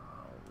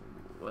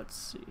let's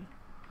see.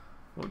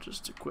 We'll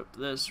just equip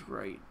this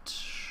right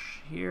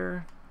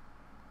here.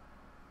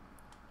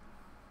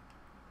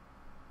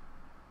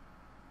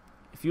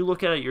 If you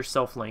look at it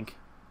yourself, Link.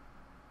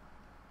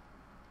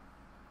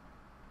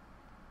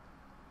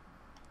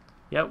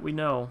 Yeah, we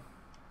know.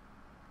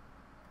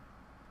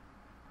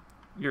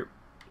 You're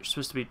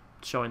supposed to be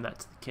showing that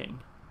to the king.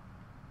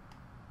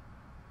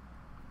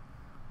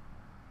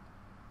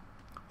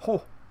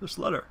 Oh, this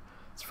letter.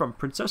 It's from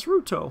Princess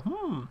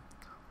Ruto.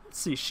 Let's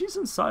see. She's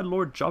inside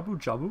Lord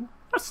JABU'S.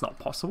 That's not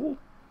possible.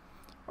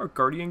 Our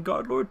guardian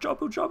god, Lord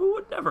JABU'S,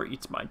 would never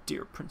eat my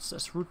dear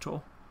Princess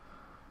Ruto.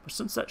 But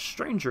since that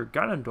stranger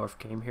Ganondorf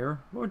came here,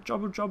 Lord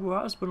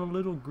JABU'S has been a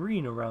little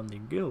green around the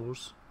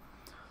gills.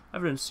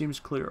 Evidence seems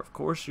clear, of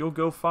course. You'll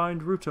go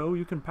find Ruto.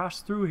 You can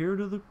pass through here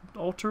to the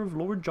altar of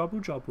Lord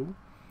JABU'S.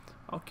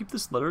 I'll keep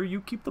this letter.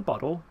 You keep the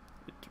bottle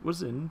it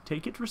was in.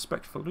 Take it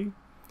respectfully.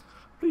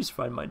 Please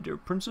find my dear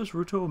Princess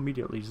Ruto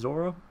immediately,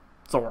 Zora.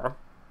 Zora.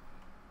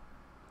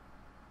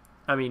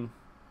 I mean,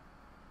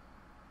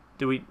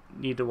 do we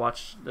need to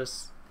watch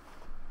this?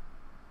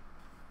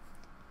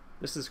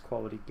 This is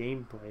quality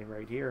gameplay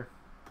right here.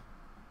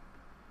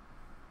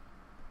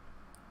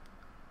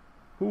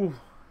 Ooh.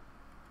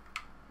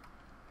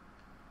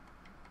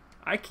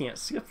 I can't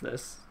skip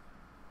this.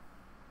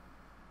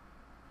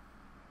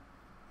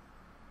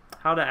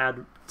 How to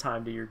add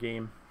time to your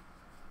game.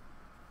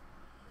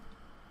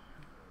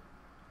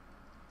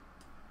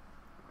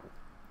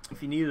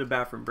 If you needed a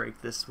bathroom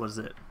break, this was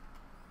it.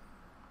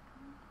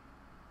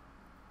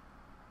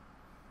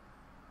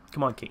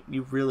 Come on, Kate.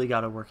 You really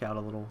got to work out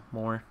a little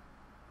more.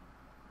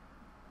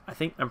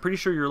 I'm pretty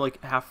sure you're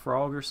like half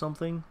frog or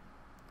something.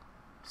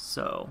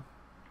 So,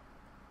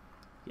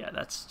 yeah,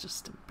 that's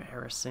just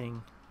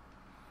embarrassing.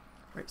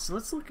 Right, so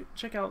let's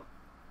check out.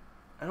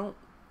 I don't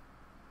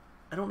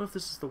know if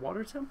this is the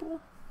water temple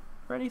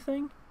or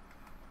anything.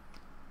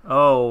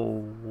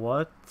 Oh,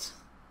 what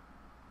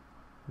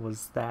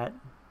was that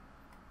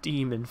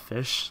demon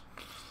fish?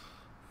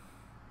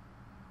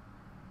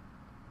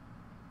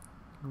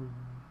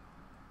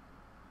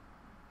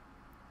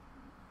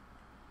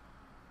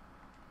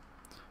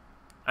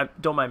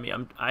 Don't mind me.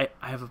 I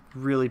have a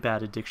really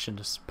bad addiction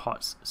to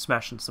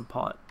smashing some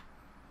pot.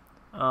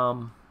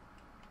 I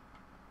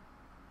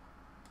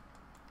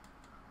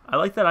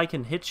like that I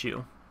can hit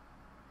you,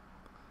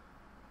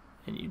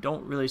 and you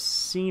don't really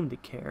seem to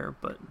care.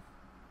 But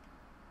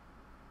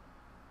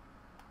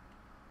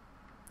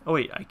oh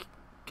wait,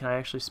 can I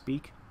actually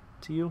speak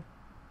to you?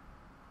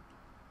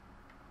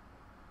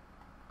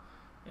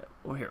 Yeah.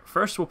 Well, here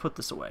first we'll put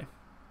this away.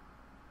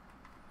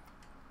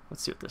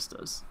 Let's see what this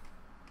does.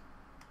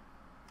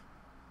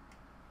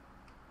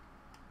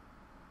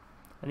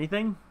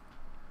 Anything?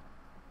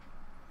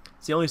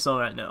 It's the only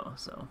song I know,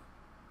 so.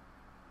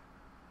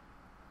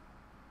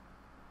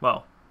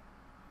 Well,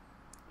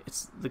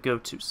 it's the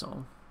go-to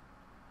song.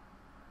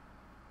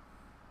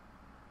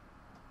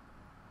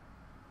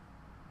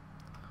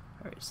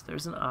 Alright, so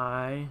there's an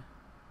eye.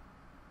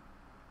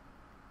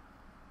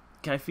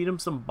 Can I feed him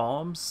some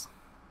bombs?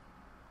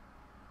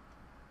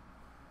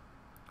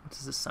 What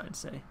does this sign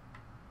say?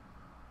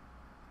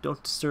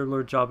 Don't disturb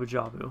Lord Jabu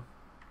Jabu.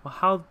 Well,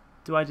 how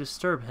do I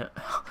disturb him?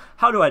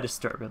 How do I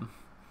disturb him?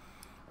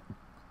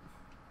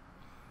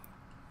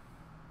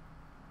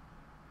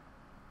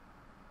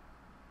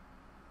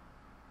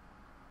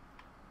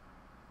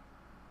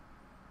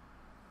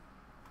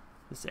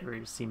 This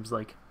area seems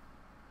like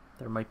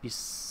there might be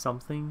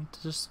something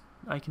to just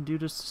I can do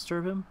to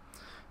disturb him.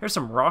 Here's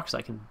some rocks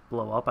I can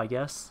blow up, I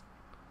guess.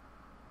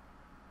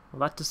 Will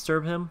that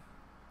disturb him?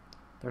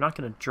 They're not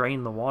going to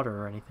drain the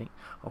water or anything.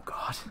 Oh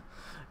god.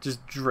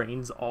 Just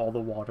drains all the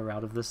water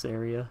out of this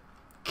area.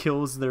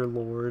 Kills their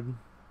lord.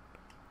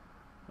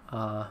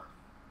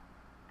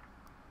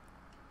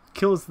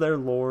 Kills their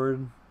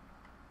lord.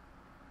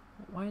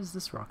 Why is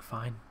this rock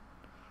fine?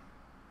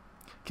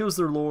 Kills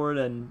their lord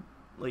and,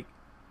 like,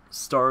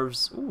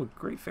 starves... Ooh, a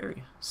great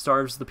fairy.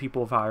 Starves the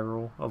people of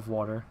Hyrule of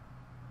water.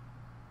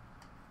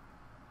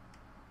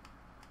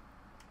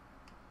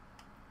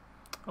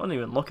 I wasn't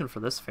even looking for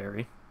this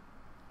fairy.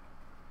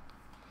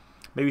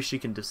 Maybe she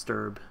can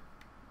disturb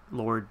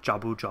Lord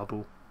Jabu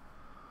Jabu.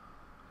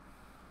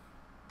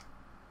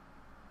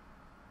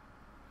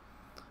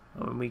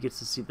 Oh, and we get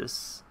to see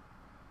this...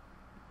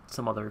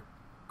 some other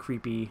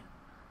creepy-ish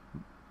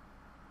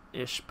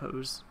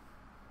pose.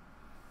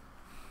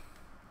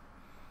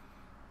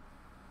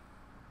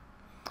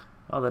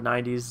 Oh, the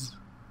 90s,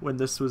 when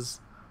this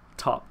was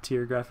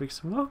top-tier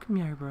graphics. Welcome,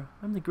 Yeagerbr.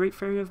 I'm the great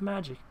fairy of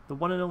magic, the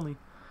one and only.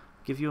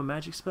 Give you a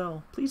magic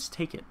spell. Please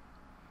take it.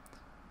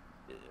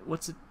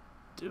 What's it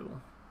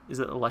do? Is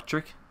it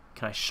electric?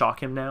 Can I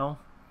shock him now?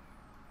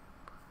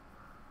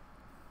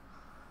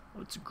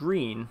 Oh, it's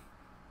green,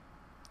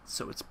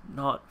 so it's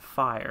not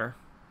fire.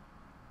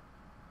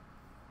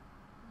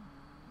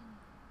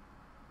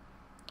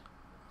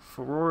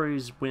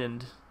 Ferori's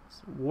wind.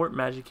 Warp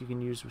magic you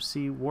can use.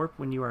 See, warp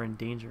when you are in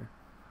danger.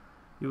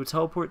 You will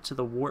teleport to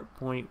the warp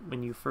point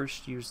when you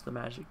first use the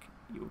magic.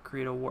 You will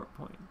create a warp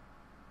point.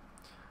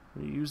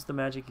 When you use the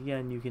magic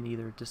again, you can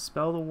either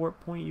dispel the warp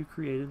point you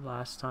created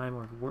last time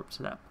or warp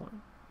to that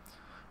point.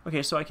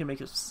 Okay, so I can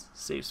make a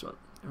save spot.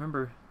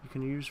 Remember, you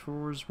can use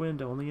Ferori's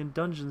wind only in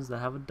dungeons that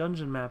have a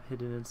dungeon map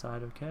hidden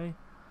inside, okay?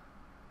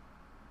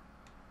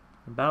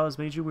 The battle has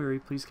made you weary.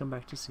 Please come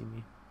back to see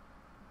me.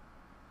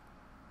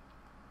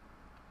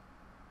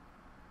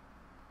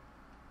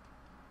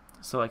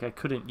 So, like, I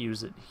couldn't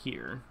use it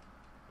here.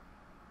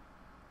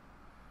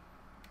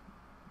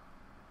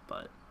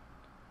 But,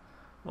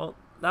 well,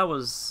 that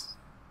was...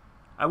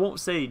 I won't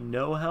say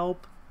no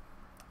help,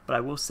 but I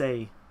will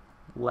say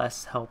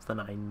less help than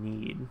I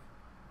need.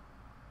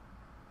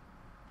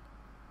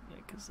 Yeah,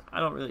 because I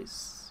don't really...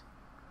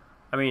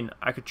 I mean,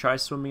 I could try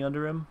swimming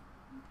under him,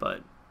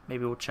 but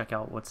maybe we'll check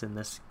out what's in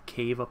this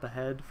cave up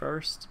ahead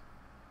first.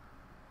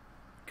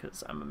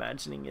 Because I'm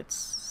imagining it's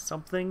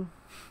something...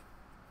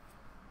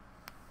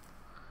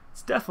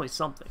 It's definitely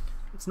something.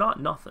 It's not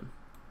nothing.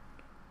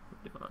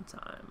 We're doing on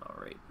time.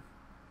 Alright.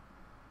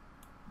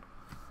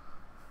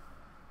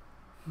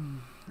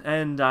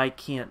 And I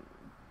can't...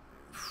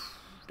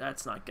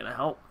 That's not gonna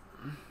help.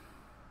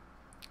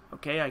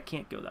 Okay, I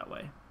can't go that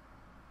way.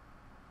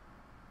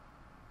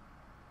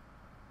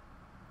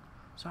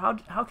 So how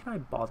can I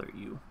bother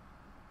you?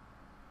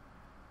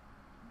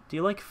 Do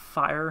you like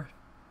fire?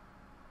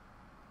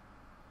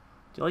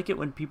 Do you like it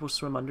when people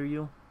swim under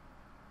you?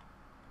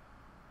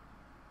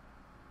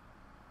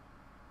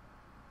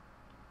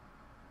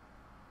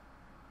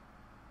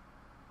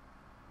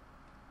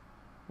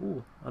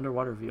 Ooh,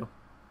 underwater view.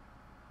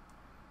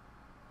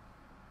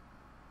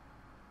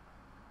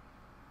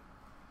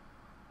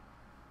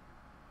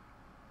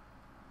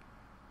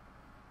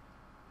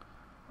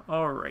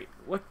 Alright,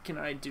 what can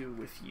I do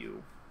with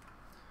you?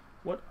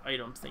 What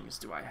item things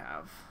do I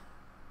have?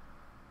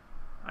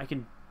 I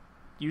can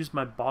use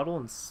my bottle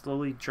and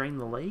slowly drain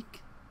the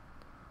lake?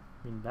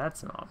 I mean,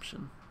 that's an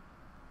option.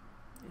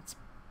 It's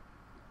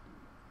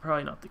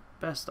Probably not the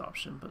best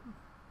option, but...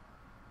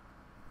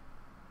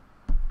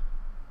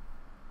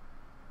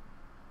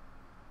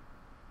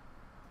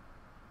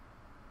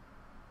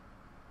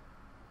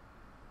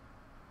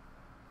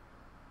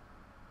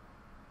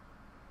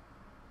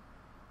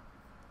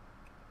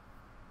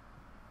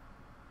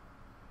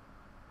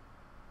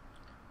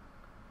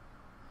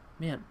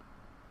 Man,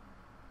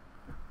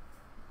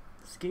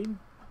 this game,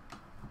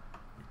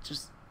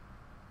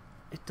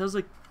 it does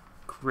a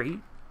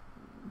great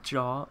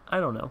job. I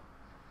don't know.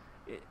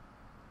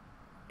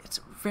 It's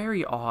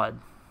very odd.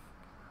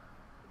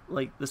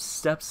 Like, the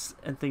steps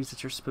and things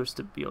that you're supposed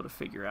to be able to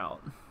figure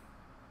out.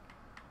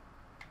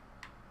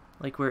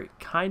 Like, where it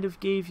kind of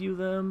gave you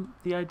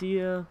the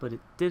idea, but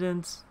it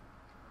didn't.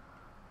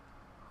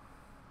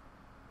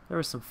 There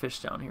were some fish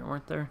down here,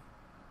 weren't there?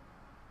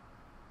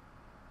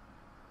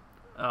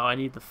 Oh, I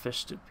need the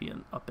fish to be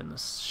up in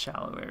this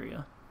shallow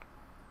area.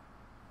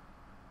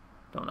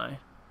 Don't I?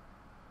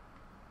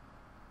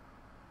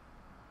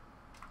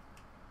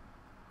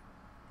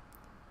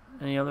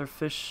 Any other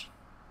fish?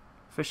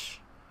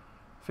 Fish?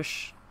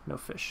 Fish? No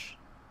fish.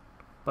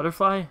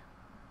 Butterfly?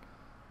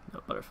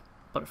 No,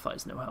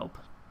 butterfly's no help.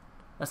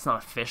 That's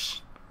not a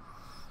fish.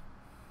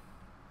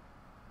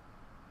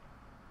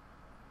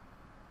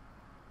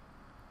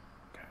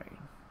 Okay.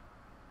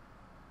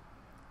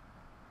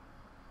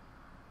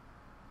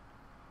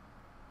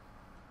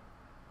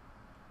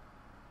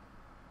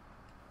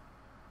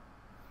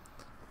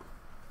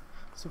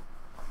 So,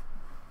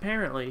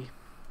 apparently,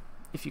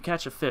 if you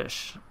catch a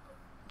fish,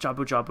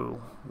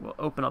 Jabu will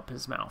open up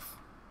his mouth.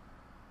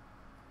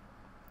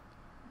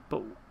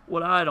 But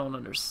what I don't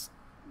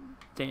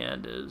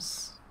understand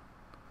is...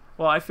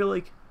 Well, I feel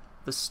like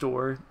the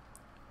store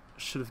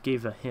should have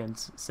gave a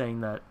hint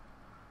saying that,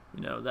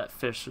 you know, that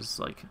fish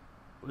was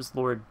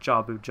Lord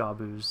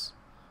Jabu's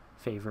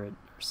favorite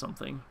or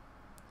something.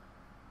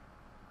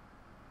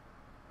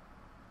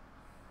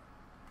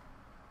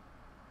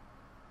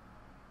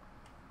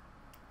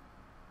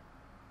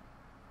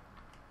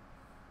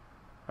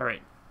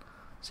 Alright.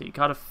 So you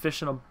got a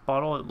fish in a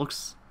bottle. It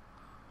looks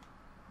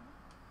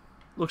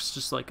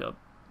just like a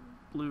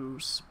blue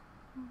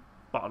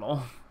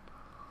bottle.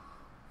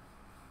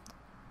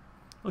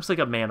 Looks like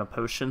a mana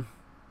potion.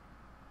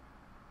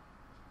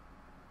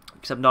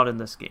 Except not in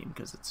this game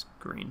because it's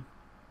green.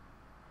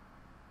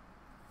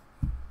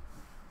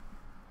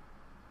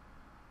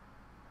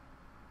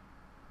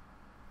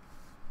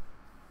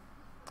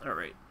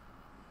 Alright.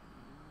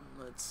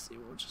 Let's see,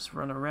 we'll just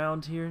run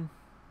around here.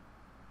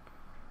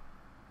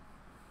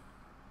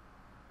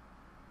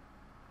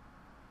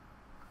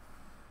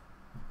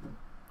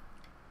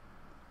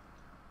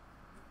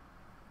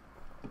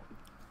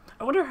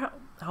 I wonder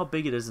how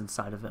big it is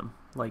inside of him.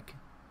 Like,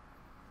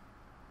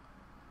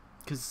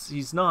 because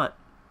he's not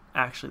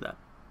actually that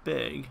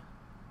big.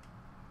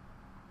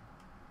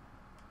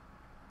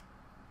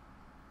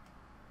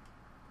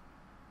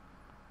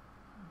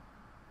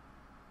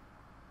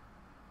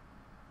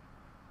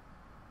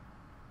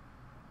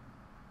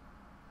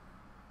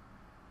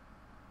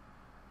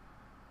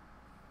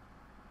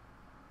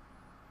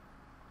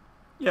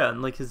 Yeah,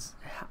 and like his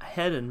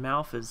head and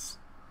mouth is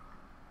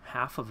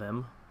half of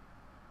him.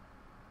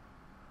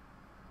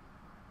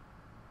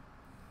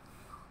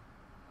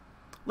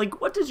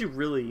 Like, what did you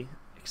really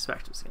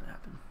expect was going to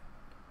happen?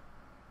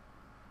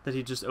 That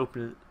he just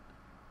opened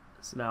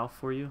his mouth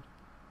for you?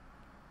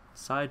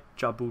 Side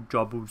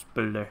Jabu'S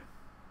builder.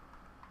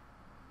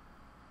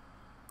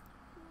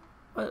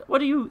 What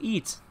do you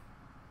eat?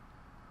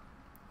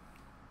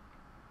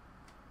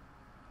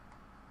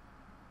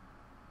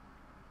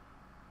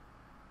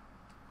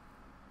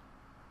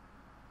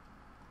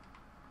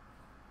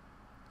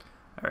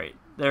 Alright,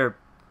 they're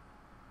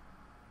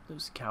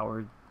those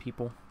coward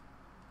people.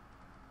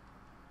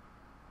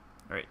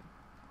 Alright.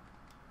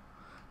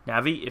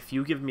 Navi, if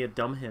you give me a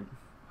dumb hint,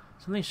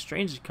 something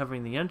strange is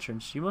covering the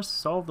entrance. You must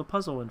solve the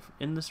puzzle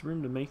in this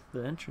room to make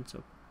the entrance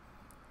open.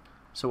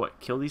 So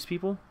what, kill these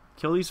people?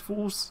 Kill these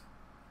fools?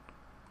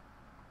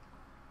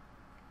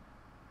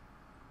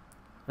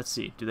 Let's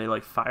see, do they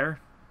like fire?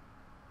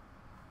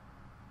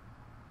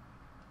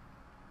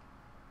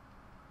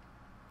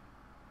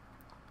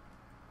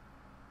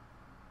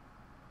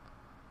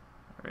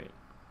 Alright.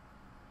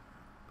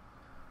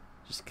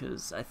 Just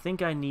because I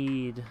think I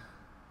need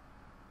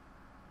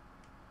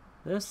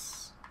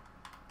this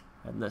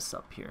and this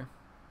up here.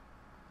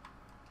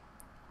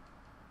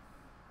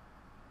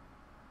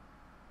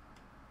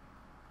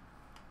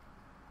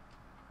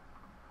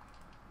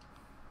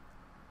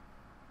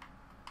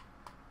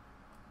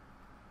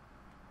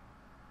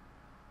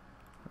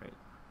 Right.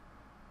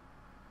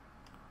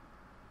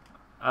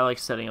 I like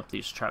setting up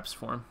these traps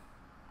for him.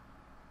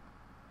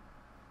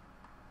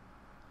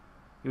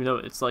 Even though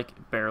it's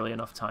like barely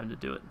enough time to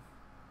do it.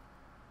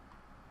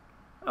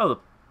 Oh,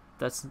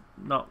 that's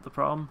not the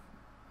problem.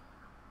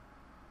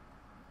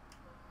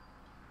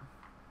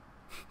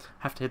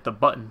 Have to hit the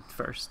button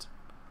first.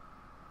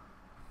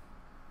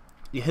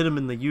 You hit him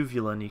in the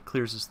uvula and he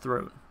clears his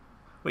throat.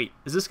 Wait,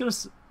 is this gonna...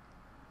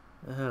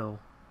 Oh.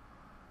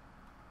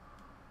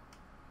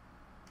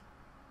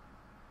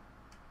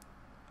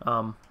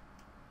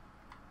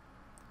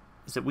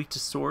 Is it weak to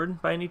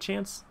sword by any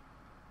chance?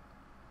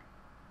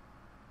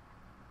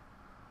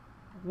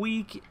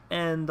 Weak,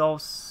 and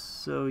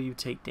also you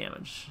take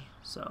damage.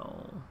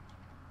 So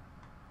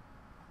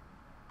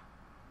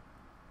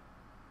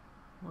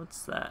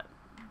what's that?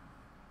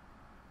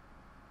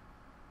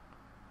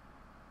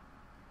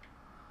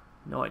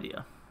 No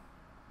idea.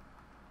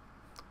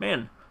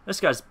 Man, this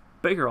guy's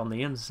bigger on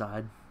the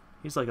inside.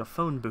 He's like a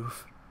phone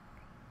booth.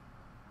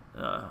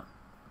 Yeah,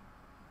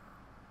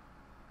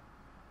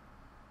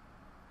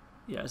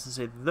 I was gonna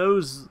say,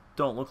 those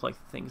don't look like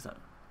things that...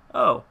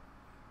 Oh!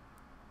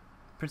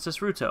 Princess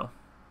Ruto.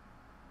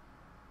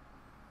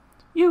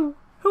 You!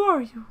 Who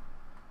are you?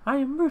 I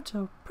am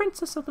Ruto,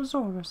 Princess of the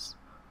Zoras.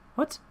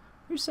 What?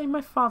 You're saying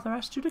my father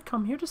asked you to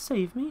come here to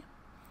save me?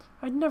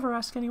 I'd never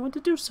ask anyone to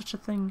do such a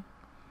thing.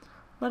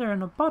 Letter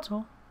in a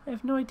bottle? I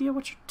have no idea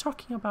what you're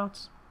talking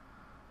about.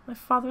 My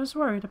father is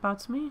worried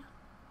about me.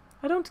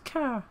 I don't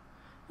care.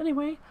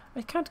 Anyway,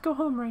 I can't go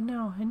home right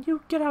now, and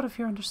you get out of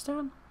here,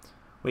 understand?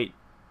 Wait.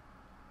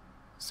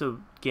 So,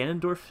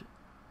 Ganondorf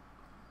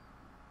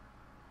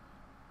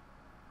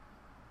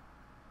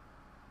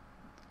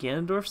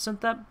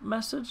sent that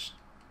message?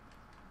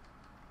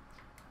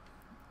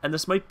 And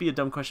this might be a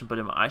dumb question, but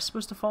am I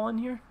supposed to fall in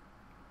here?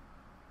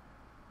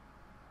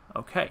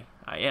 Okay,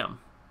 I am.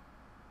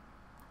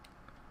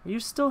 Are you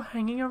still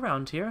hanging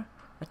around here?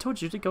 I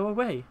told you to go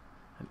away.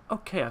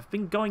 Okay, I've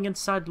been going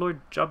inside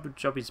Lord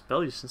JABU'S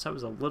belly since I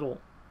was a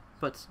little...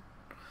 But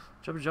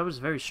JABU is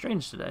very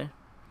strange today.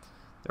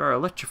 There are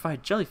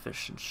electrified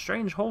jellyfish and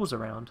strange holes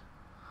around.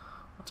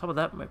 On top of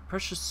that, my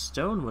precious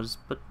stone was...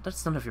 But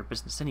that's none of your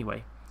business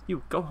anyway.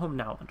 You, go home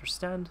now,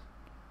 understand?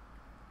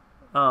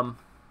 I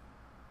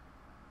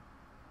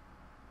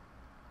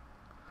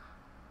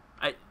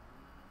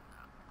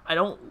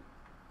don't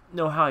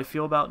know how I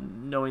feel about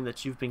knowing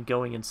that you've been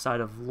going inside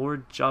of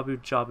Lord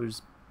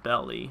JABU'S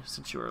belly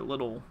since you were a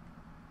little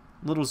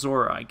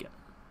Zora, I get.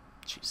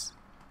 Jeez.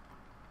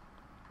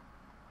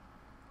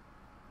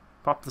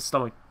 Pop the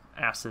stomach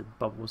acid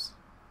bubbles.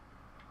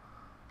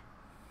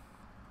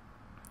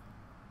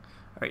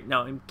 Alright,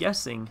 now I'm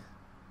guessing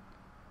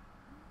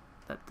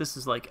that this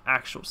is like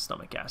actual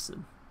stomach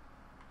acid.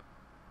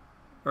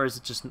 Or is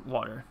it just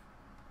water?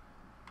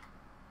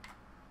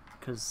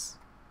 Because...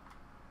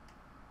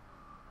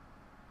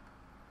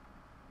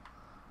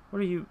 What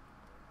are you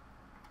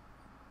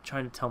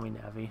trying to tell me,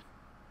 Navi?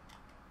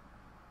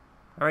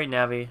 Alright,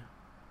 Navi.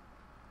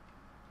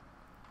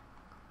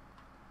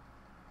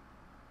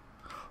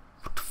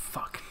 What the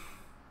fuck?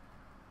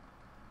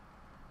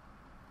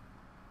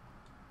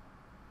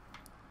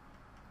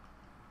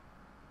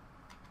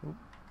 Oop.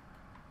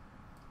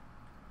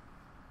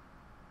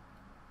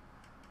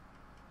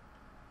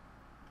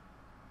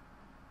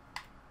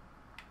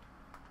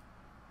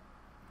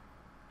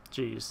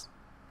 Jeez.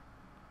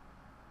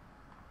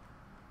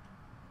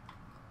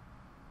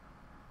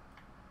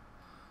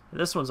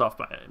 This one's off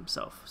by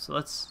himself, so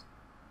let's...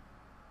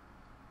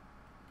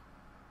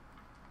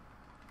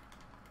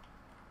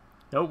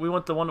 Nope, we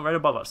want the one right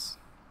above us.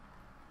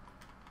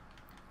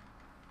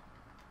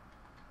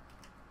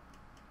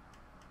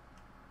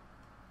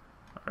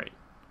 Alright.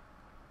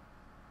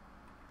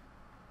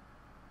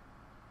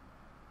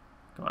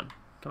 Come on,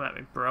 come at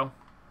me, bro.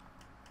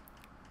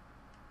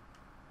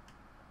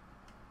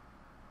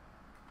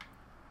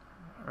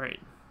 Alright.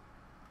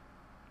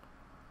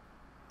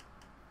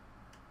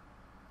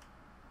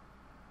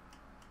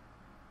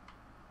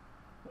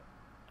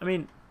 I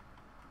mean...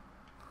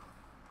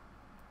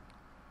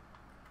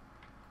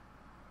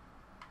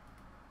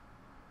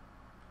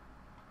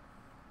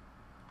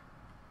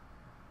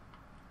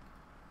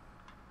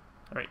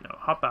 Alright, now,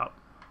 hop out.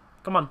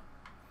 Come on.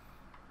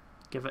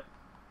 Give it.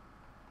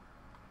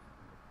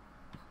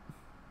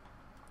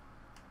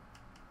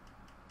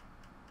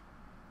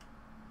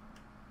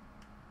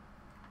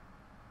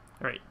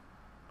 Alright.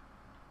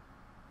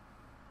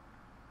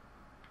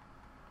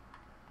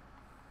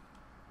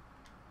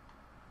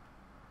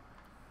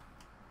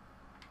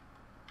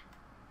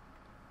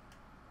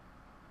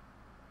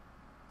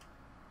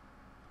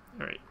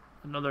 Alright,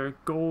 another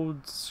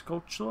gold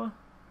sculpture.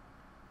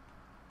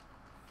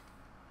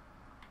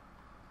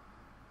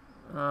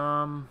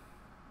 Am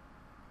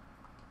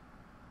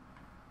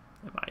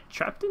I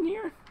trapped in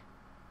here?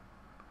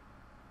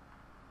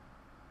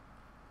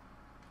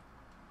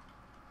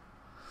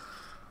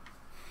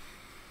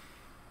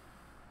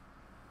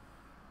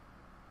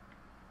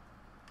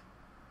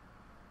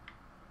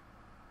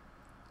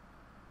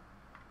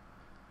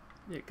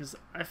 Yeah, because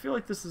I feel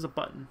like this is a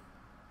button.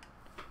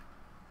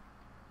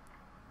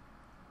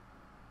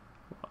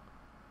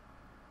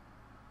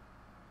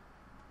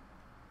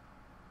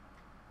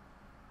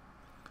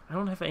 I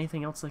don't have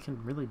anything else that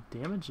can really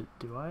damage it,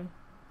 do I?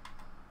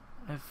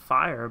 I have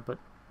fire, but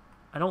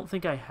I don't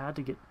think I had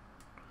to get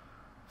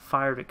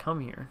fire to come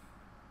here.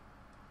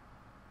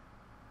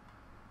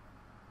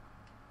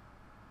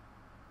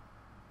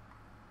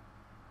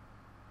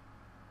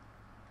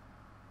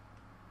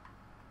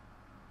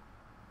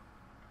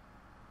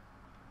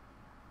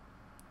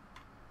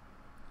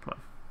 Come on.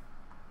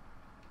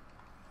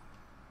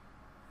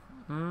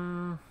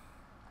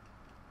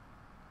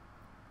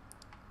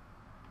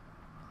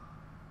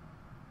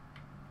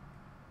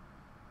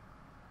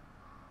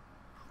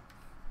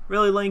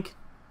 Really, Link?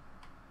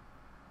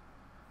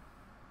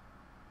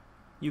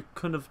 You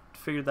couldn't have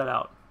figured that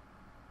out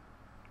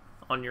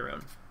on your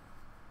own.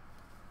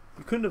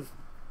 You couldn't have...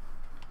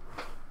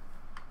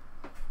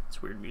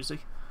 It's weird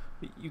music.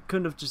 You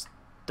couldn't have just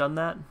done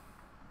that?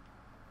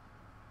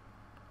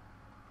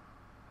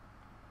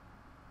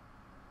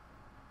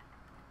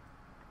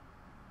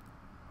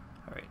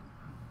 Alright.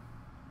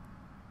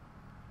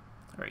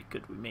 Alright,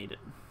 good, we made it.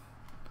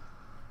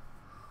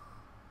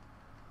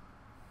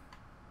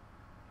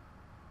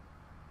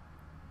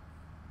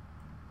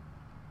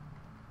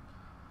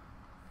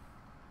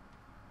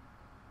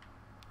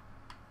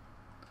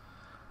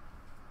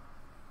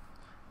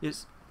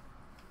 Yes.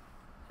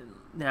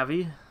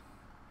 Navi?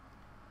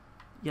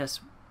 Yes.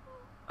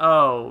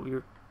 Oh,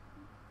 you're...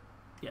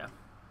 Yeah.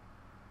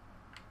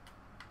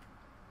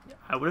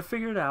 I would have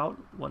figured it out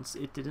once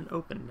it didn't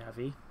open,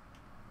 Navi.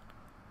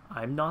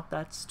 I'm not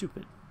that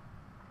stupid.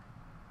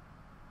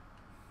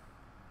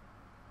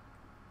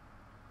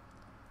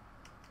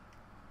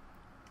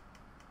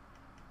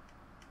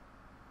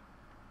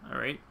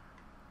 Alright.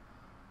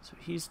 So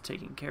he's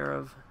taken care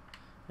of.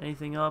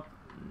 Anything up?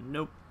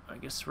 Nope. I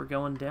guess we're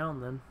going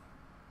down then.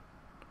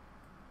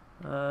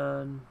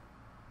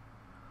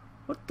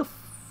 What the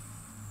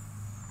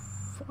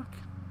fuck?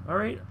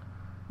 Alright.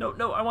 No,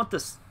 no, I want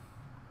this.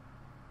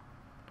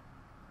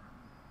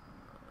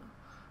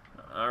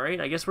 Alright,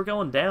 I guess we're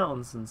going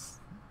down since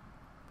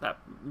that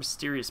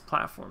mysterious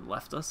platform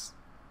left us.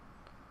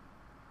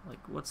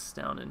 Like, what's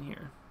down in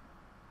here?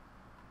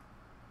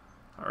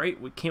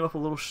 Alright, we came up a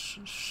little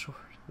short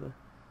of the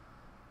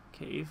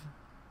cave.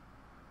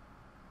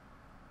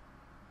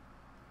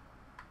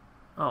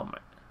 Oh my...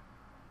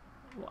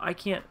 Well, I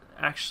can't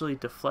actually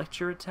deflect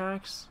your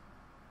attacks.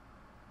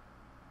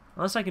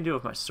 Unless I can do it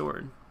with my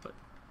sword, but...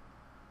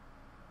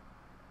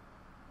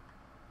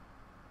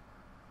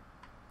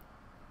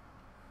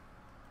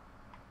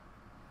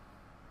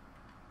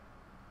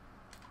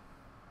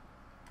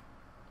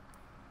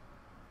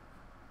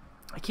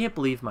 I can't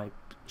believe my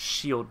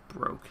shield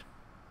broke.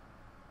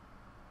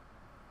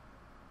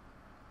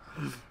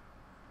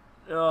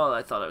 Oh,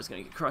 I thought I was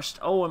going to get crushed.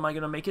 Oh, am I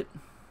going to make it?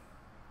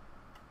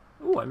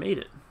 Oh, I made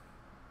it.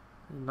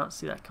 I did not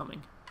see that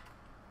coming.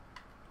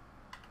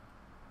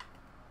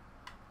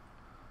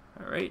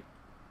 Alright.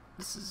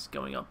 This is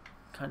going up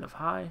kind of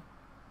high.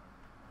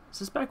 Is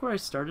this back where I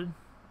started?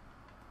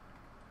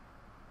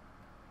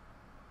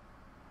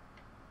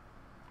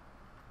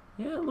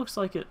 Yeah, it looks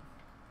like it.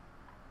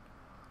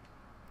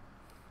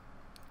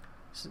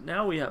 So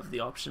now we have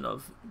the option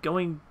of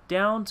going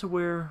down to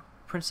where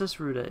Princess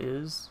Ruta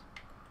is,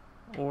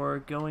 or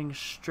going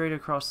straight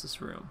across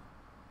this room.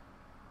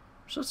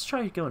 So let's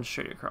try going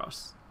straight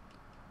across.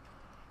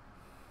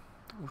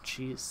 Oh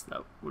jeez,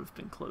 that would have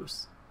been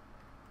close.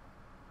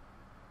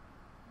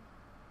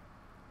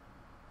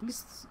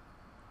 These...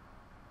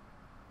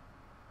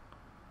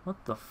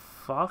 What the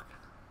fuck?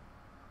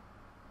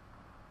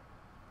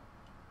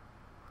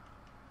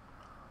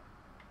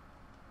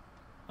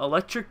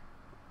 Electric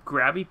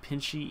grabby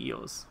pinchy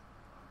eels.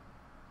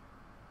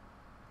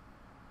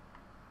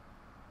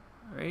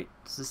 Alright,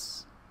 is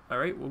this...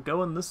 Alright, we'll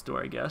go in this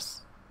door, I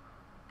guess.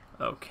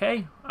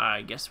 Okay,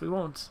 I guess we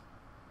won't.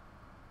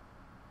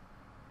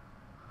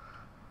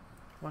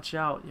 Watch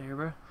out,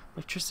 Yeagerbr.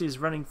 Electricity is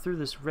running through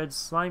this red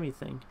slimy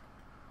thing.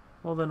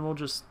 Well, then we'll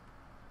just...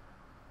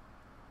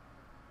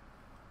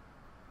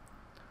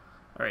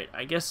 Alright,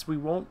 I guess we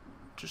won't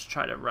just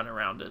try to run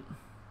around it.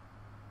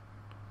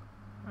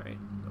 Alright,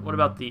 what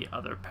about the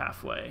other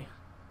pathway?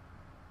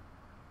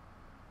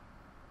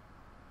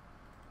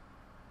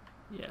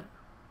 Yeah.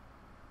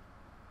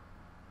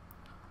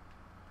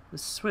 The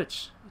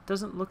switch. It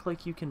doesn't look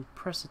like you can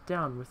press it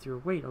down with your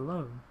weight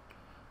alone.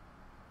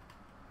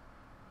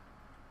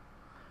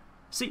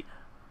 See,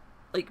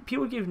 like,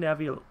 people give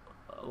Navi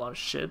a lot of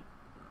shit,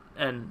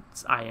 and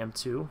I am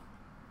too,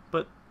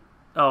 but...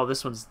 Oh,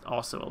 this one's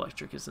also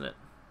electric, isn't it?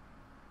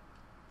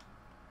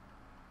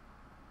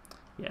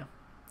 Yeah.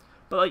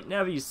 But, like,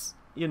 Navi's,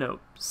 you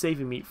know,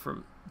 saving me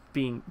from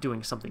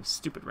doing something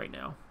stupid right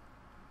now.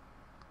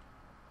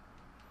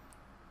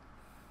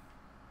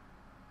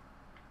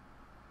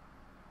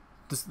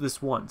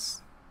 This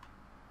once.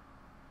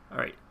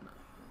 Alright.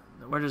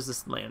 Where does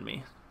this land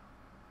me?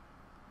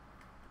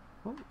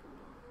 Oh.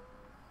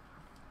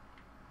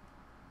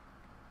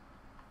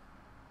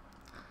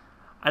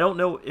 I don't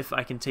know if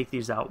I can take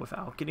these out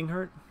without getting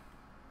hurt.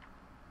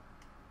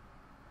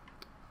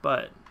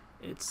 But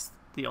it's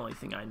the only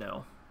thing I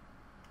know.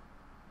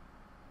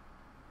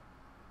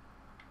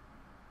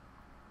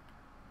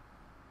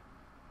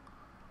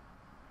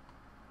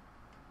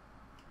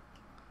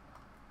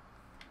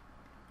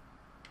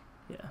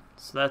 Yeah,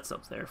 so that's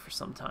up there for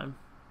some time.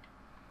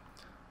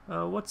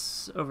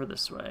 What's over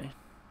this way?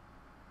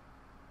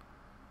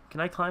 Can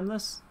I climb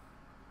this?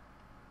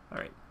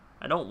 Alright.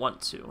 I don't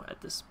want to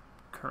at this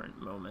current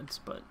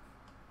moment, but...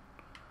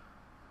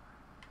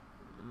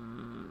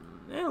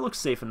 it looks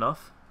safe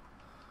enough.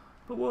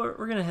 But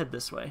we're gonna head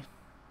this way.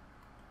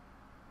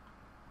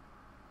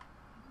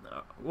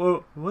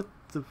 Whoa, what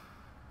the...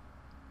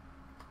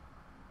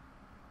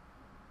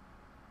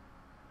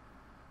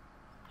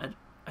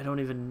 I don't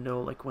even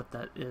know, like, what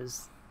that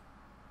is.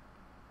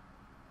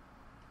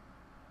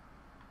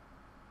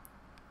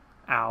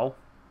 Ow.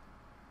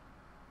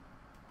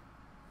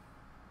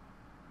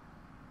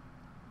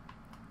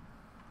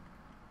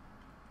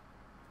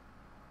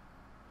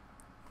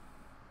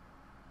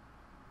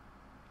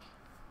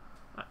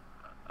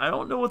 I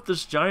don't know what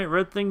this giant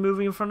red thing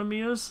moving in front of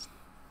me is.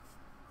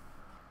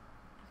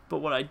 But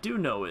what I do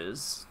know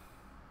is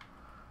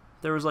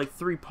there was like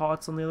 3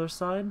 pots on the other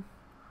side.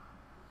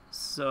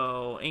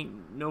 So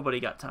ain't nobody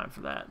got time for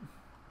that.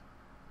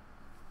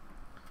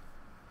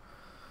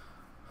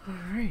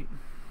 Alright.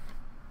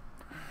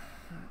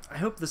 I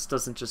hope this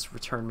doesn't just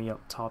return me up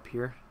top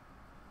here.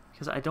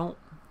 Because I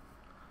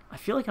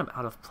feel like I'm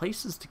out of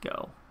places to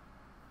go.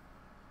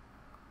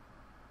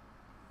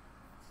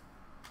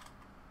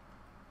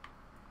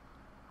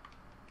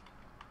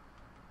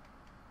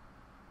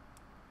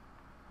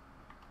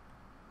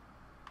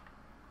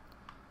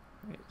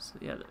 Okay, so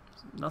yeah, there's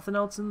nothing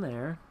else in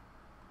there.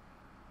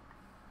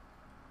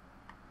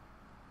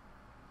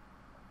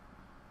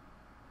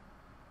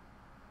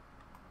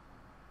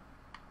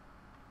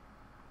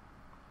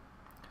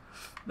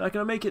 Not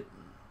gonna make it.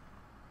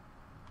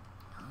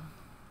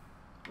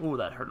 Oh,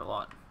 that hurt a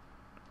lot.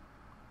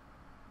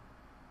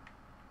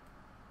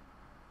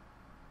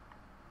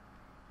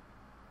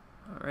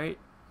 Alright,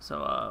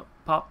 so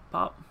pop,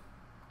 pop.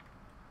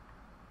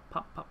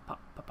 Pop, pop, pop,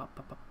 pop, pop,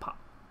 pop, pop, pop.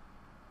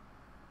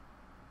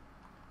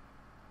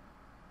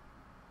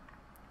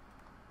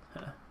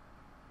 Huh.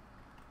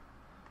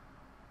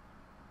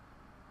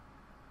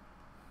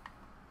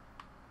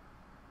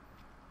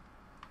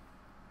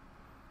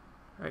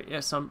 Alright, yeah,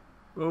 some.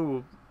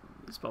 Oh,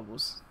 these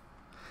bubbles.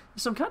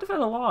 So I'm kind of at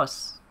a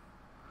loss.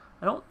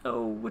 I don't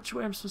know which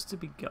way I'm supposed to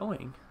be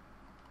going.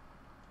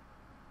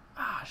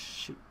 Ah,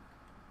 shoot.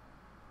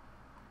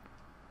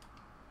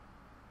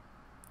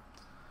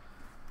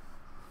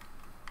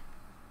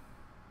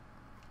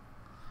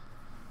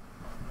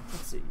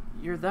 Let's see.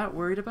 You're that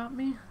worried about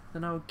me?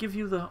 Then I will give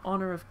you the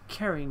honor of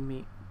carrying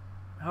me.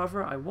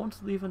 However, I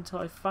won't leave until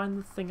I find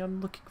the thing I'm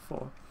looking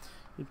for.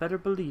 You better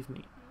believe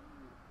me.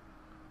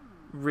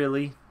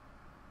 Really?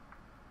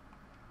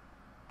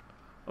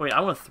 Oh wait,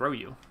 I want to throw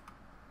you.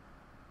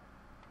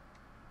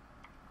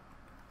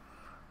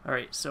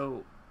 Alright,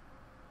 so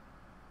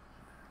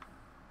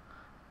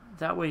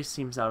that way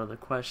seems out of the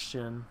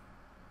question.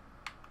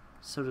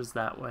 So does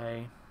that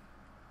way.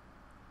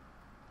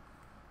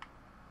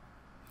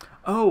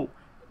 Oh,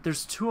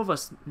 there's 2 of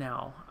us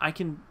now. I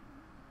can...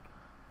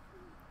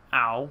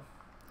 Ow.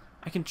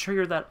 I can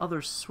trigger that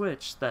other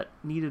switch that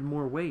needed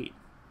more weight.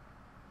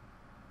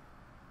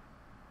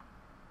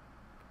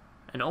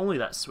 And only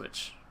that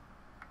switch.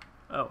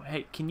 Oh,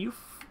 hey, can you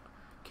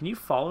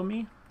follow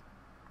me?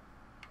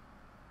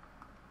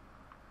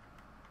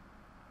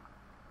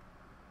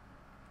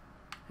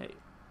 Hey,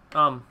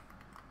 have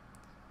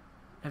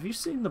you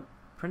seen the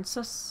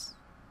princess?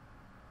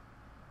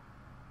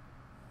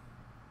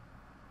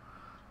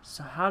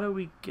 So how do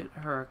we get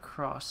her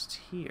across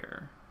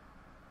here?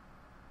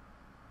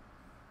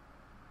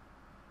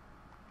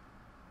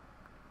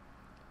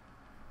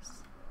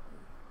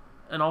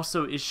 And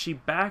also, is she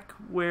back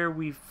where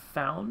we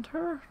found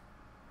her?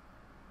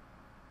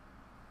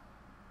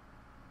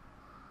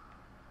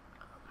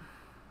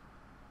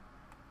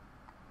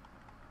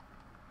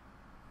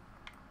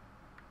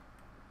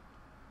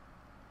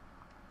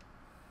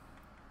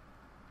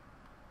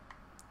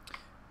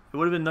 It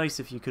would have been nice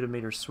if you could have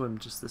made her swim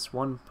just this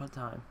one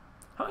time.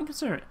 How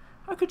inconsiderate.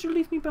 How could you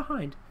leave me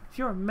behind? If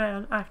you're a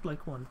man, act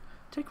like one.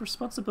 Take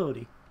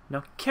responsibility.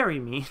 Now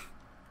carry me.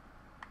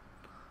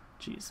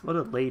 Jeez, what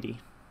a lady.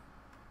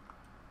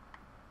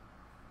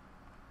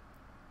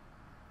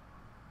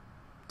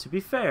 To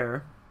be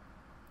fair,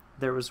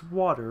 there was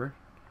water,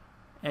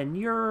 and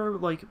you're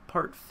like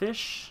part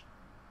fish.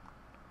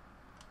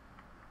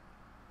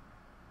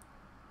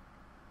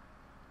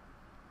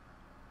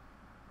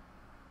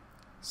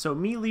 So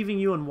me leaving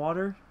you in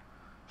water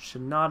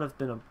should not have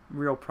been a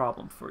real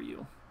problem for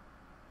you.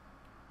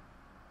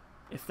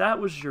 If that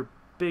was your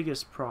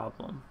biggest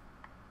problem,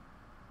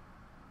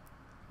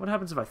 what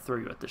happens if I throw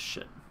you at this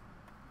shit?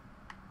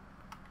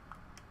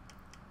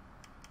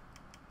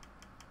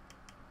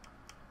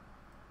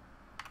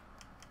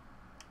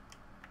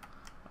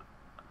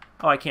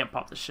 Oh, I can't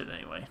pop this shit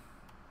anyway.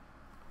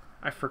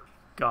 I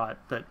forgot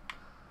that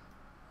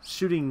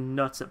shooting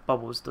nuts at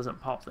bubbles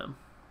doesn't pop them.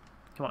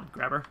 Come on,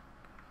 grab her.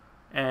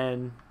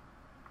 And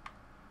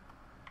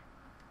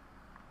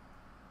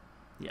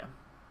yeah,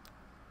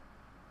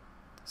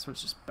 this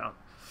one's just bound.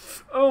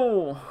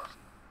 Oh,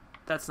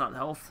 that's not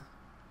health.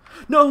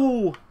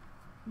 No,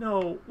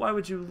 no. Why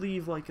would you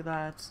leave like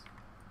that?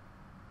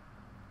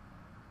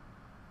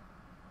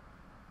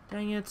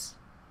 Dang it!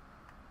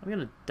 I'm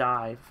gonna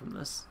die from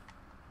this.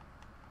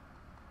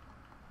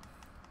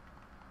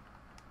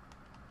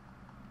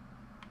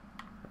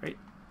 Right?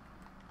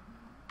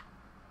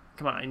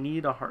 Come on, I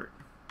need a heart.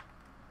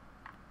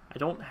 I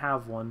don't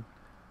have one.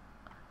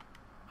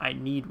 I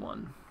need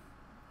one.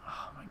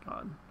 Oh my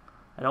god.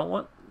 I don't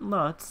want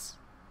nuts.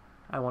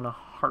 I want a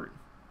heart.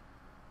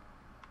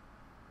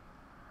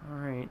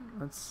 Alright,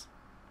 let's...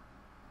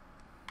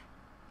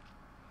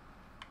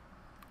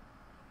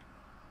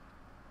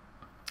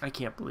 I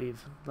can't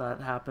believe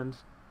that happened.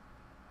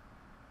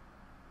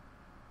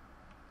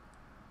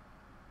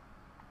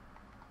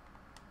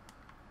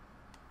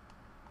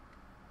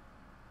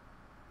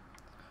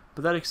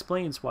 But that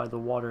explains why the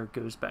water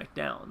goes back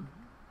down.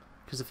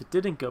 Because if it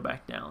didn't go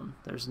back down,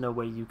 there's no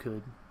way you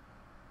could...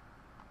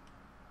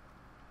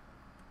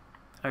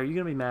 Are you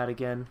going to be mad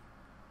again?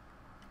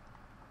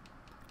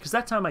 Because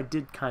that time I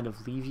did kind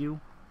of leave you.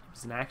 It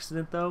was an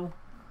accident, though.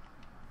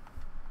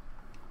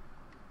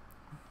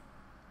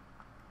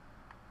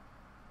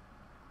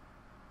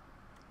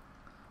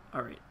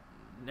 Alright,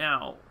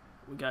 now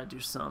we gotta do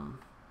some,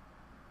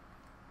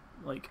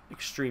 like,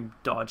 extreme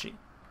dodging.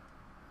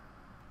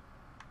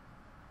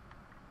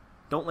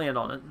 Don't land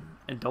on it,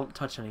 and don't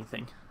touch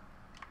anything.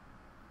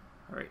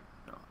 Alright,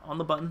 on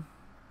the button.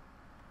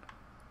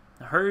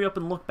 Now hurry up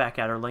and look back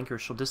at her, Link, or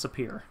she'll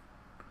disappear.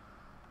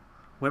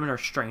 Women are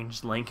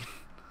strange, Link.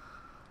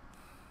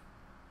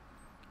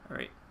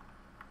 Alright,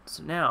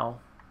 so now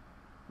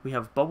we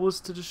have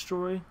bubbles to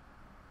destroy.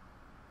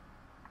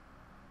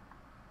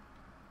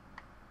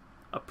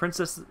 A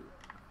princess...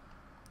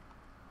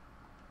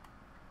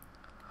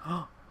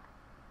 a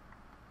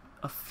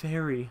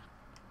fairy.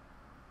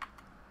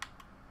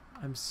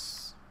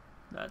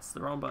 That's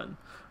the wrong button.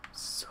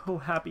 So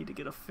happy to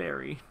get a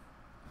fairy.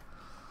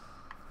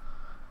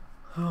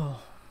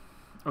 Oh.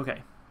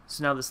 Okay,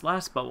 so now this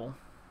last bubble.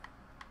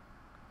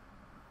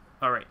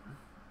 Alright,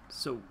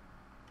 so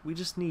we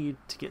just need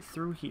to get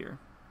through here.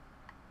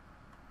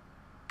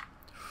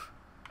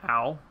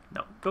 Ow.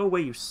 No, go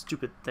away, you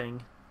stupid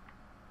thing.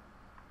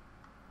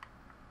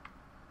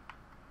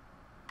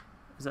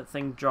 Is that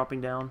thing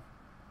dropping down?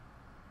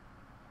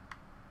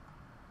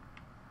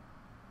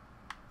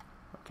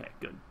 Okay,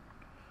 good.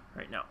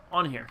 Alright, now,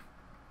 on here.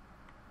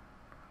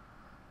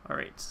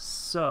 Alright,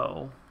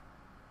 so...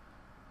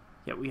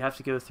 yeah, we have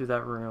to go through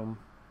that room.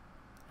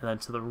 And then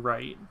to the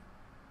right.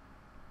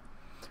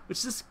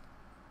 Which is...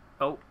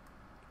 oh.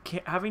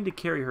 Having to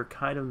carry her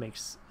kind of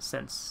makes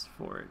sense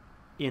for it.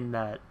 In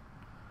that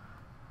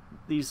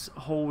these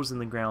holes in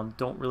the ground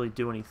don't really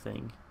do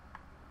anything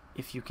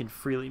if you can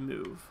freely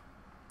move.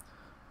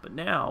 But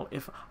now,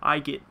 if I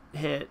get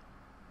hit,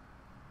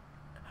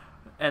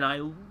 and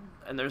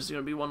there's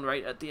going to be one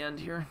right at the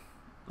end here.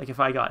 Like, if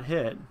I got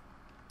hit,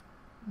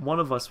 one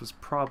of us was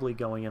probably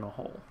going in a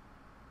hole.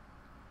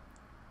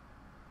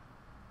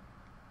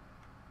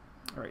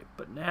 Alright,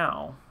 but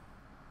now...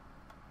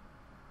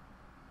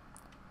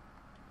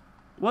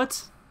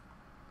 what?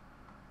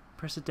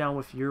 Press it down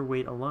with your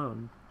weight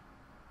alone.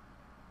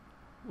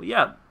 Well,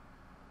 yeah.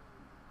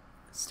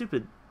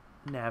 Stupid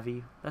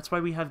Navi. That's why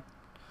we have...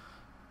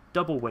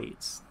 double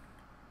weights.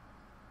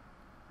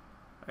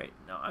 Alright,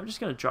 now I'm just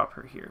going to drop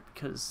her here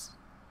because...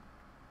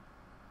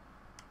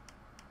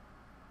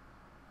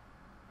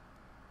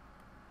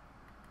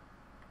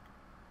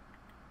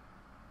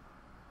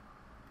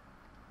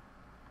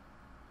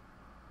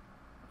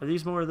 are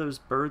these more of those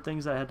bird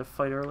things I had to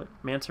fight earlier?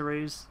 Manta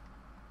rays?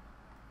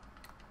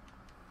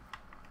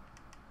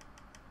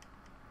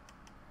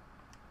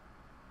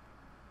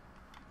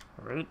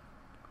 Alright.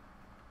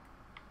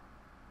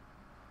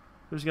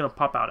 Who's going to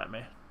pop out at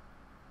me?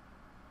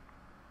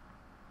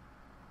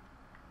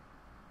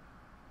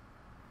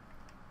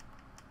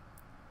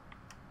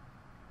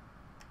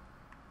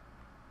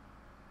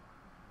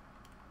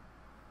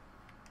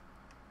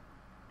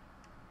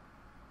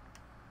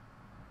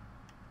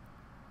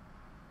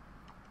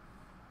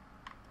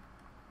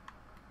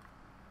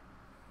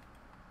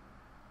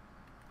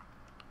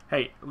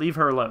 Hey, leave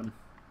her alone.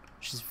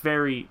 She's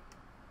very...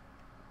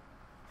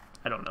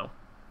 I don't know.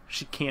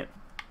 She can't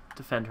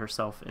defend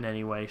herself in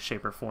any way,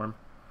 shape, or form.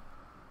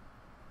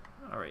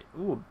 Alright.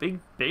 Ooh, a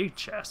big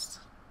chest.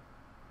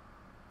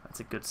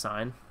 That's a good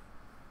sign.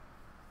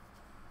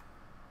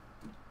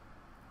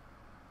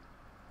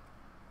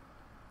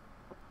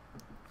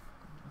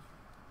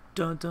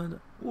 Dun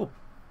dun. Ooh, a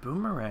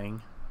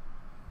boomerang.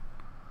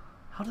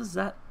 How does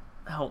that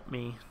help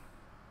me?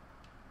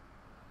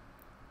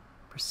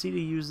 Proceed to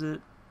use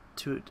it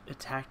to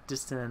attack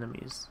distant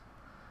enemies.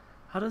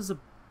 How does a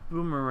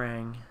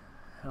boomerang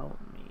help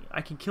me?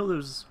 I can kill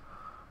those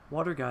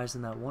water guys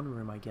in that one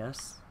room, I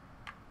guess.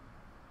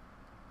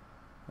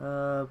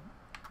 I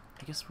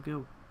guess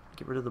we'll go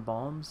get rid of the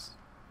bombs.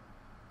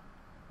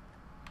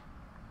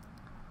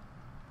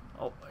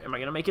 Oh, am I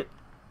gonna make it?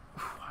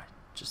 Whew, I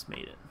just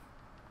made it.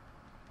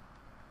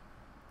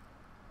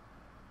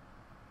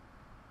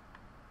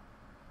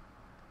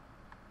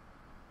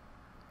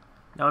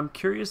 Now I'm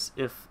curious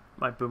if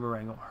my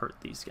boomerang will hurt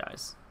these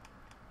guys.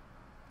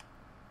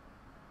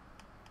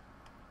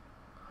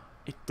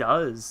 It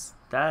does.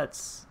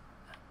 That's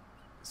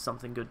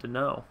something good to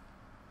know.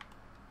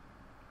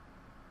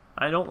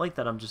 I don't like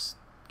that I'm just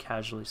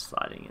casually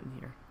sliding in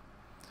here.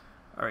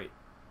 Alright.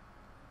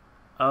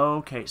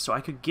 Okay, so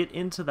I could get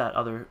into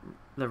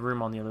the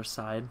room on the other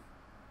side.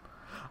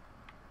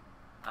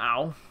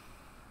 Ow.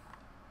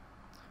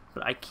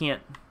 But I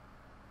can't.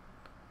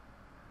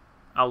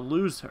 I'll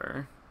lose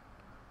her.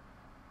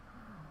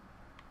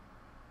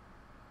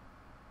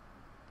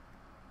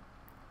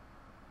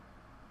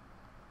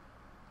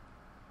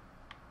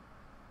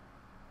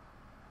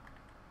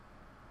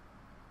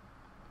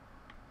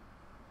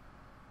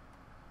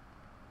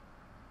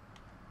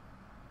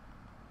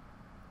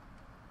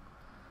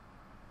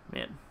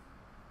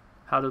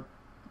 how to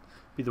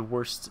be the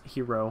worst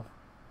hero.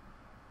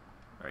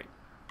 Alright.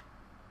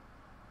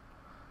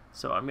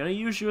 So I'm going to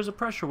use you as a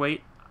pressure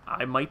weight.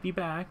 I might be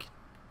back.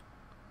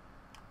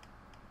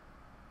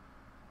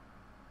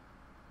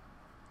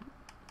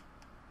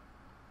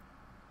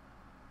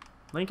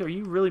 Link, are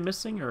you really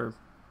missing, or...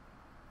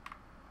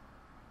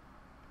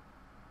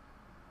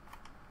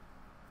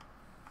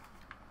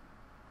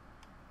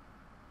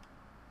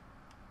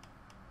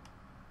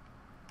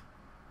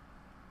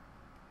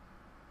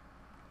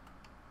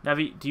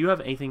 Navi, do you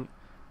have anything?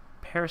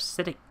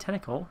 Parasitic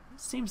tentacle?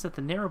 It seems that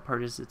the narrow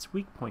part is its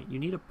weak point. You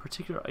need a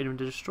particular item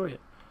to destroy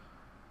it.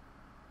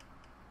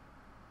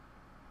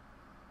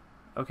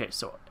 Okay,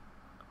 so...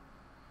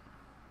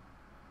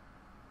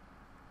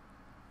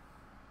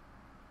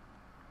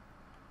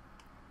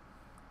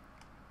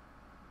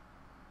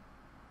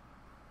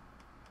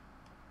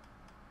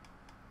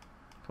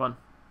 Come on.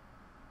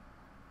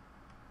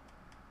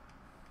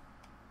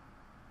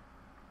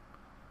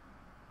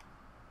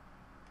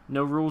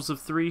 No rules of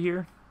 3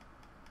 here?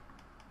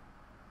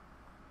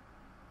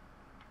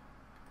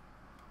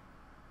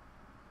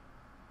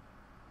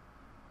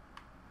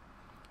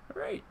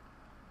 Alright.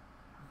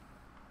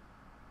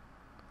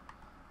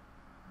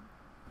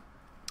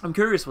 I'm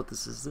curious what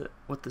this is.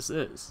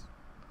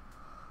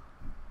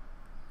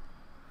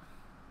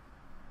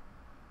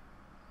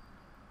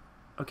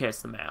 Okay,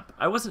 it's the map.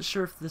 I wasn't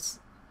sure if this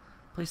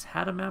place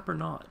had a map or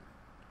not.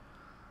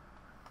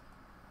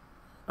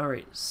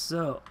 Alright,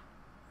 so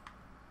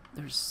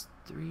there's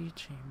 3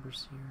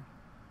 chambers here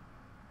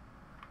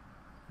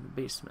in the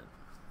basement.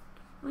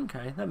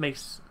 Okay, that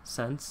makes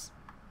sense.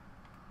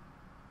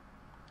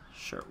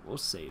 Sure, we'll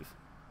save.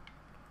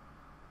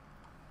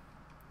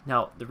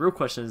 Now, the real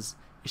question is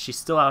she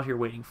still out here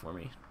waiting for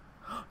me?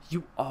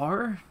 You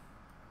are?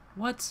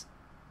 What?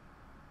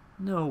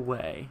 No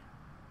way.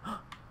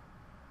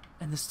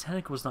 And this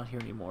tentacle is not here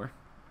anymore.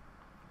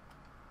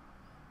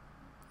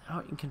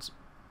 How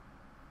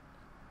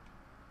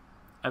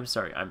I'm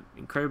sorry, I'm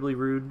incredibly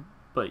rude,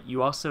 but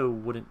you also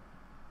wouldn't...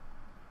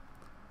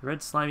 The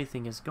red slimy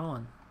thing is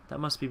gone. That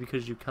must be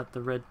because you cut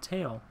the red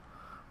tail.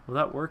 Will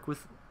that work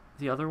with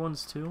the other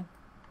ones too?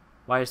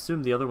 Well, I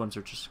assume the other ones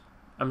are just...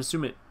 I'm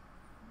assuming it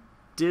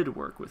did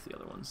work with the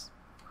other ones.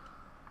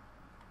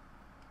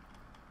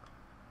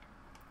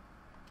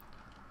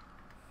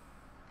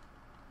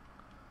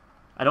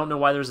 I don't know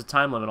why there's a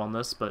time limit on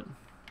this, but...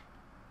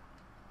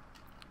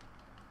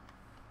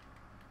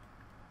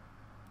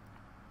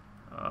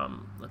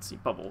 let's see,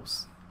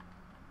 bubbles.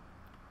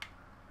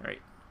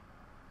 Alright.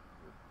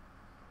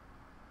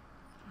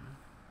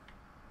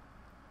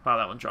 Wow,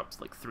 that one dropped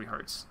like 3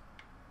 hearts.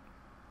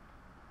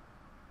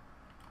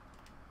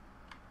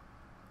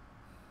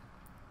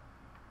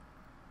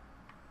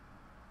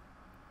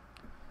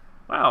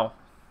 Wow.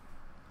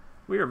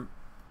 We are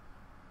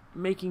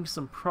making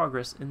some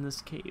progress in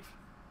this cave.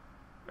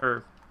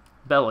 Or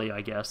belly, I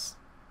guess.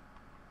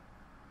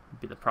 Would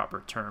be the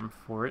proper term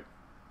for it.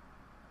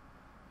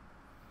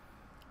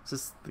 Is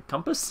this the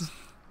compass?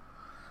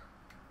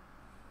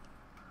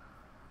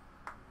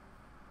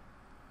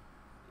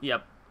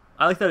 Yep.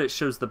 I like that it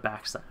shows the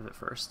backside of it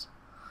first.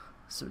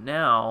 So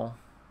now...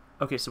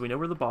 Okay, so we know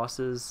where the boss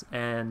is,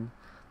 and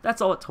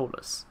that's all it told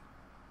us.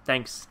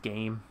 Thanks,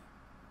 game.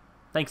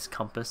 Thanks,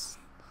 compass.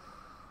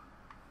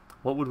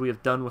 What would we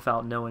have done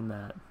without knowing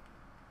that?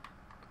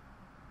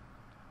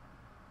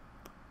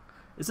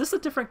 Is this a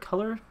different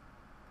color?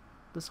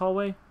 This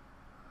hallway?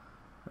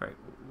 Alright,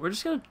 we're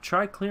just gonna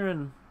try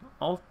clearing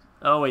all...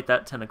 Oh wait,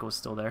 that tentacle is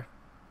still there.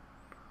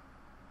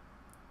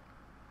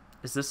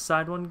 Is this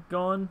side one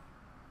gone?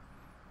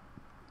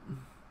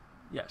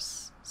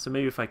 Yes. So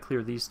maybe if I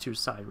clear these 2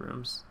 side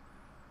rooms,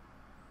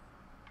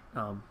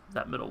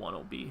 that middle one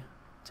will be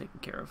taken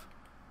care of.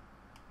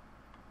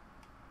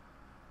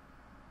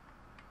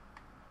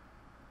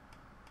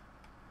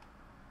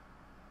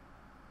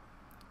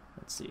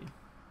 Let's see.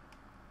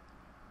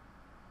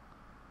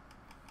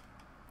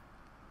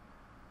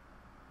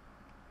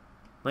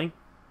 Link?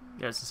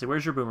 Yes, let's see.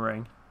 Where's your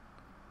boomerang?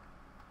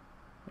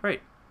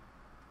 Right.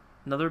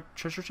 Another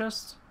treasure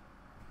chest?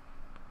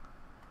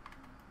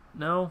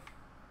 No?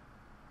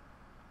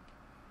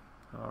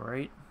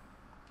 Alright.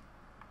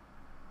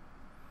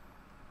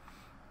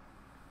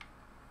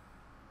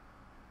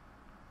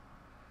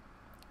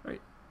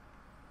 Right.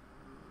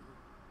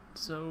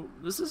 So,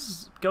 this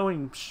is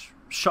going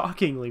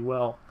shockingly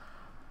well.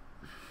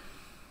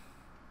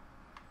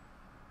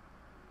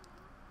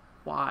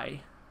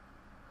 Why?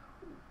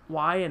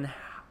 Why and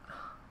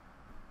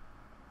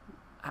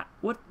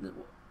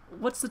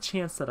what's the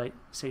chance that I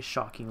say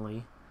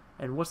shockingly,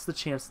 and what's the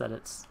chance that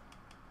it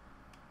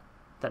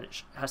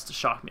has to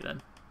shock me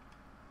then?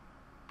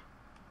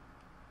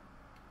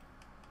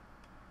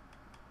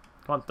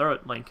 Come on, throw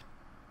it, Link.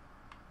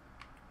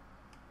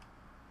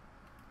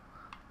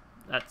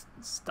 That's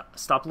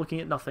stop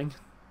looking at nothing.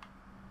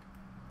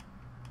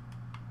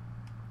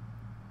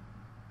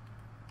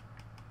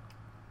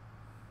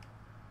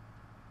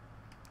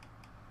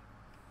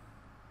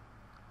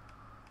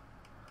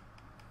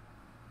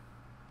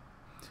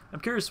 I'm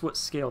curious what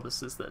scale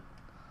this is that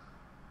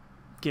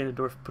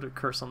Ganondorf put a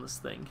curse on this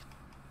thing.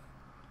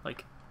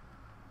 Like,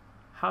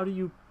 how do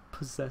you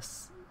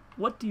possess...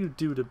 What do you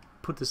do to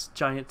put this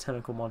giant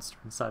tentacle monster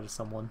inside of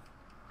someone?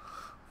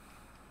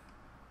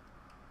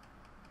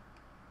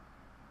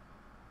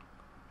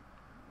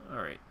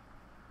 Alright.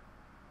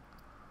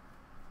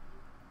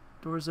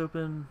 Doors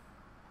open.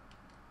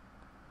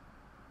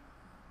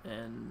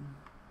 And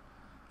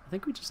I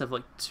think we just have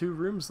like 2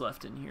 rooms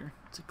left in here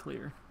to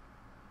clear.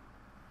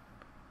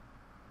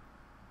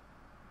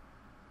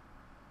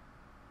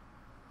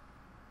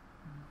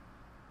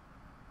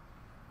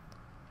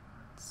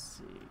 Let's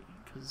see,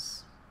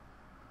 because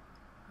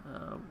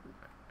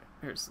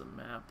here's the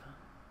map.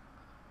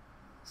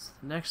 So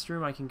the next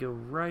room I can go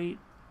right.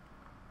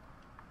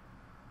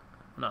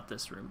 Not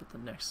this room, but the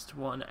next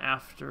one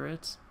after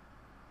it.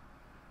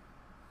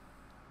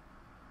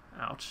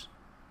 Ouch.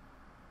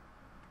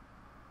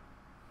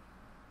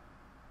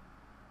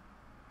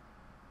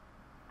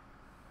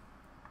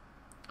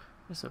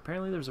 Okay, so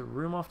apparently there's a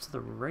room off to the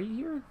right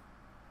here?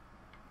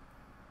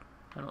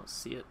 I don't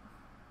see it.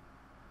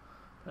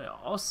 But I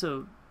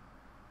also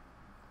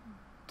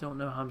don't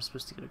know how I'm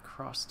supposed to get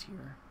across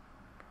here.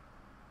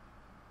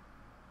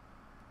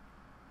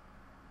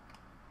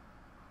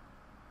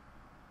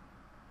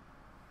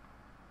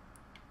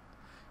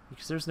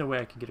 Because there's no way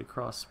I can get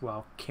across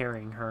while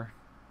carrying her.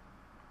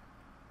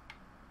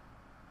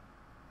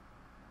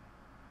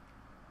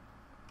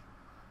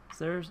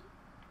 There's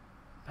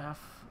a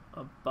path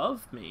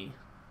above me.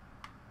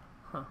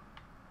 Huh.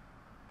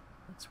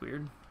 That's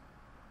weird.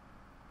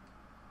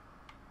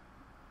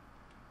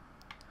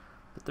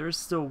 But there's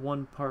still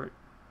one part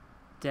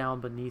down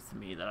beneath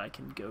me that I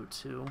can go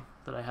to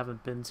that I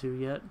haven't been to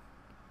yet.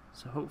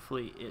 So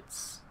hopefully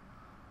it's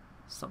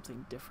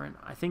something different.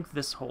 I think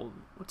this hole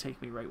will take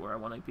me right where I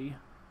want to be.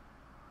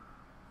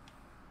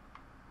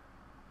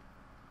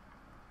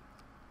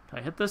 Can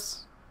I hit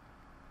this?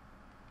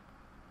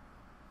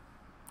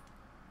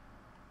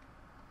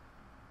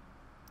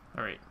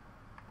 Alright.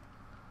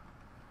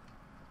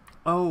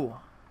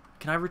 Oh!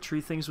 Can I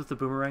retrieve things with the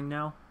boomerang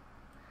now?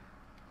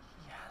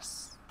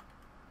 Yes.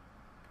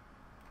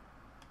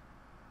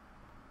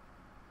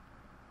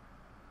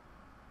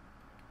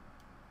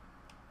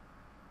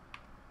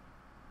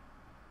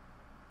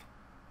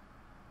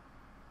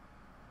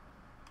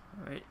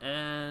 Alright,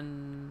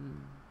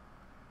 and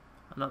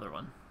another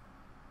one.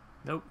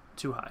 Nope,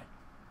 too high.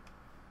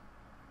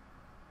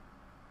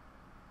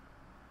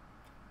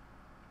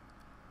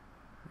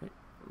 Alright,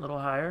 a little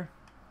higher.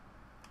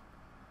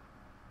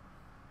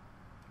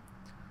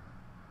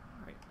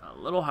 Alright, a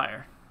little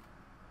higher.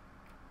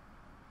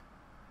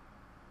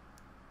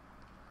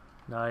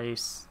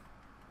 Nice.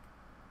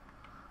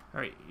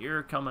 Alright,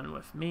 you're coming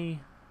with me.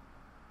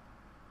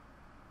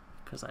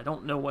 Because I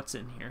don't know what's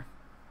in here.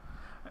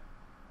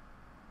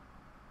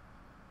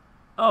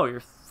 Oh,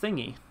 your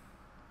thingy.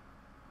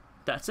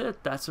 That's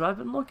it. That's what I've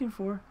been looking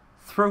for.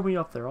 Throw me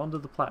up there onto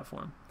the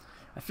platform.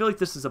 I feel like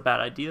this is a bad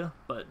idea,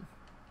 but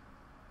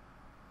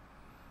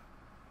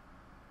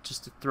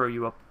just to throw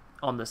you up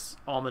on this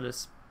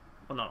ominous,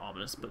 well, not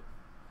ominous, but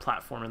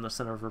platform in the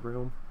center of a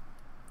room.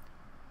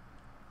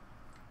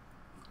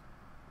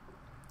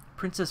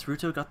 Princess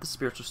Ruto got the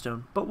spiritual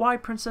stone. But why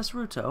Princess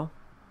Ruto?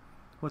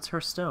 What's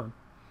her stone?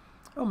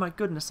 Oh my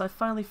goodness, I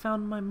finally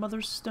found my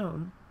mother's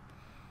stone.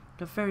 I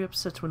got very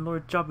upset when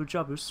Lord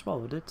JABU'S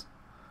swallowed it.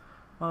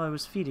 While I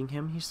was feeding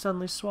him, he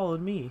suddenly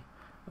swallowed me.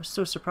 I was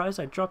so surprised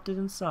I dropped it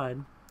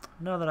inside.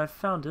 Now that I've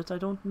found it, I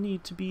don't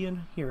need to be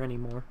in here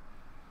anymore.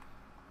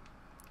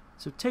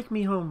 So take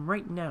me home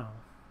right now.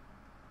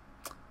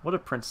 What a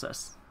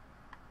princess.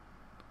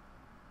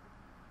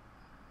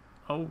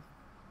 Oh.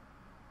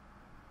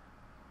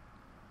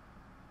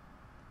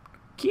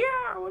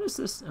 Yeah, what is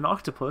this? An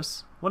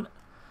octopus? What?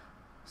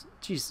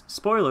 Jeez,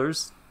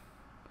 spoilers.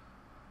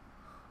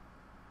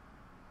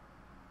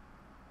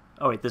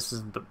 Oh wait, this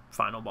isn't the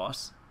final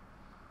boss.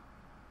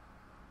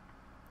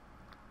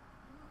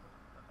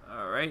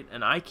 Alright,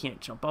 and I can't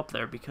jump up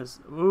there because...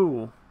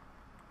 Ooh.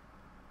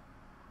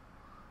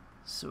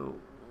 So...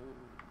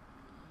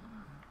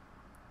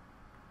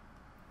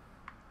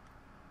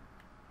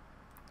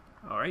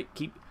 Alright,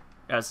 keep...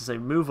 As I say,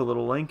 move a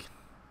little, Link.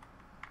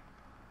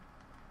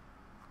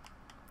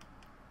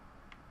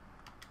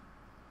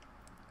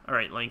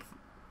 Alright, Link.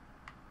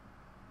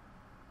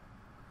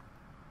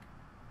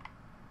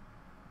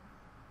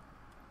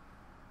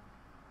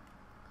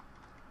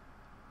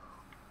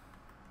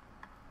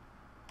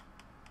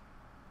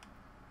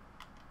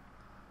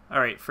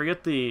 Alright,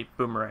 forget the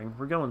boomerang.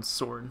 We're going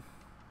sword.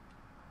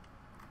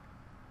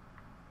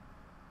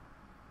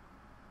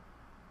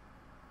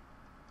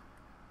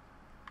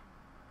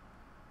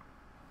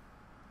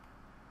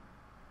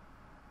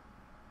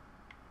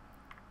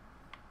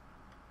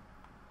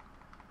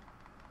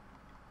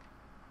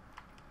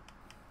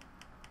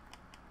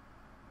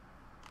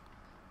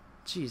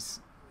 Jeez.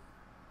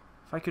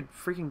 If I could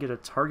freaking get a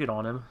target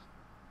on him.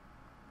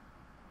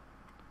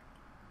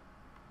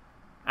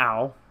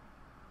 Ow.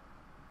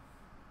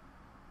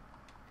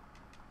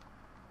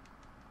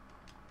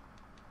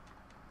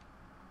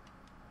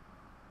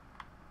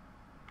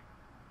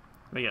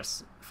 Let me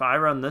guess. If I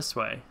run this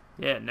way,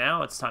 yeah,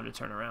 now it's time to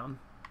turn around.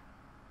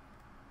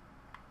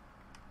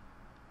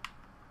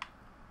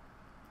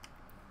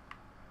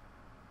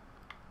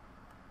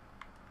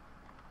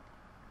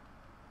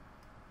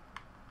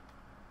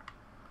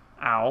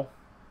 Ow.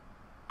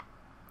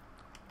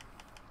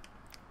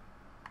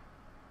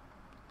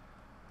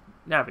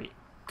 Navi,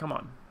 come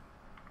on.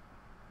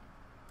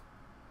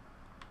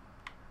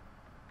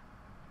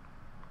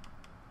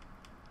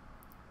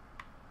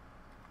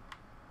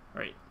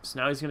 Alright, so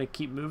now he's going to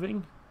keep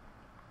moving.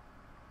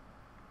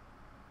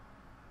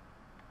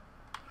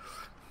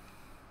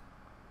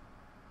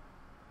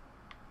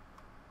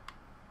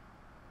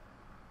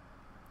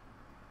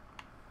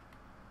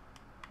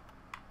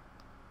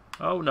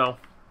 Oh no.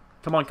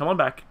 Come on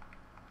back.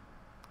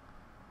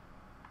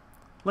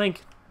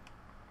 Link.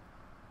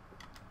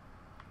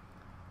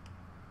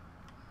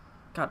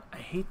 God, I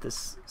hate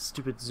this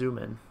stupid zoom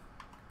in.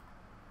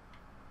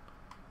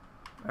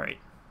 Alright.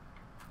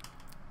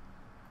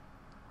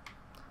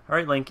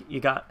 Alright, Link, you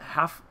got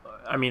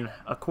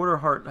a quarter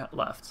heart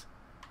left.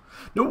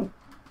 No!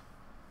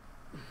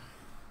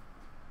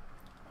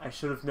 I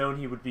should have known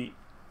he would be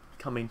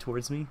coming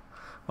towards me.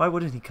 Why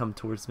wouldn't he come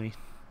towards me?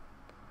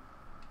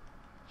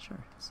 Sure.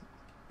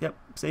 Yep,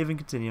 save and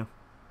continue.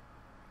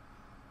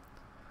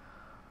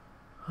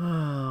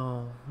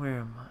 Oh, where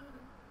am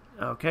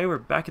I? Okay, we're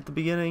back at the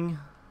beginning.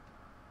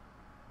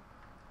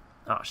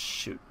 Oh,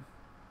 shoot.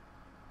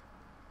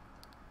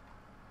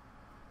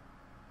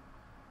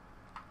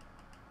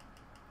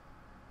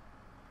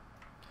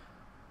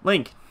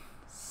 Link,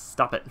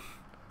 stop it.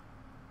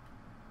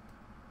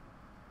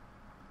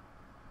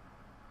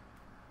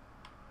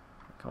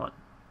 Come on.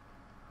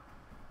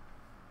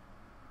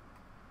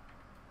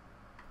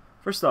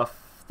 First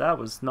off, that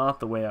was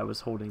not the way I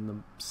was holding the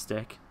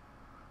stick.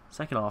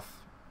 Second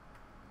off,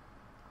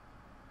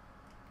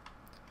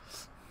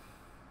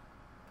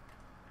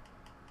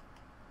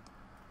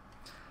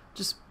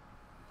 just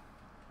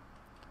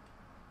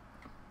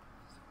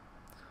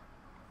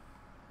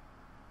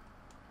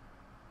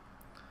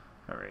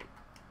Alright,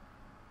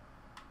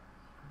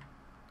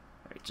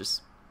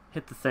 just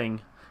hit the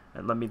thing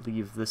and let me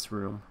leave this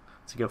room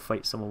to go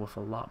fight someone with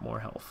a lot more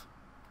health.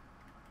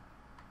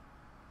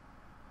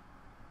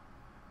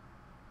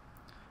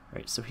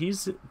 Alright, so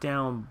he's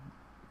down.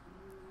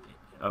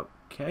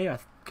 Okay, I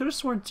could have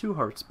sworn 2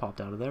 hearts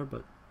popped out of there,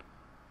 but...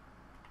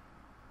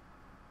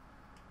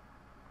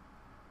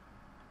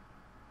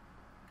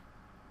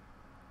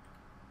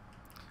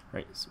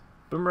 Alright, so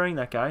boomerang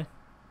that guy.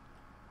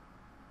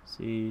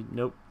 See,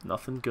 nope,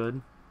 nothing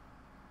good.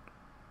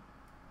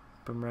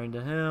 Boomerang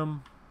to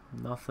him,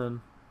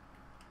 nothing.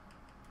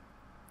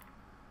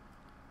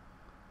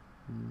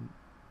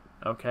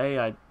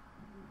 Okay,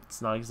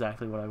 it's not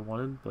exactly what I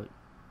wanted, but...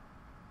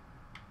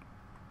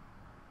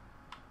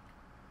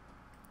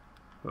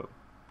 Whoa.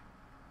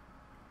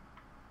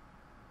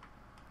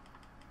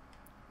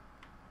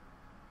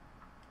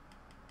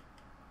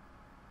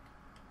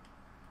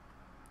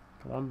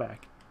 Come on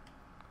back.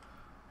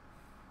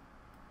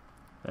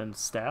 And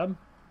stab.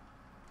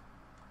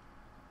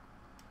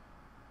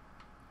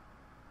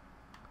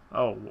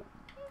 Oh,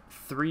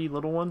 3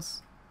 little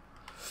ones?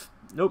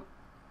 Nope.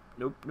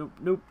 Nope, nope,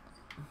 nope.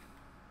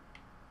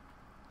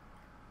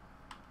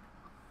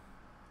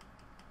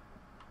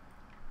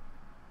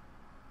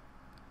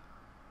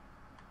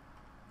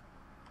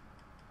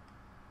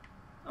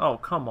 Oh,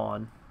 come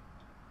on.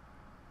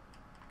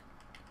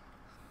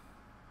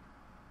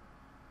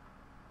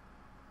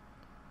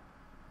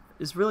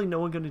 Is really no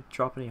one going to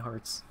drop any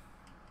hearts?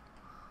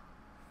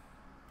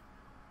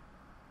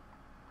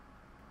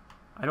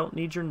 I don't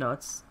need your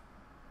nuts.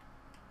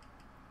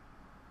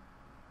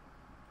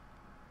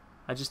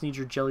 I just need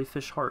your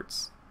jellyfish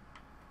hearts.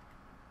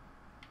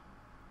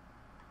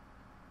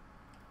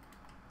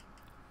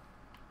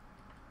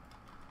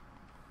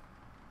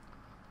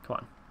 Come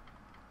on.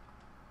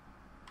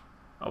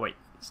 Oh wait,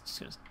 it's just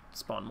gonna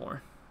spawn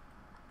more.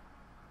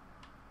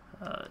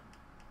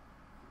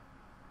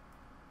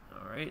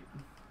 Alright.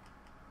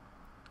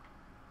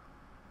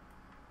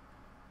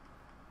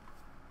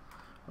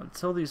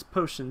 Until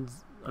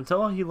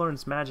he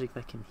learns magic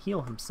that can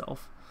heal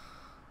himself,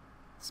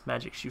 this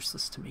magic's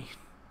useless to me.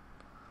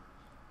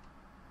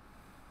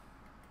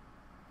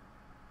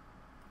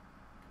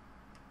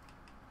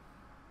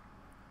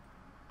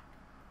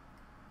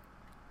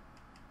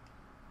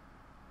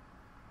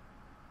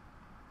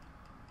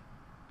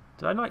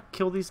 Did I not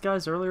kill these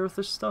guys earlier with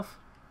this stuff?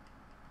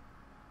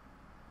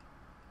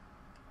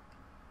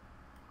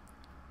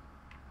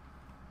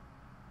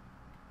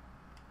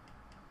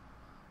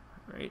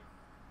 Right.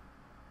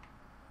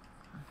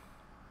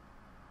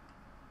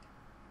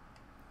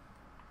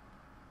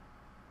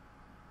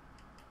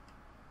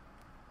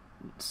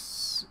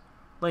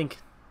 Link.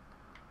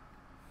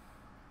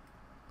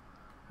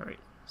 Alright,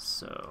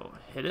 so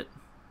hit it.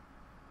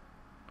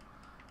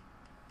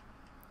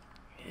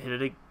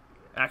 Hit it.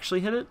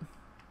 Actually hit it?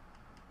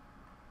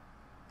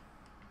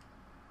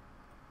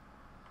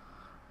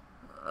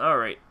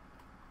 Alright.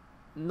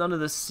 None of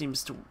this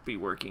seems to be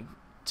working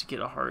to get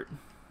a heart.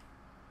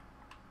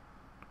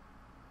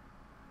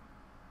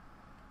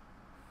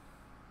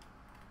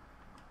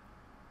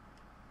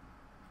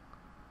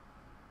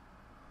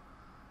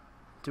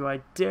 Do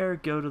I dare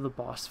go to the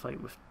boss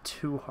fight with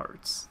 2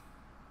 hearts?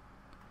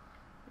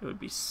 It would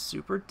be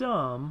super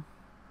dumb.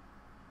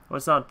 Well,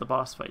 it's not the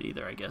boss fight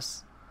either, I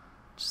guess.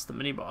 Just the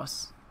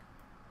mini-boss.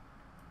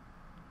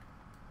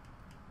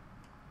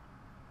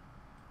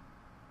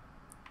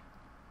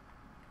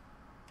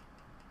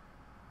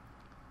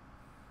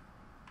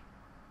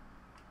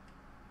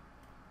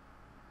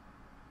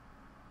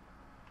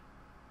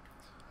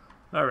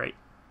 Alright.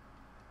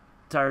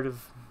 Tired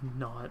of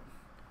not.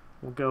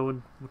 We'll go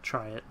and we'll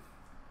try it.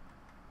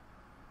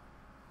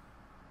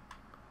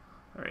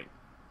 Alright.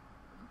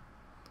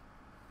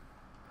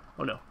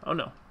 Oh no, oh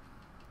no.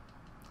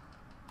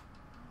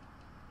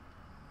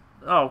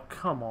 Oh,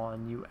 come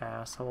on, you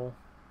asshole.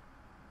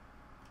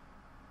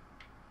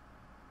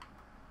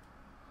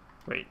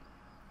 Wait,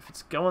 if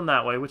it's going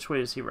that way, which way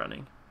is he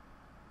running?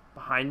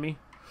 Behind me?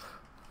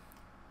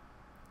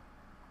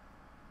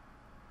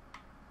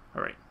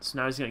 Alright, so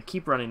now he's going to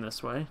keep running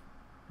this way,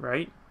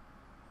 right?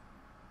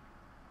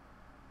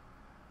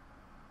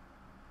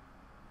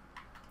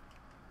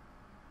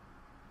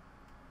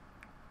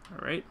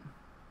 Alright.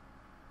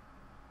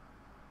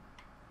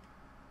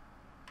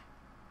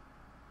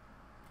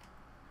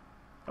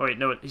 Oh wait,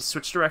 no, he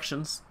switched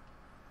directions.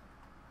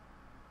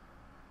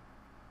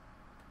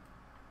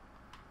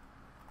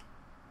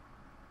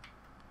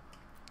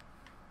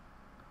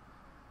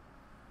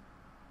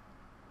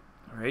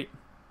 Alright.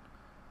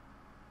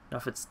 Now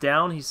if it's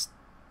down, he's...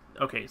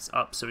 Okay, it's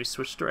up, so he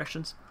switched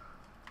directions.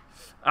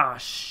 Ah,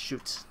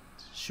 shoot.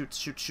 Shoot,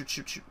 shoot, shoot,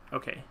 shoot, shoot.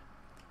 Okay.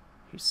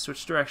 He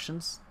switched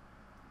directions.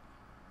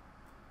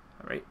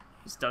 Alright,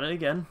 he's done it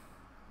again.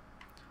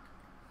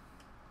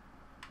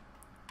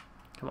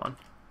 Come on.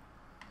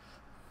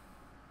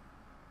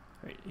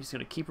 Alright, he's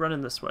gonna keep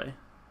running this way.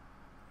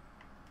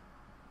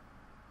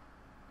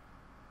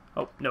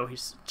 Oh, no,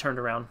 he's turned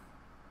around.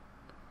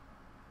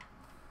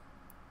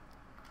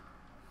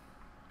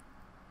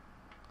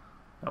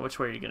 Now, which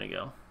way are you gonna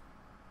go?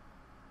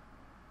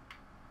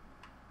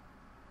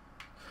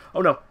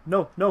 Oh, no,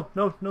 no, no,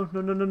 no, no,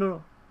 no, no, no,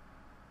 no.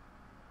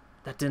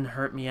 That didn't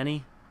hurt me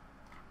any.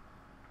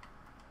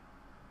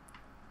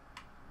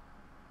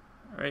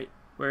 Alright,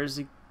 where is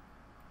he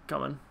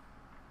coming?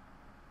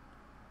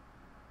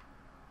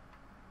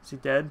 Is he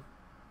dead?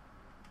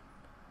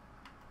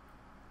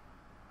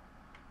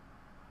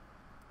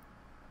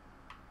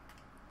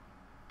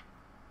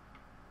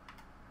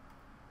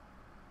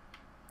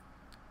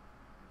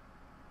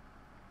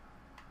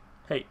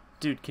 Hey,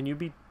 dude, can you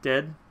be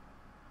dead?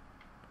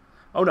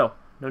 Oh no.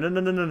 No, no,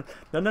 no, no, no,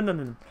 no, no, no,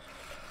 no.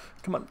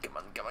 Come on, come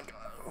on, come on, come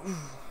on.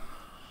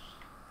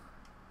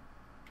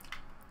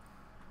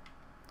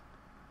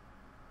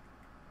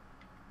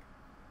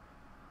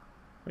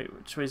 Wait,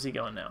 which way is he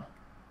going now?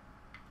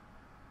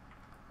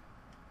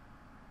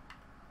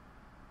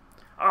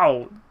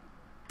 Oh,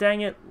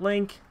 dang it,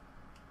 Link.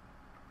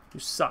 You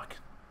suck.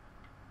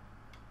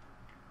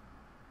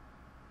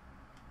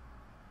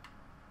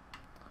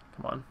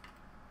 Come on.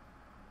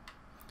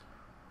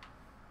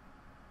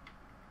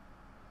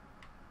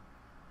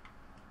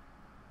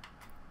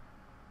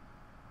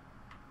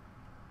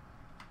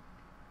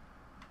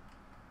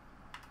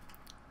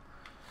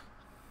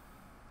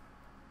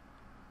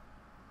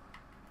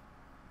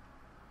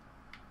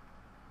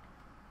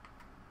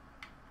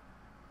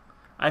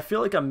 I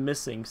feel like I'm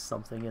missing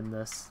something in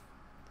this.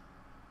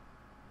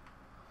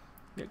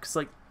 Yeah, because,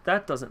 like,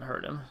 that doesn't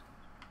hurt him.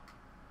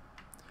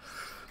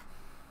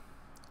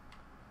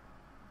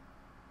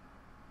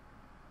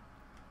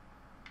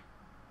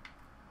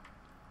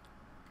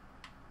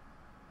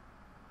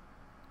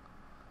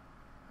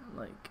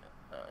 Like,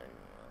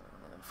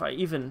 if I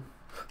even...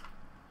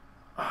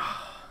 What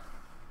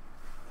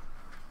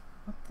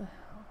the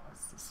hell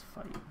is this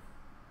fight?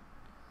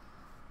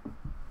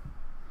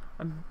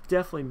 I'm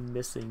definitely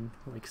missing,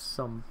 like,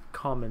 some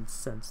common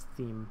sense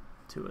theme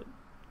to it.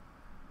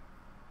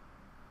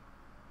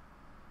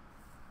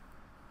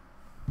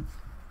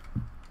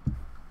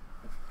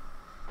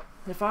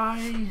 If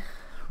I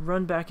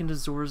run back into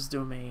Zora's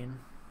domain,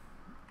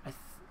 I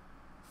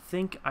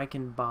think I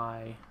can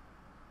buy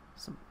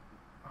some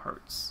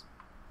hearts.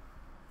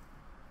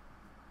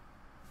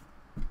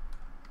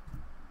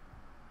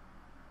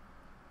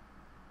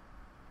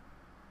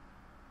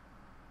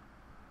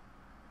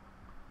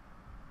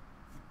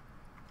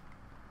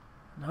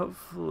 And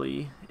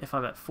hopefully, if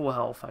I'm at full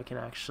health, I can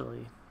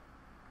actually,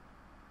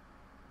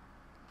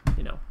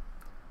 you know,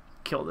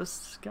 kill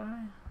this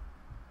guy.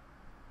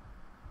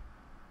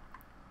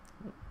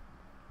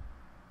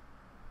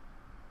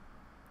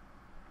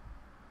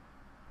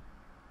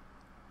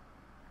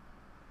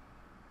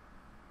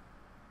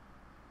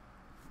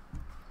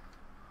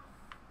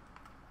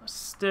 A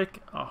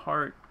stick, a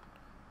heart,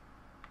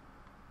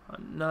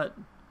 a nut.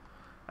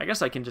 I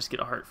guess I can just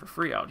get a heart for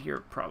free out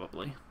here,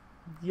 probably.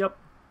 Yep.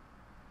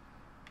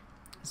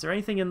 Is there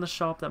anything in the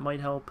shop that might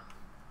help?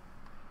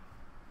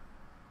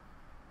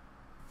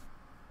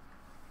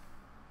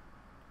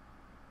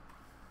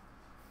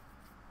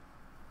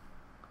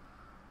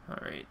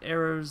 Alright,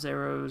 arrows,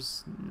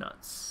 arrows,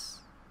 nuts.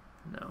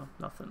 No,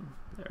 nothing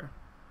there.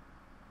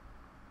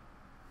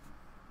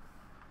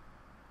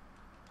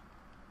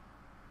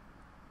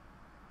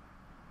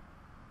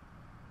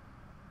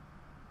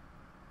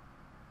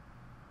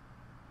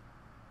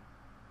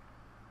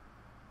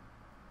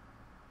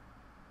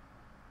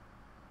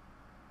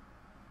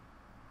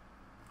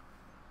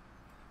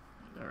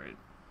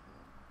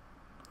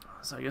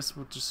 So I guess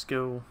we'll just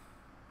go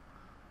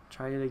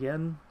try it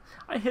again.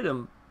 I hit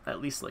him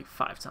at least like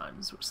 5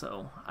 times,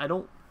 so I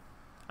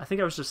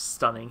think I was just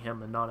stunning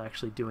him and not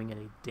actually doing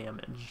any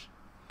damage.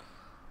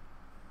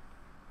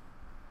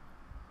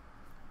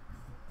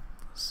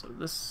 So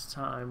this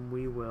time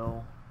we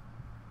will,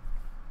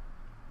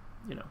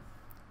 you know,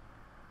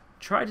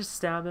 try to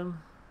stab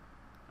him.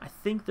 I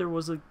think there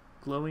was a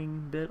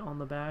glowing bit on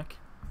the back.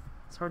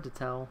 It's hard to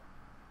tell.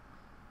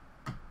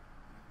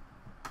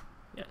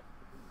 Yeah,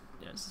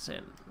 it's the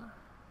same.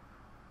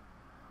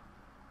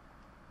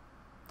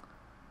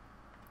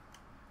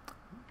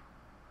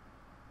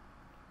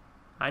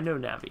 I know,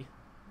 Navi.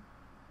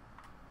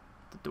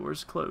 The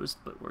door's closed,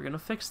 but we're gonna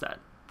fix that.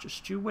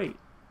 Just you wait.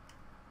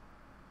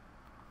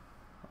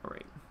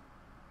 Alright.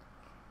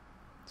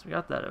 So we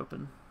got that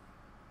open.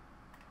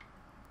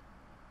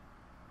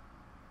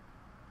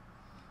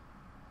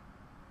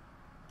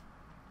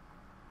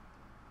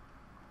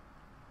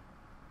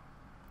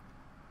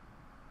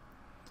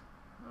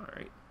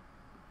 Alright.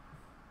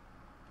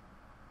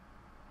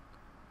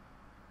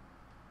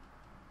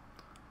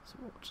 So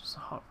we'll just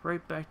hop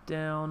right back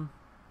down.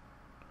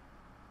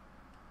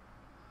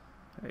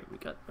 Alright, we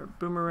got our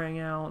boomerang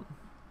out.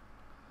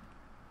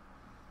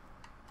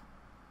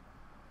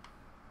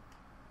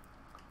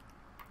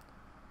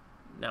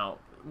 Now,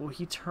 will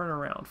he turn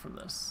around from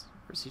this?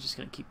 Or is he just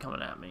going to keep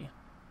coming at me?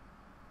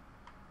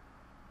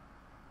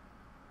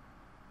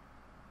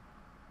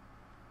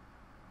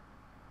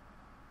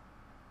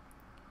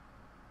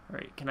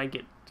 Alright, can I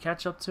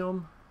catch up to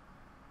him?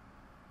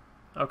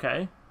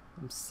 Okay,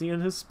 I'm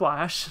seeing his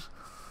splash.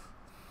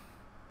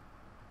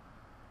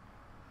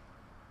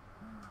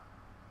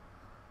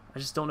 I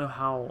just don't know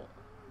how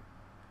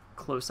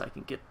close I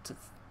can get to...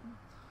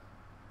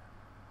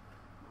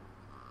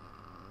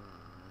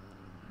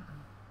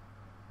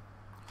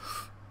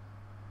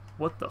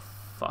 What the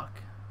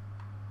fuck?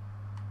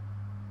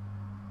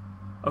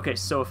 Okay,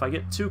 so if I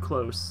get too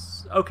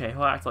close... Okay,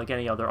 he'll act like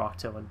any other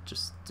Octo and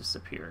just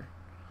disappear.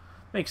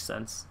 Makes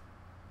sense.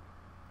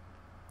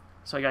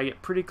 So I gotta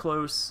get pretty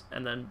close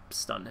and then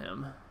stun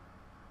him.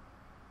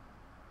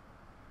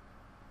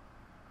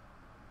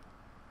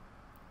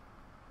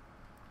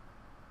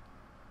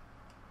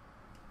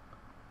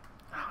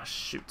 Ah,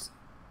 shoot.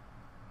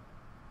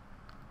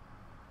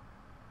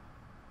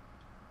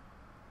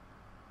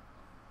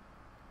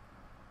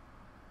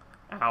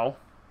 Ow.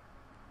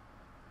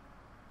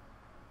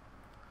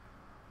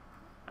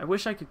 I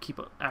wish I could keep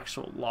an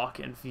actual lock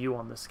and view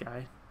on this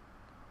guy.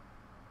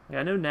 Like,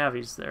 I know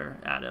Navi's there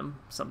at him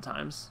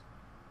sometimes.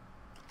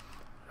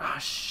 Ah,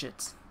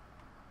 shit.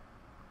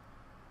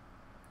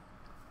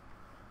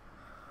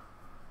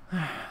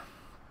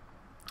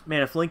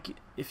 Man, if Link,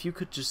 if you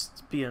could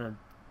just be a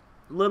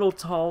little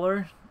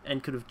taller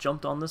and could have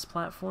jumped on this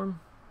platform.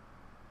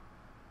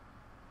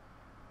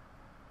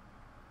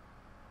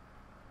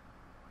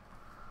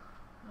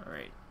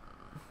 Alright.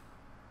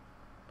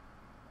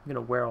 I'm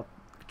gonna wear out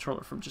the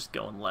controller from just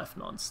going left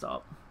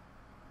non-stop.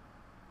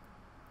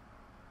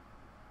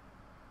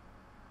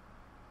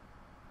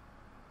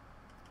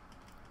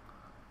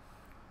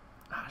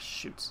 Ah,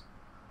 shoot.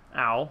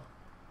 Ow.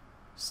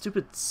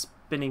 Stupid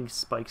spinning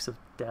spikes of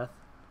death.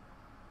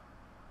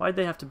 Why'd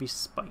they have to be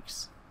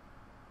spikes?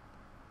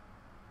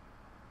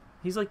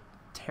 He's like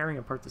tearing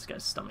apart this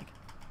guy's stomach.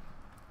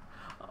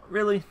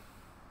 Really?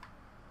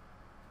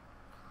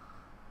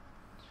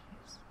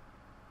 Jeez.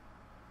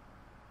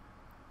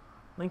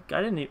 Link,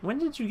 I didn't even, when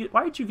did you get,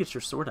 why did you get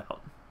your sword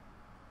out?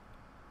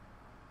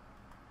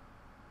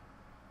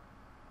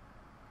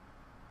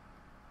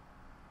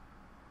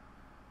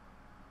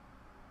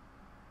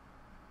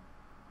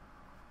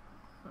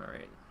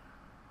 Alright.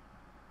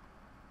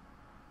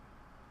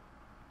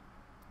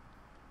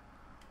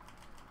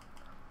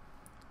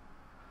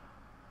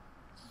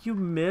 You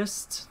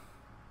missed.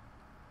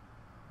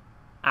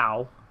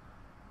 Ow.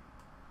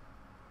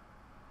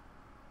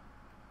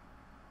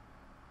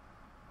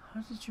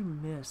 How did you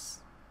miss?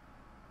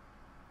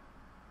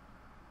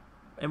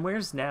 And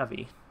where's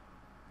Navi?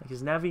 Like,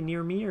 is Navi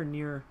near me or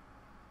near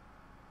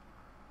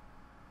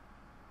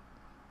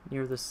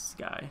this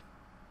guy?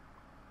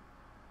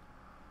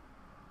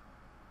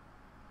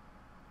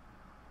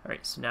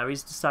 Alright, so now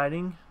he's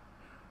deciding.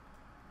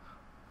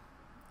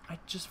 I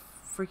just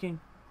freaking...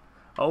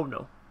 Oh,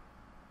 no.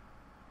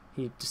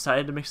 He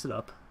decided to mix it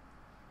up.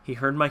 He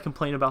heard my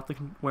complaint about the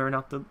wearing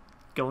out the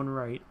going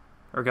right,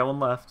 or going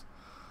left.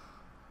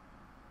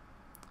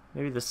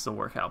 Maybe this will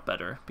work out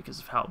better because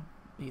of how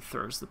he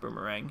throws the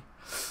boomerang.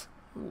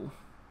 Ooh.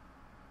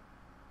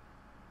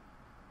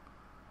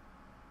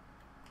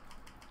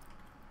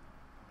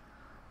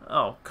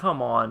 Oh,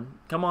 come on.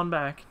 Come on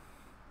back.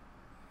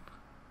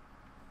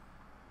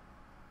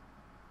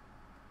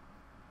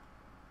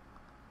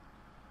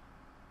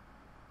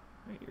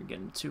 You're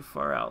getting too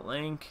far out,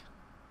 Link.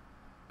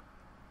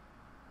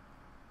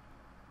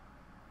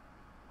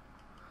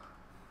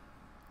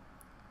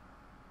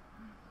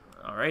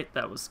 Alright,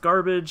 that was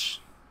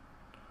garbage.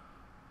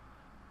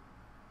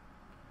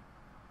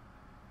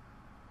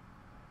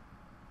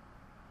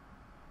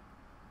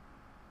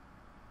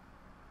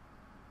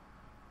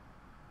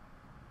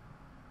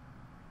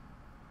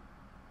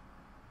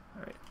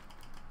 Alright.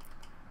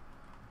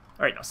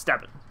 Alright, now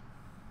stab it.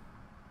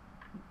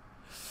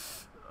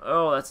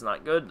 Oh, that's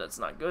not good. That's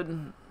not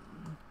good.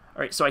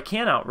 Alright, so I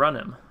can outrun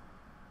him.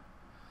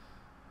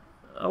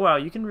 Oh, wow.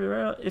 You can...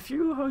 if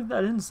you hug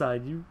that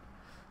inside, you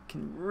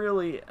can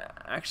really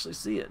actually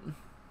see it.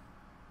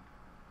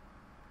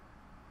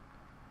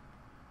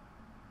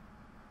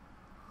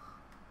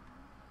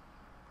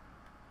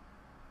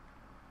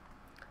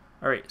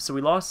 Alright, so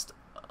we lost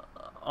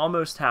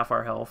almost half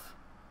our health,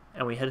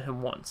 and we hit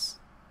him once.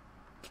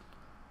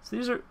 So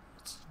these are...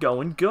 it's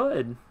going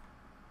good.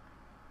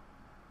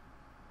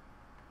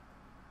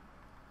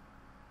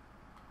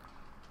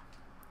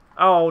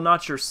 Oh,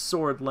 not your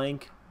sword,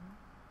 Link.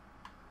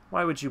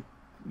 Why would you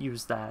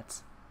use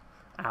that?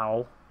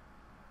 Ow.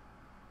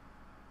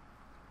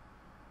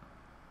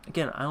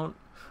 Again, I don't...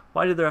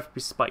 why did there have to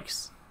be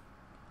spikes?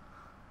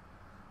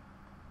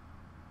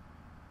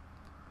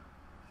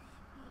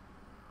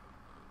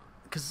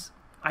 Because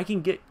I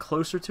can get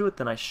closer to it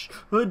than I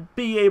should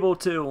be able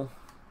to,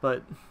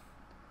 but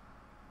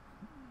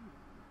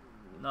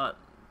not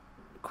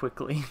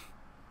quickly.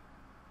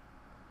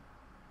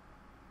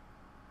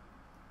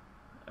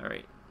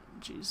 Alright,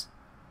 jeez.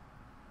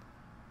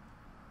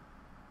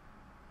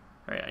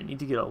 Alright, I need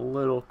to get a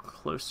little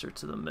closer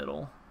to the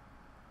middle.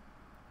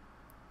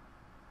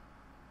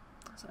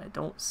 So I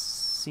don't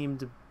seem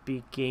to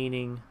be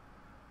gaining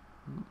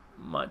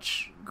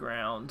much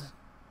ground.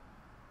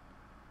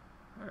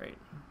 Alright.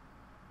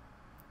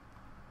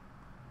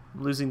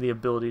 I'm losing the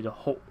ability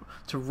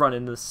to run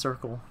in this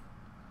circle.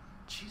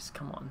 Jeez,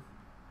 come on.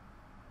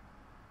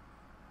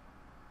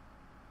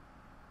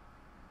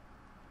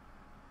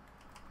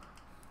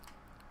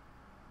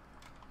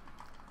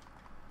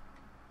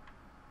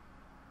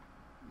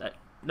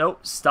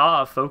 Nope,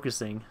 stop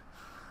focusing.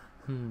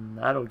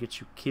 That'll get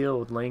you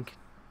killed, Link.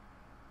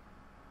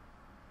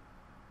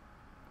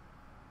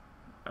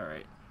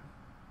 Alright.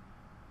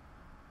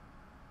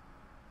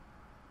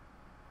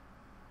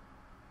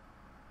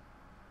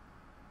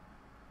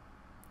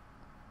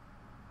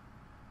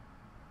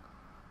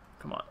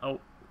 Come on.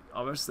 Oh,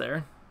 almost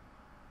there.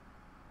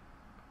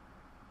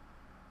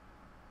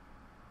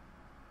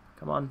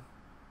 Come on.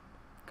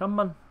 Come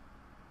on.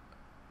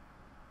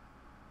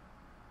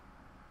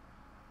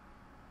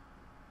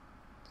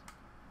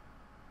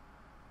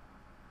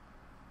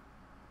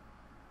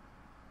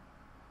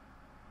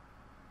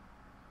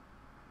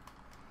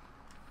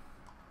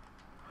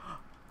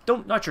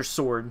 Don't, not your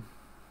sword.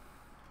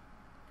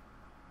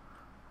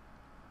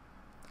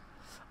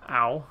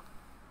 Ow.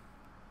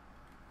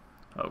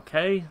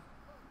 Okay.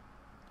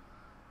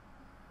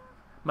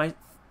 My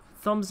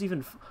thumb's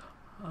even...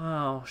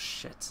 oh,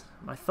 shit.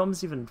 My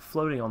thumb's even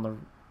floating on the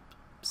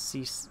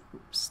C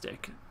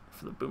stick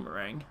for the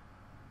boomerang.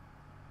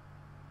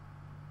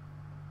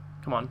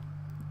 Come on.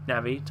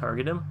 Navi,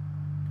 target him.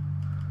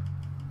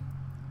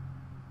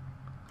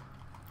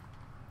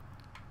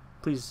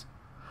 Please.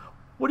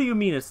 What do you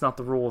mean it's not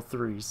the rule of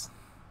threes?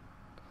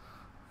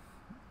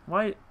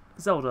 Why,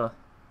 Zelda?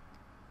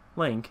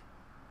 Link?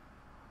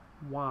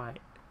 Why?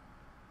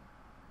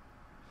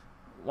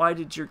 Why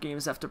did your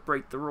games have to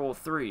break the rule of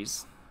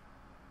threes?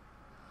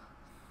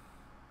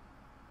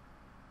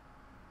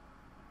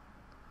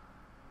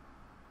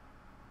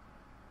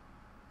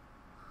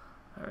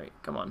 Alright,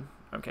 come on.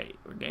 Okay,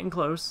 we're getting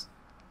close.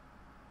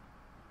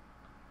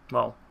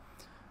 Well,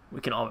 we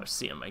can almost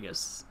see him, I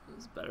guess.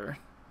 It's better.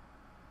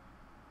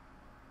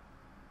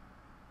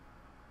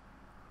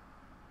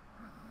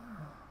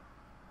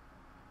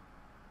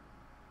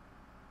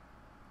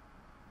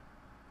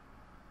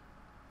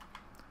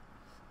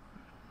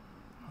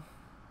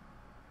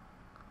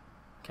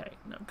 Okay,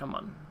 no, come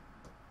on.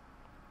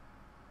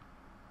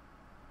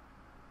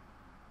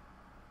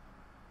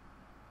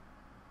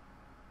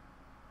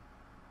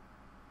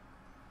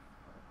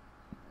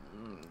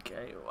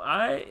 Okay,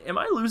 am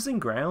I losing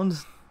ground?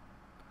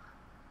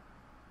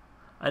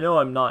 I know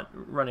I'm not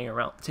running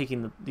around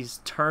taking these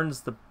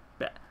turns the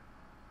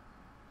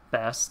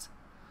best,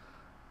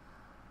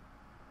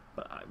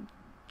 but I'm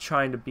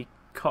trying to be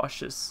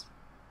cautious.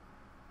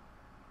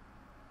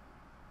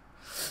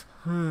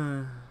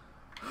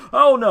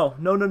 Oh, no.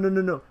 No, no, no,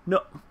 no, no.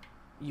 No.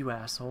 You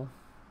asshole.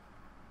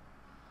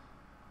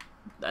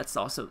 That's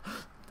also...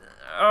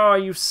 oh,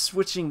 you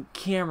switching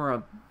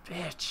camera,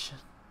 bitch.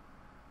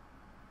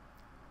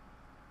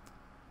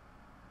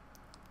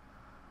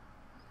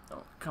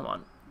 Oh, come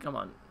on. Come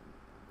on.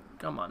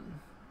 Come on.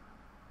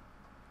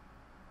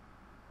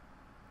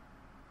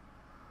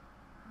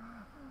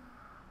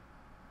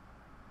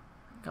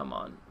 Come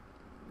on.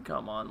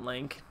 Come on,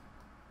 Link.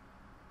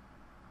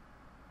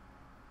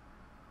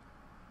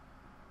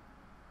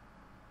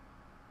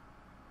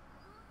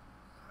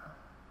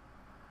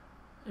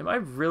 Am I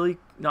really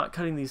not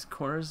cutting these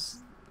corners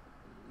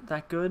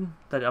that good?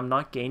 That I'm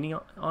not gaining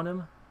on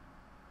him?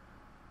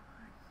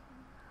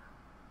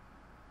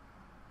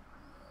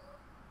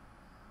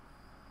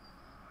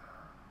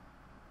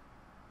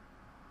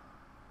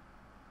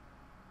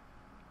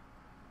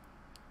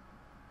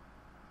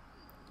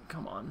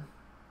 Come on.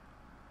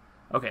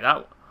 Okay,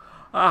 that...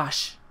 ah,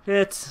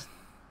 shit.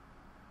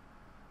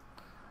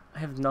 I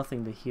have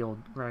nothing to heal,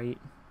 right?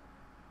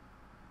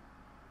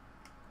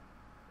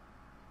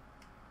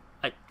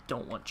 I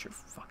don't want your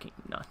fucking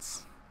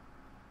nuts.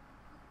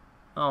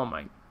 Oh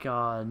my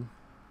god.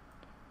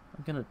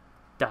 I'm gonna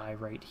die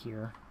right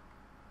here.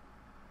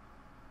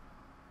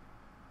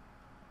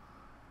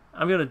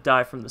 I'm gonna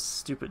die from the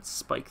stupid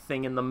spike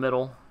thing in the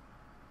middle.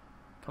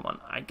 Come on,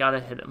 I gotta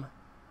hit him.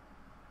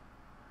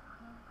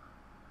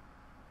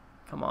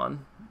 Come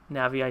on,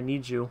 Navi, I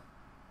need you.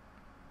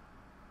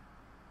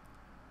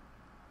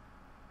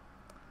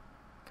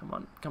 Come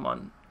on, come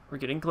on. We're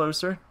getting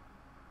closer.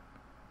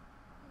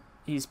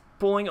 He's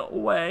pulling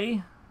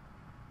away.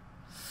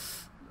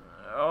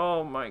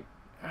 Oh my...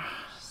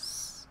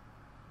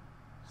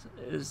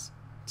 Is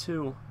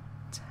too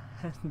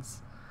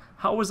tense.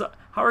 How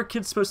are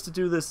kids supposed to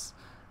do this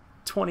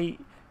 20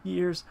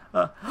 years?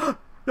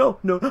 No,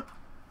 no.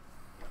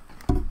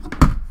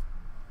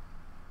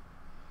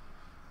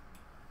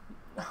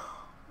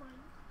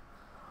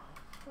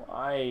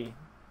 Why?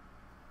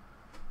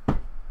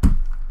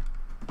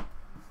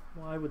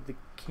 Why would the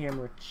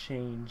camera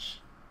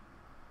change?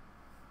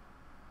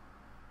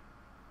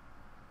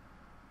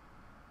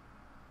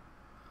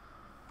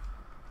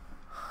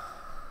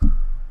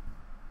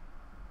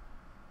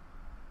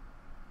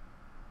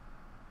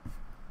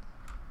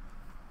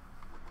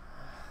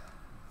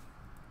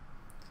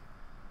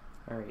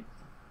 Alright.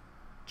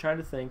 Trying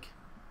to think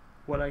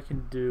what I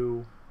can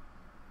do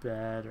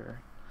better.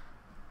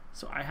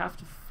 So I have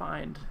to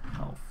find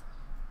health,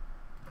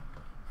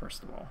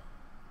 first of all.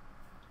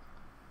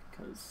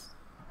 Because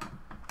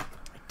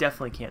I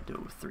definitely can't do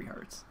it with 3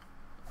 hearts.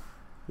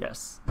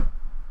 Yes.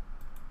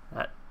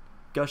 That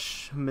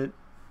gushment,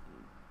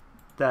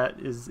 that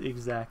is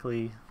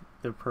exactly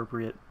the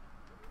appropriate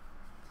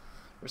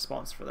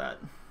response for that.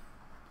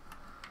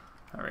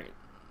 Alright.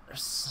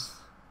 There's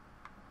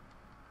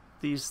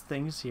these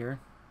things here.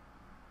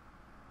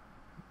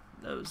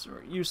 Those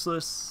are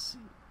useless.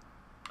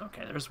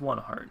 Okay, there's 1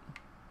 heart.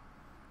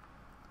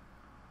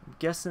 I'm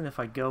guessing if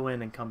I go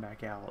in and come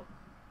back out,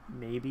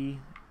 maybe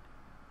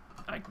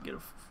I can get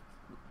a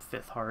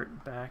 5th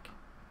heart back.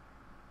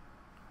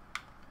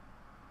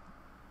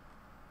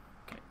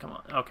 Okay, come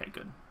on. Okay,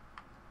 good.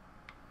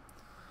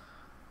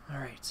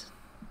 Alright.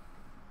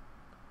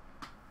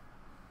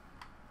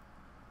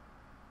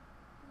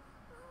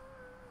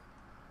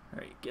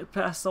 Alright, get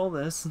past all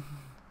this.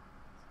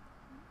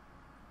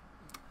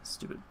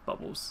 Stupid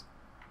bubbles.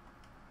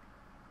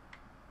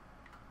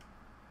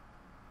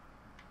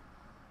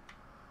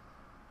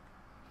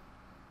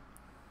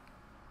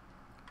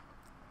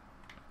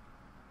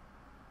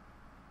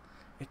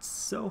 It's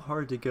so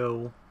hard to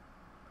go,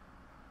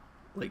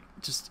 like,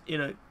 just in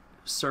a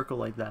circle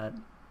like that,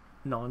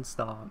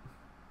 non-stop,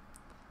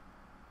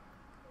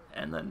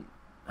 and then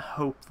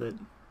hope that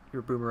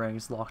your boomerang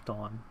is locked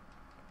on.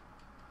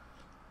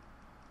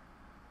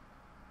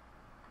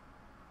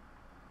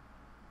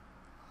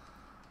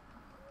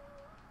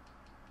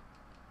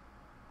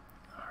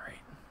 Alright.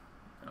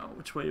 Oh,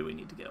 which way do we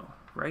need to go?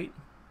 Right?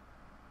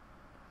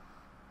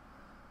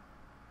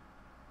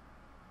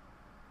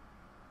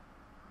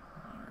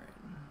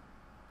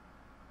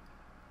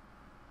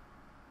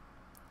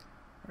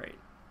 Right.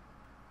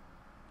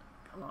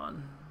 Come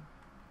on.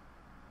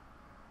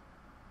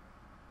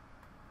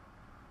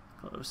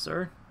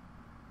 Closer.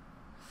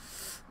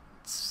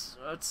 It's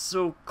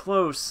so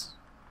close.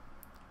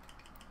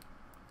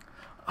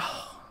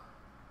 Oh.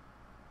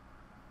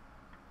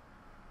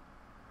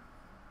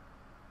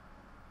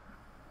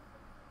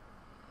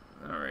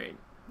 Alright.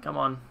 Come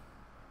on.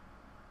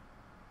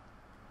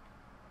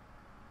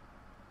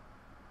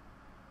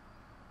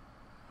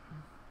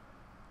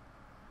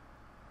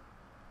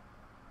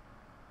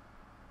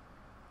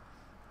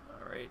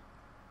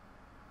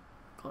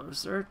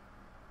 Closer.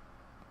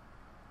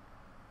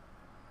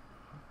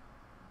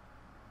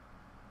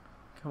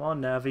 Come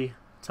on, Navi.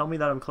 Tell me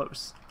that I'm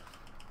close.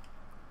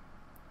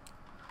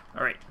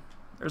 Alright.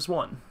 There's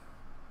 1.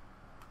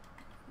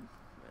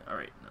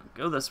 Alright, now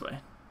go this way.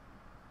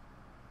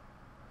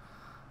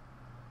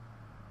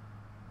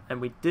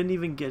 And we didn't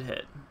even get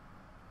hit.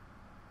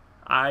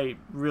 I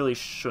really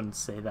shouldn't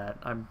say that.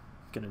 I'm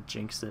gonna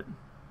jinx it.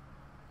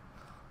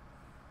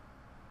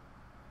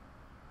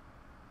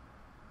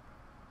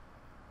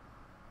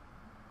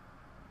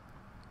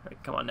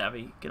 Alright, come on,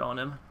 Navi. Get on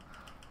him.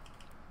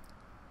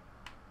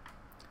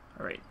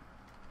 Alright.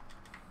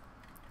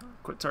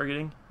 Quit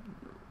targeting.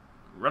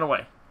 Run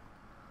away.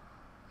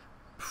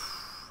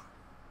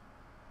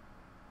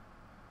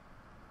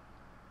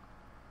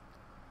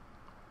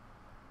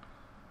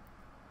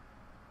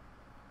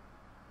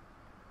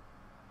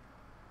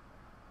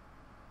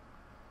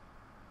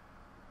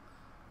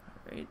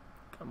 Alright,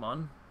 come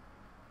on.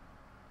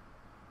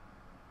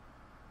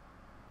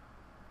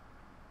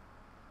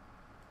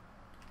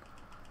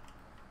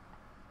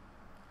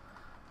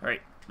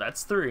 Alright,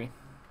 that's 3.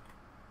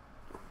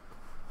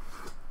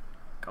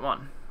 Come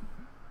on.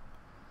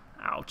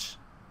 Ouch.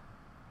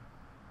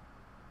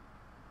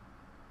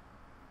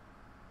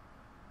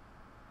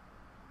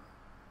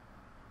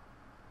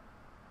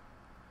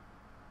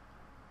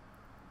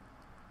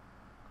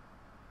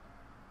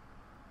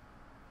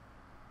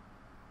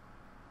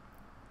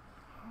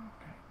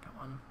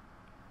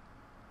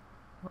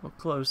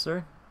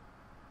 closer.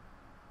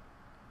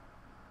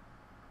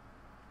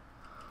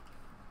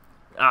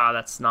 Ah,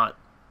 that's not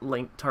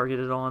Link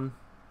targeted on.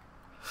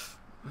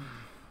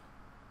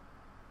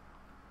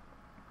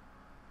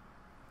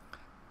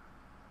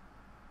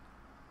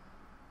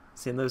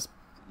 Seeing those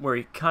where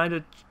he kind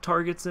of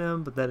targets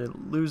him, but then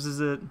it loses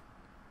it.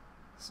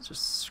 It's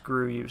just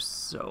screw you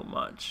so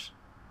much.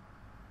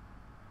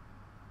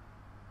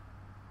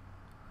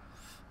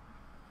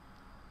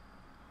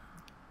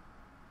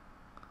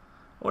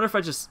 I wonder if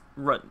I just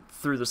run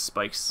through the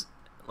spikes,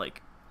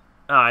 like,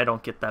 I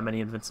don't get that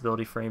many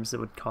invincibility frames. It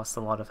would cost a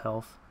lot of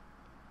health.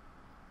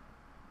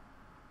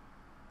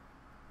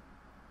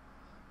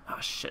 Ah,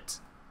 shit.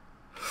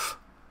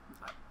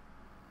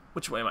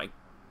 Which way am I?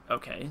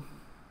 Okay.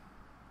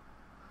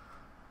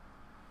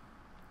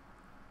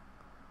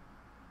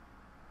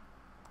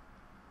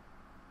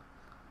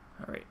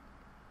 Alright.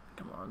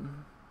 Come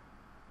on.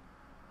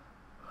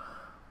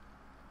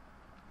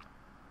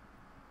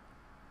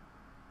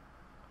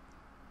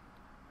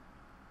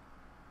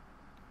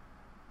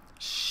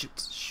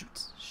 Shoot, shoot,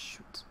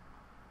 shoot.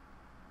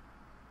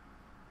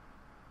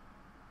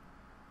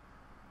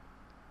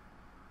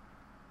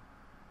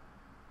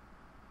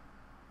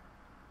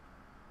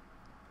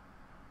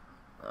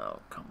 Oh,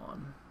 come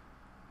on.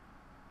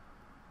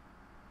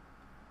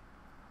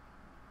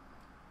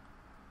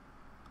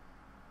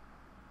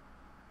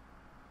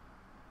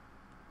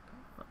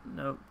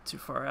 Nope, too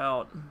far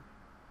out.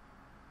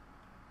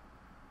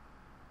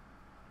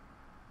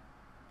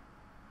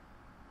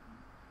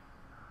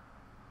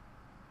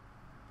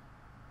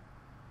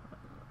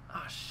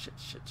 Ah, shit,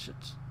 shit, shit.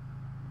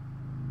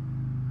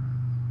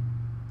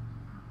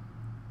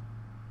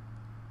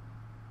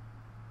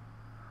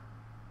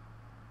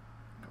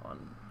 Come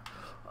on.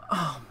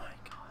 Oh my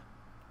god.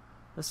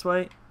 This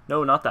way?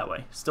 No, not that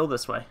way. Still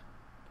this way.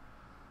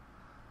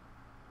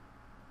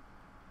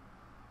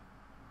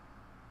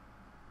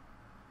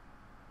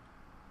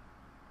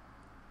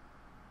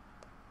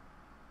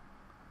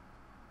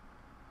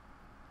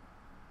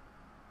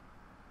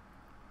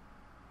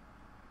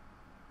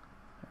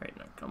 Alright,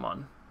 now come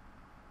on.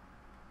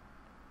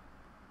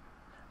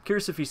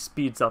 Curious if he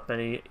speeds up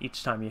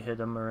each time you hit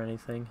him or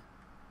anything.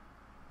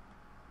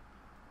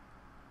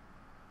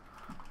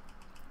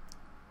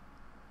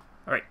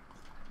 Alright.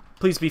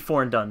 Please be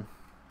 4 and done.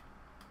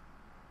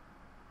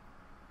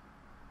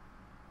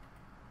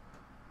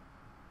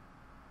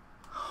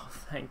 Oh,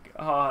 thank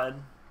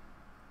God.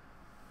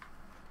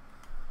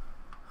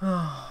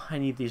 Oh, I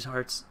need these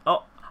hearts.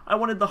 Oh, I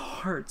wanted the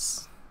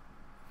hearts.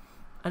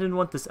 I didn't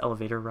want this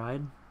elevator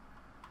ride.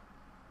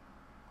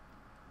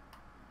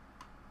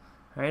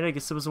 Alright, I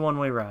guess it was a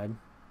one-way ride.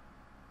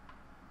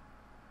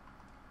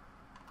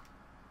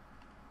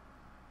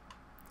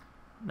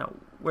 Now,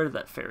 where did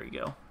that ferry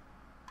go?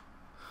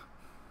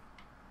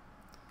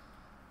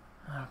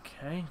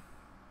 Okay.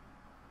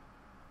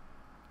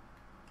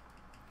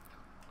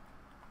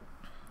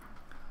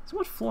 So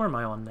what floor am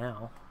I on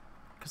now?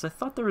 Because I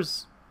thought there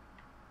was...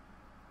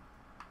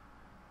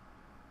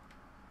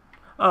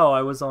 Oh,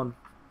 I was on...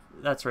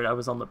 That's right, I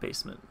was on the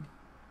basement.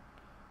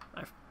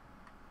 I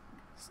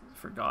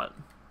forgot.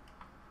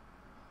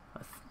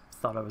 I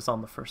thought I was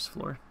on the first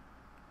floor.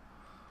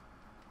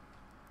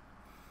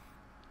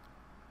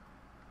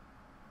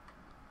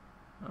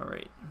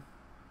 Alright.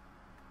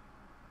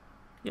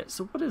 Yeah,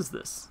 so what is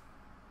this?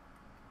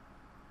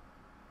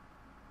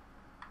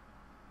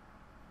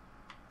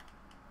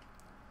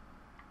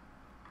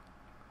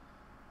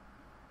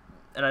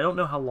 And I don't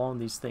know how long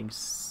these things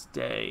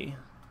stay.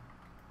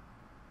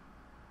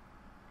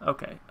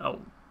 Okay,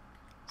 oh.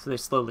 So they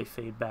slowly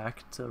fade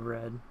back to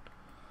red.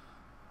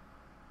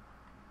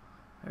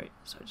 Alright,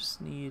 so I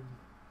just need...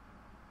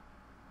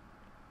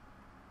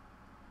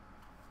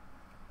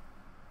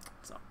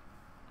 It's not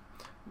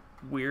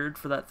weird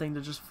for that thing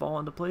to just fall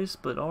into place,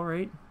 but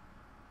alright.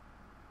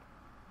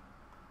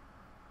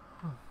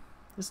 Huh.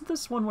 Isn't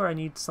this one where I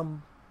need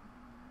some...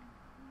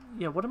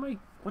 Yeah, what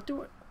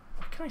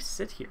can I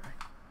sit here?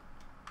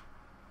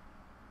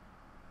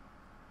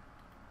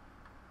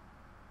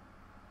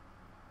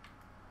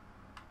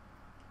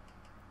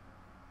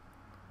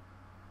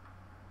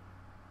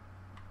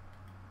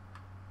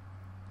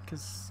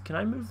 Can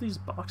I move these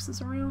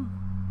boxes around?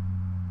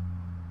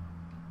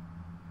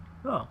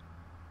 Oh.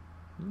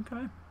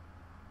 Okay.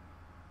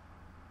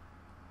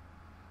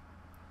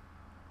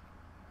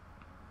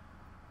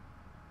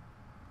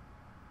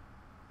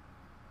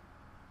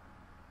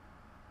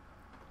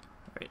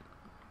 Alright.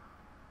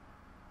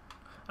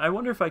 I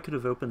wonder if I could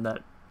have opened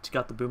that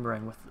got the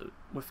boomerang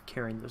with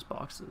carrying those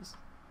boxes.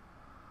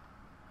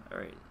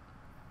 Alright.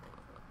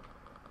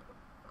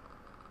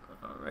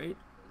 Alright.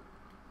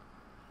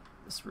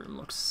 This room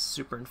looks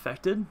super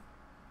infected.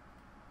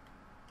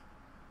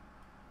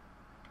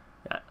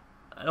 Yeah,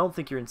 I don't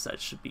think your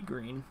inside should be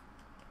green.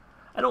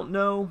 I don't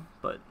know,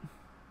 but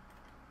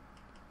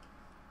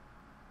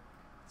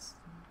it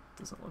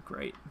doesn't look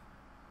right.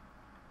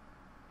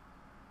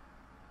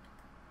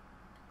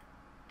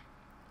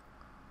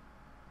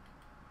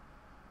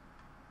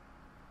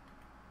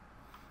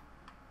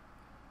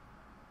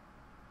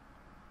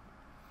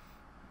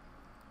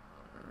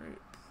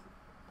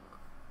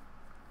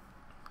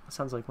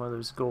 Sounds like one of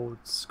those gold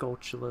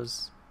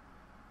sculptulas.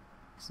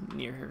 It's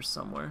near here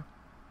somewhere.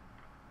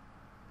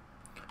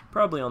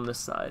 Probably on this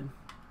side.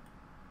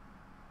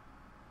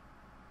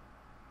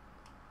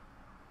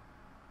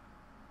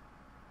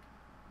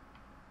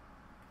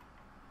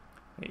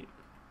 Wait.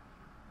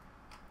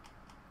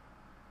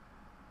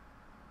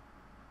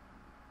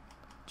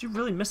 Did you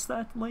really miss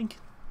that, Link?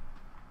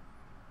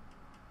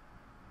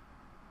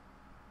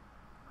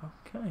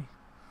 Okay.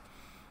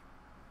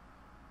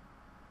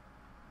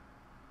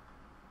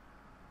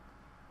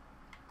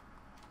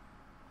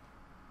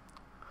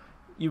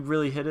 You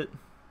really hit it?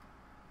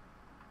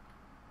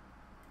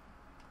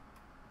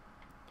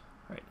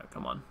 Alright, now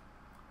come on.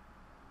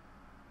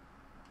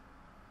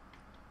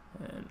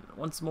 And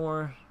once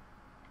more.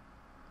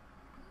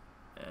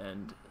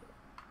 And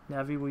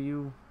Navi, will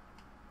you?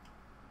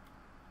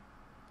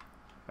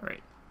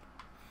 Alright.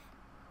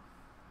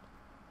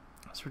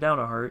 So we're down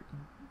a heart.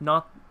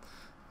 Not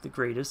the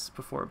greatest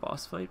before a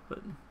boss fight, but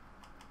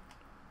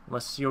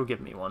unless you'll give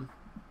me one.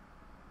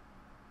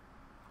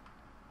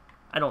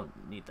 I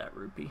don't need that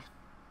rupee.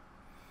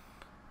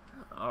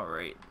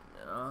 Alright.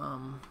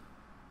 Will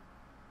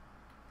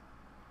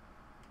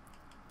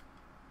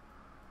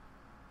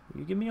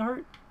you give me a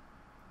heart?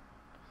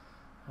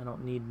 I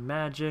don't need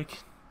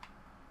magic.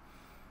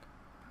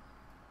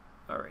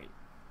 Alright.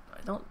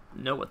 I don't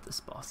know what this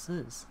boss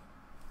is.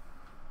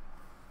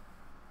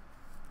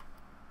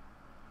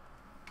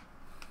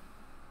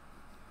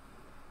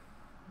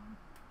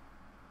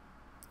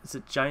 Is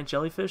it giant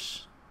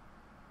jellyfish?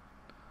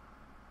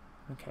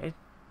 Okay.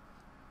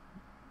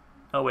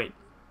 Oh wait.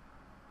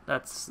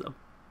 It's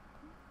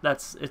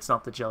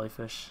not the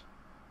jellyfish.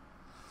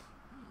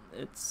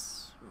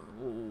 It's,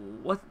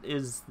 what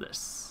is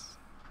this?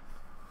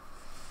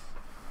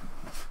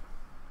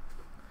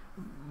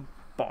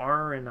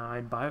 Bar and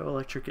I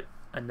bioelectric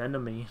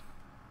anemone.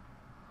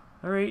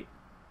 Alright.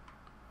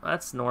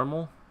 That's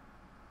normal.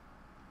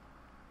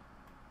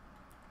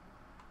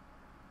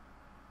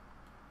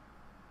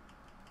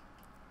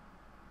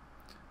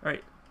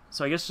 Alright,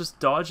 so I guess just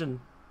dodge and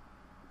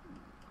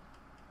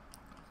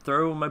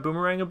throw my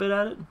boomerang a bit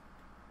at it?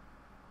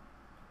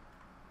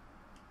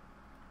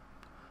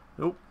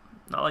 Nope,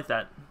 not like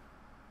that.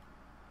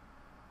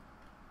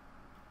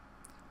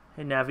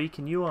 Hey Navi,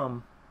 can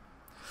you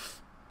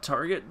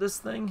target this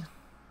thing?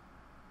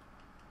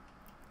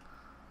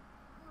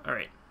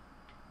 Alright.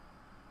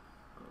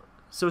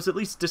 So it's at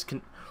least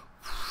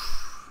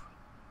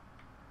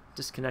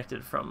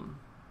disconnected from...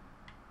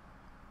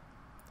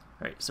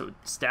 Alright, so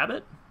stab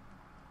it?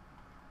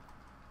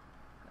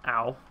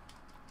 Ow.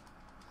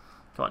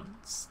 Come on,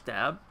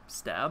 stab,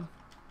 stab.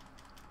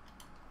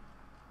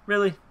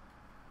 Really?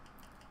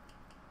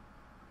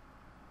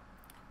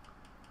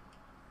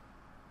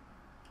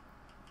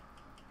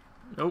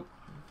 Nope.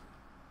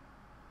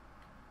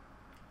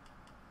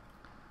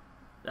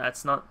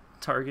 That's not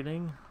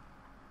targeting.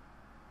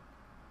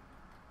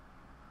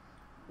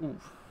 Ooh.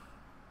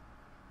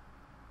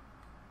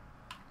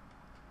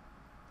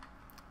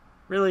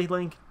 Really,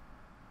 Link?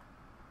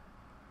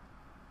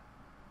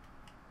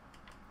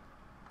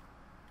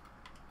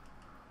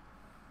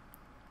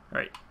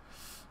 Alright.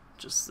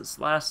 Just this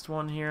last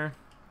one here.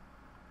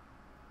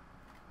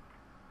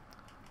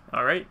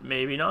 Alright,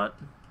 maybe not.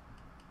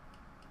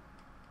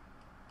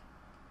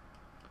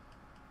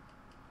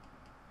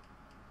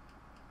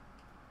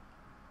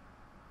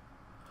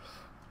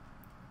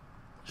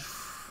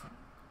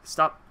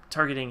 Stop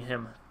targeting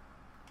him.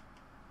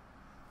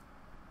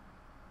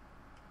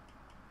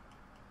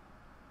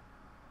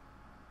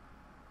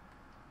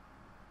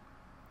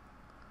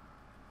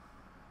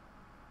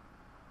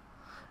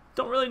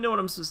 Don't really know what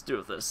I'm supposed to do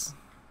with this.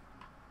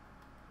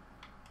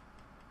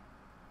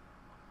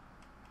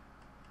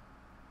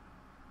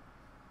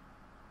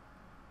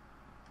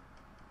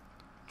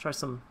 Try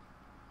some...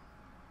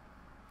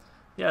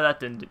 Yeah, that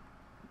didn't do...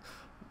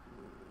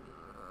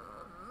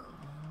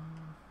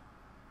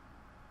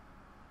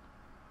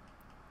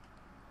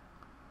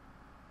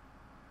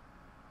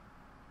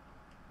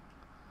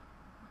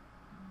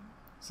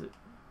 Is it...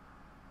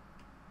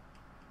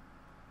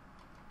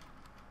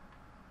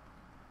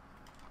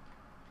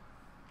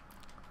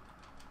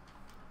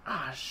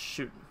 Ah,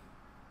 shoot.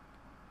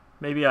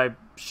 Maybe I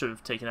should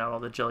have taken out all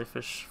the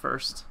jellyfish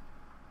first.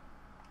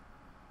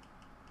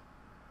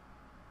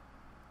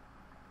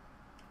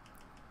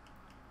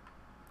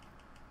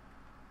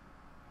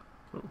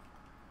 Ooh.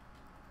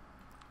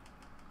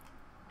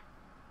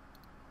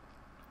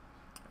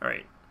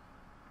 Alright.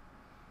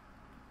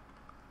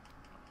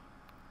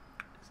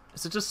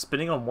 Is it just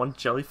spinning on one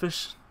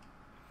jellyfish?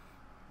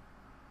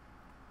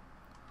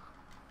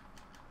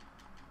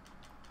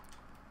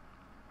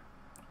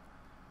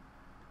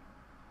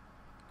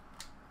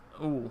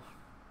 Ooh.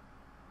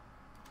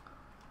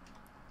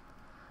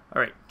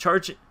 Alright,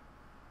 charging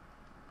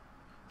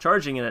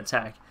an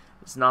attack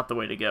is not the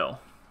way to go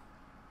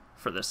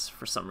for this,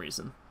 for some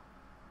reason.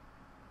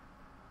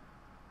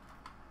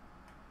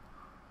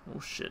 Oh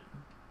shit.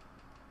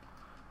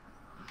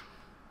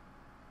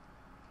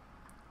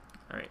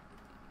 Alright.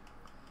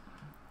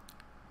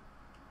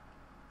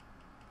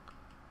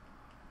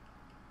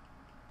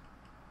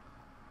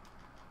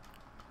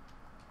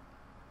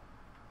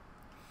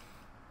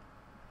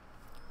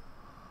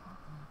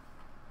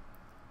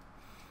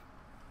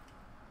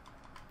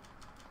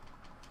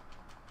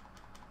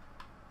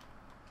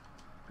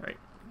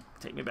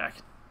 Take me back.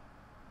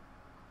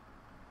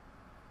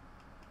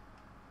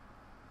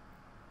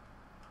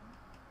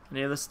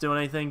 Any of this doing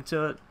anything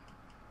to it?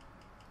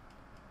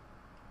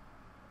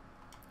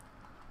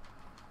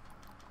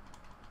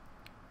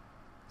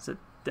 Is it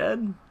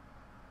dead?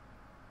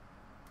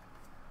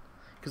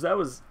 Because that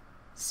was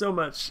so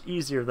much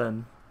easier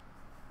than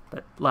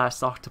that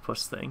last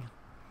octopus thing.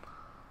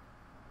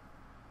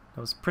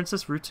 Now, was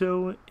Princess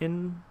Ruto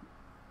in...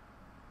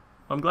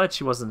 I'm glad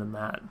she wasn't in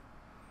that.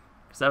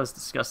 Because that was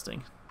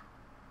disgusting.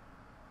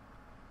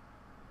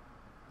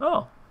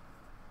 Oh!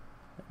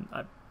 And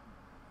I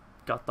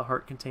got the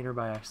heart container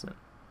by accident.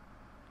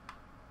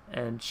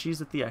 And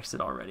she's at the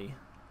exit already.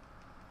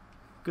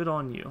 Good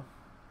on you.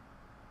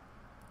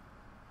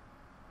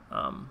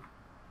 I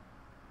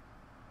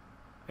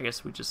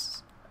guess we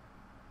just...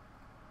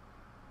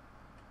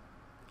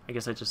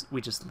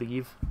 we just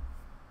leave.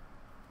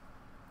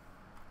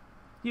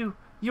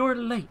 You're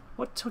late.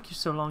 What took you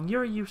so long?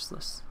 You're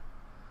useless.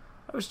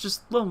 I was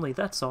just lonely,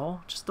 that's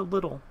all. Just a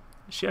little.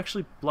 Is she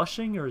actually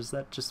blushing, or has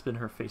that just been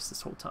her face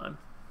this whole time?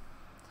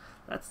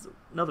 That's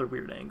another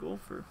weird angle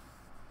for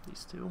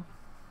these two.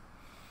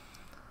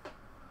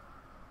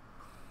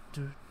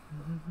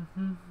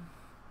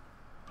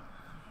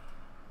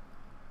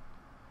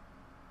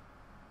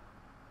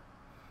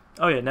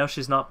 Oh yeah, now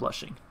she's not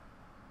blushing.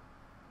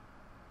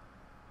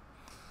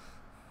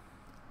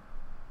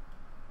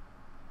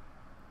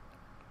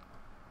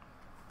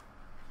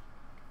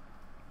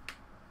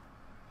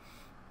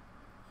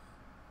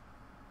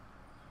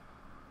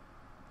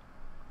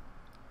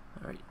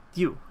 Alright,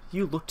 you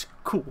looked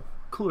cool.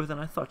 Cooler than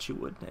I thought you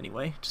would,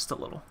 anyway. Just a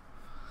little.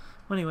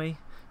 Anyway,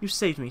 you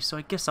saved me, so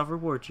I guess I'll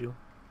reward you.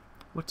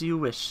 What do you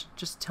wish?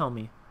 Just tell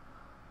me.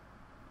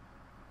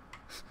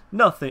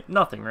 Nothing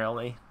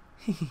really.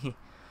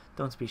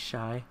 Don't be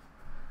shy.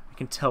 I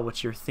can tell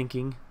what you're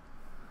thinking.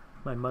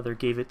 My mother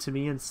gave it to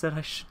me and said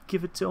I should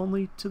give it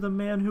only to the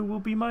man who will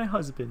be my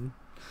husband.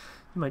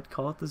 You might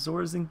call it the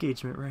Zora's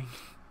engagement ring.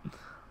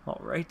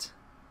 Alright.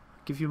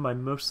 I'll give you my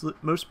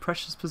most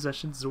precious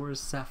possession, Zora's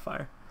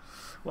sapphire.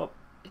 Well,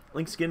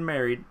 Link's getting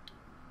married.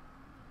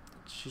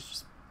 She's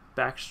just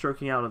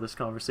backstroking out of this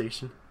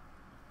conversation.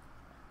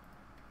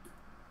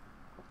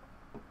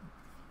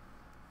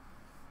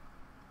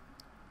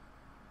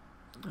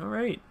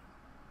 Alright.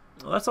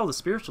 Well, that's all the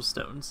spiritual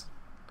stones.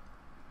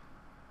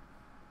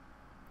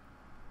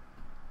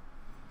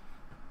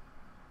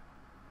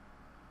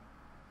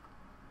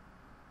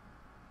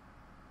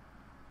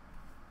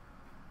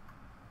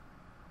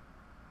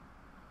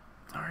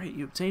 Alright,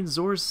 you obtained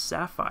Zora's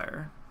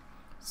sapphire.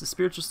 It's the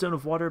spiritual stone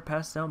of water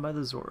passed down by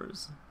the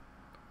Zoras.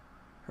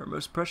 Her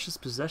most precious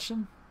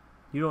possession?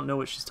 You don't know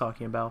what she's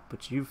talking about,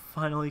 but you've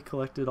finally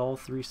collected all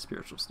 3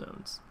 spiritual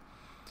stones.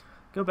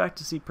 Go back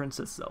to see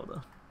Princess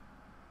Zelda.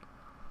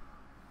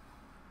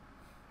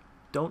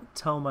 Don't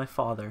tell my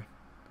father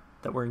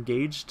that we're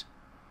engaged.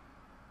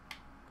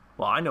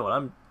 Well, I know what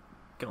I'm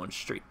going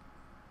straight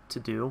to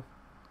do.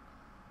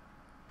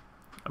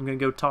 I'm gonna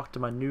go talk to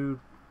my new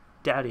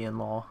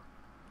daddy-in-law.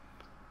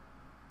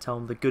 Tell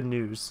him the good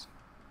news.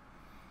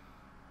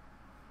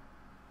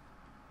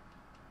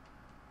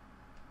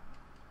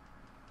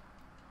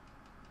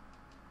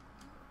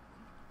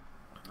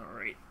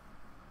 Alright.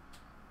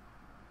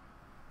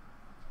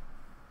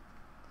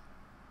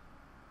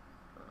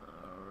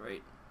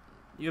 Alright.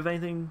 You have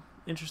anything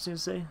interesting to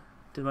say?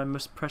 Did my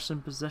most precious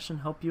possession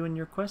help you in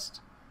your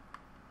quest?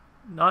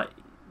 Not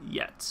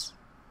yet.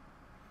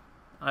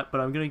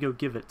 But I'm gonna go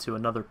give it to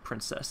another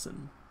princess,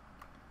 and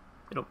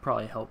it'll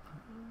probably help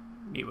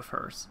me with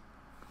hers.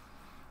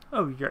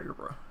 Oh,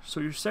 Yeagerbr. So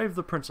you saved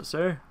the princess,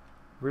 eh?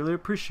 Really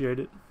appreciate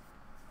it.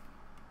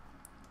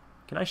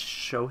 Can I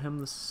show him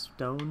the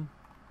stone?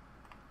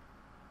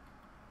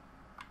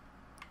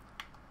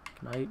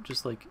 Can I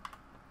just, like...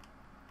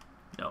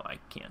 No, I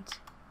can't.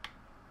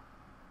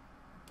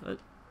 But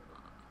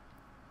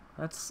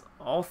that's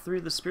all 3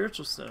 of the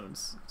spiritual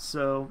stones.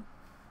 So,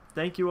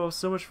 thank you all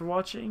so much for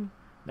watching.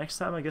 Next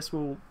time, I guess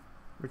we'll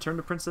return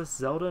to Princess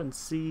Zelda and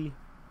see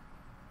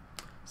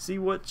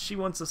what she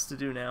wants us to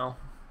do now.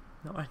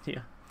 No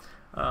idea.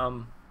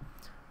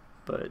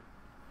 But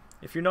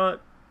if you're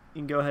not,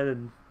 you can go ahead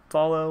and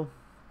follow.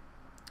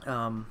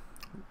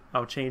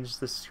 I'll change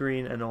the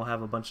screen and it'll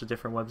have a bunch of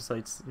different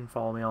websites you can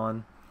follow me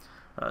on.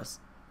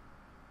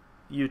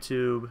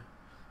 YouTube,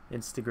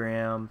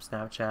 Instagram,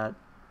 Snapchat.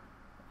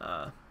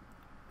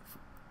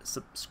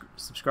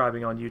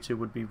 Subscribing on YouTube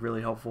would be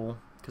really helpful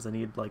because I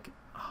need like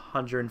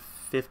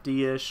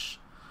 150-ish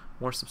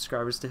more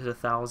subscribers to hit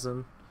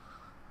 1,000.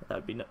 That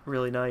would be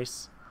really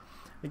nice.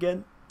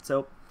 Again,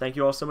 so thank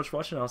you all so much for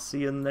watching. I'll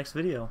see you in the next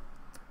video.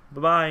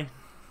 Bye-bye.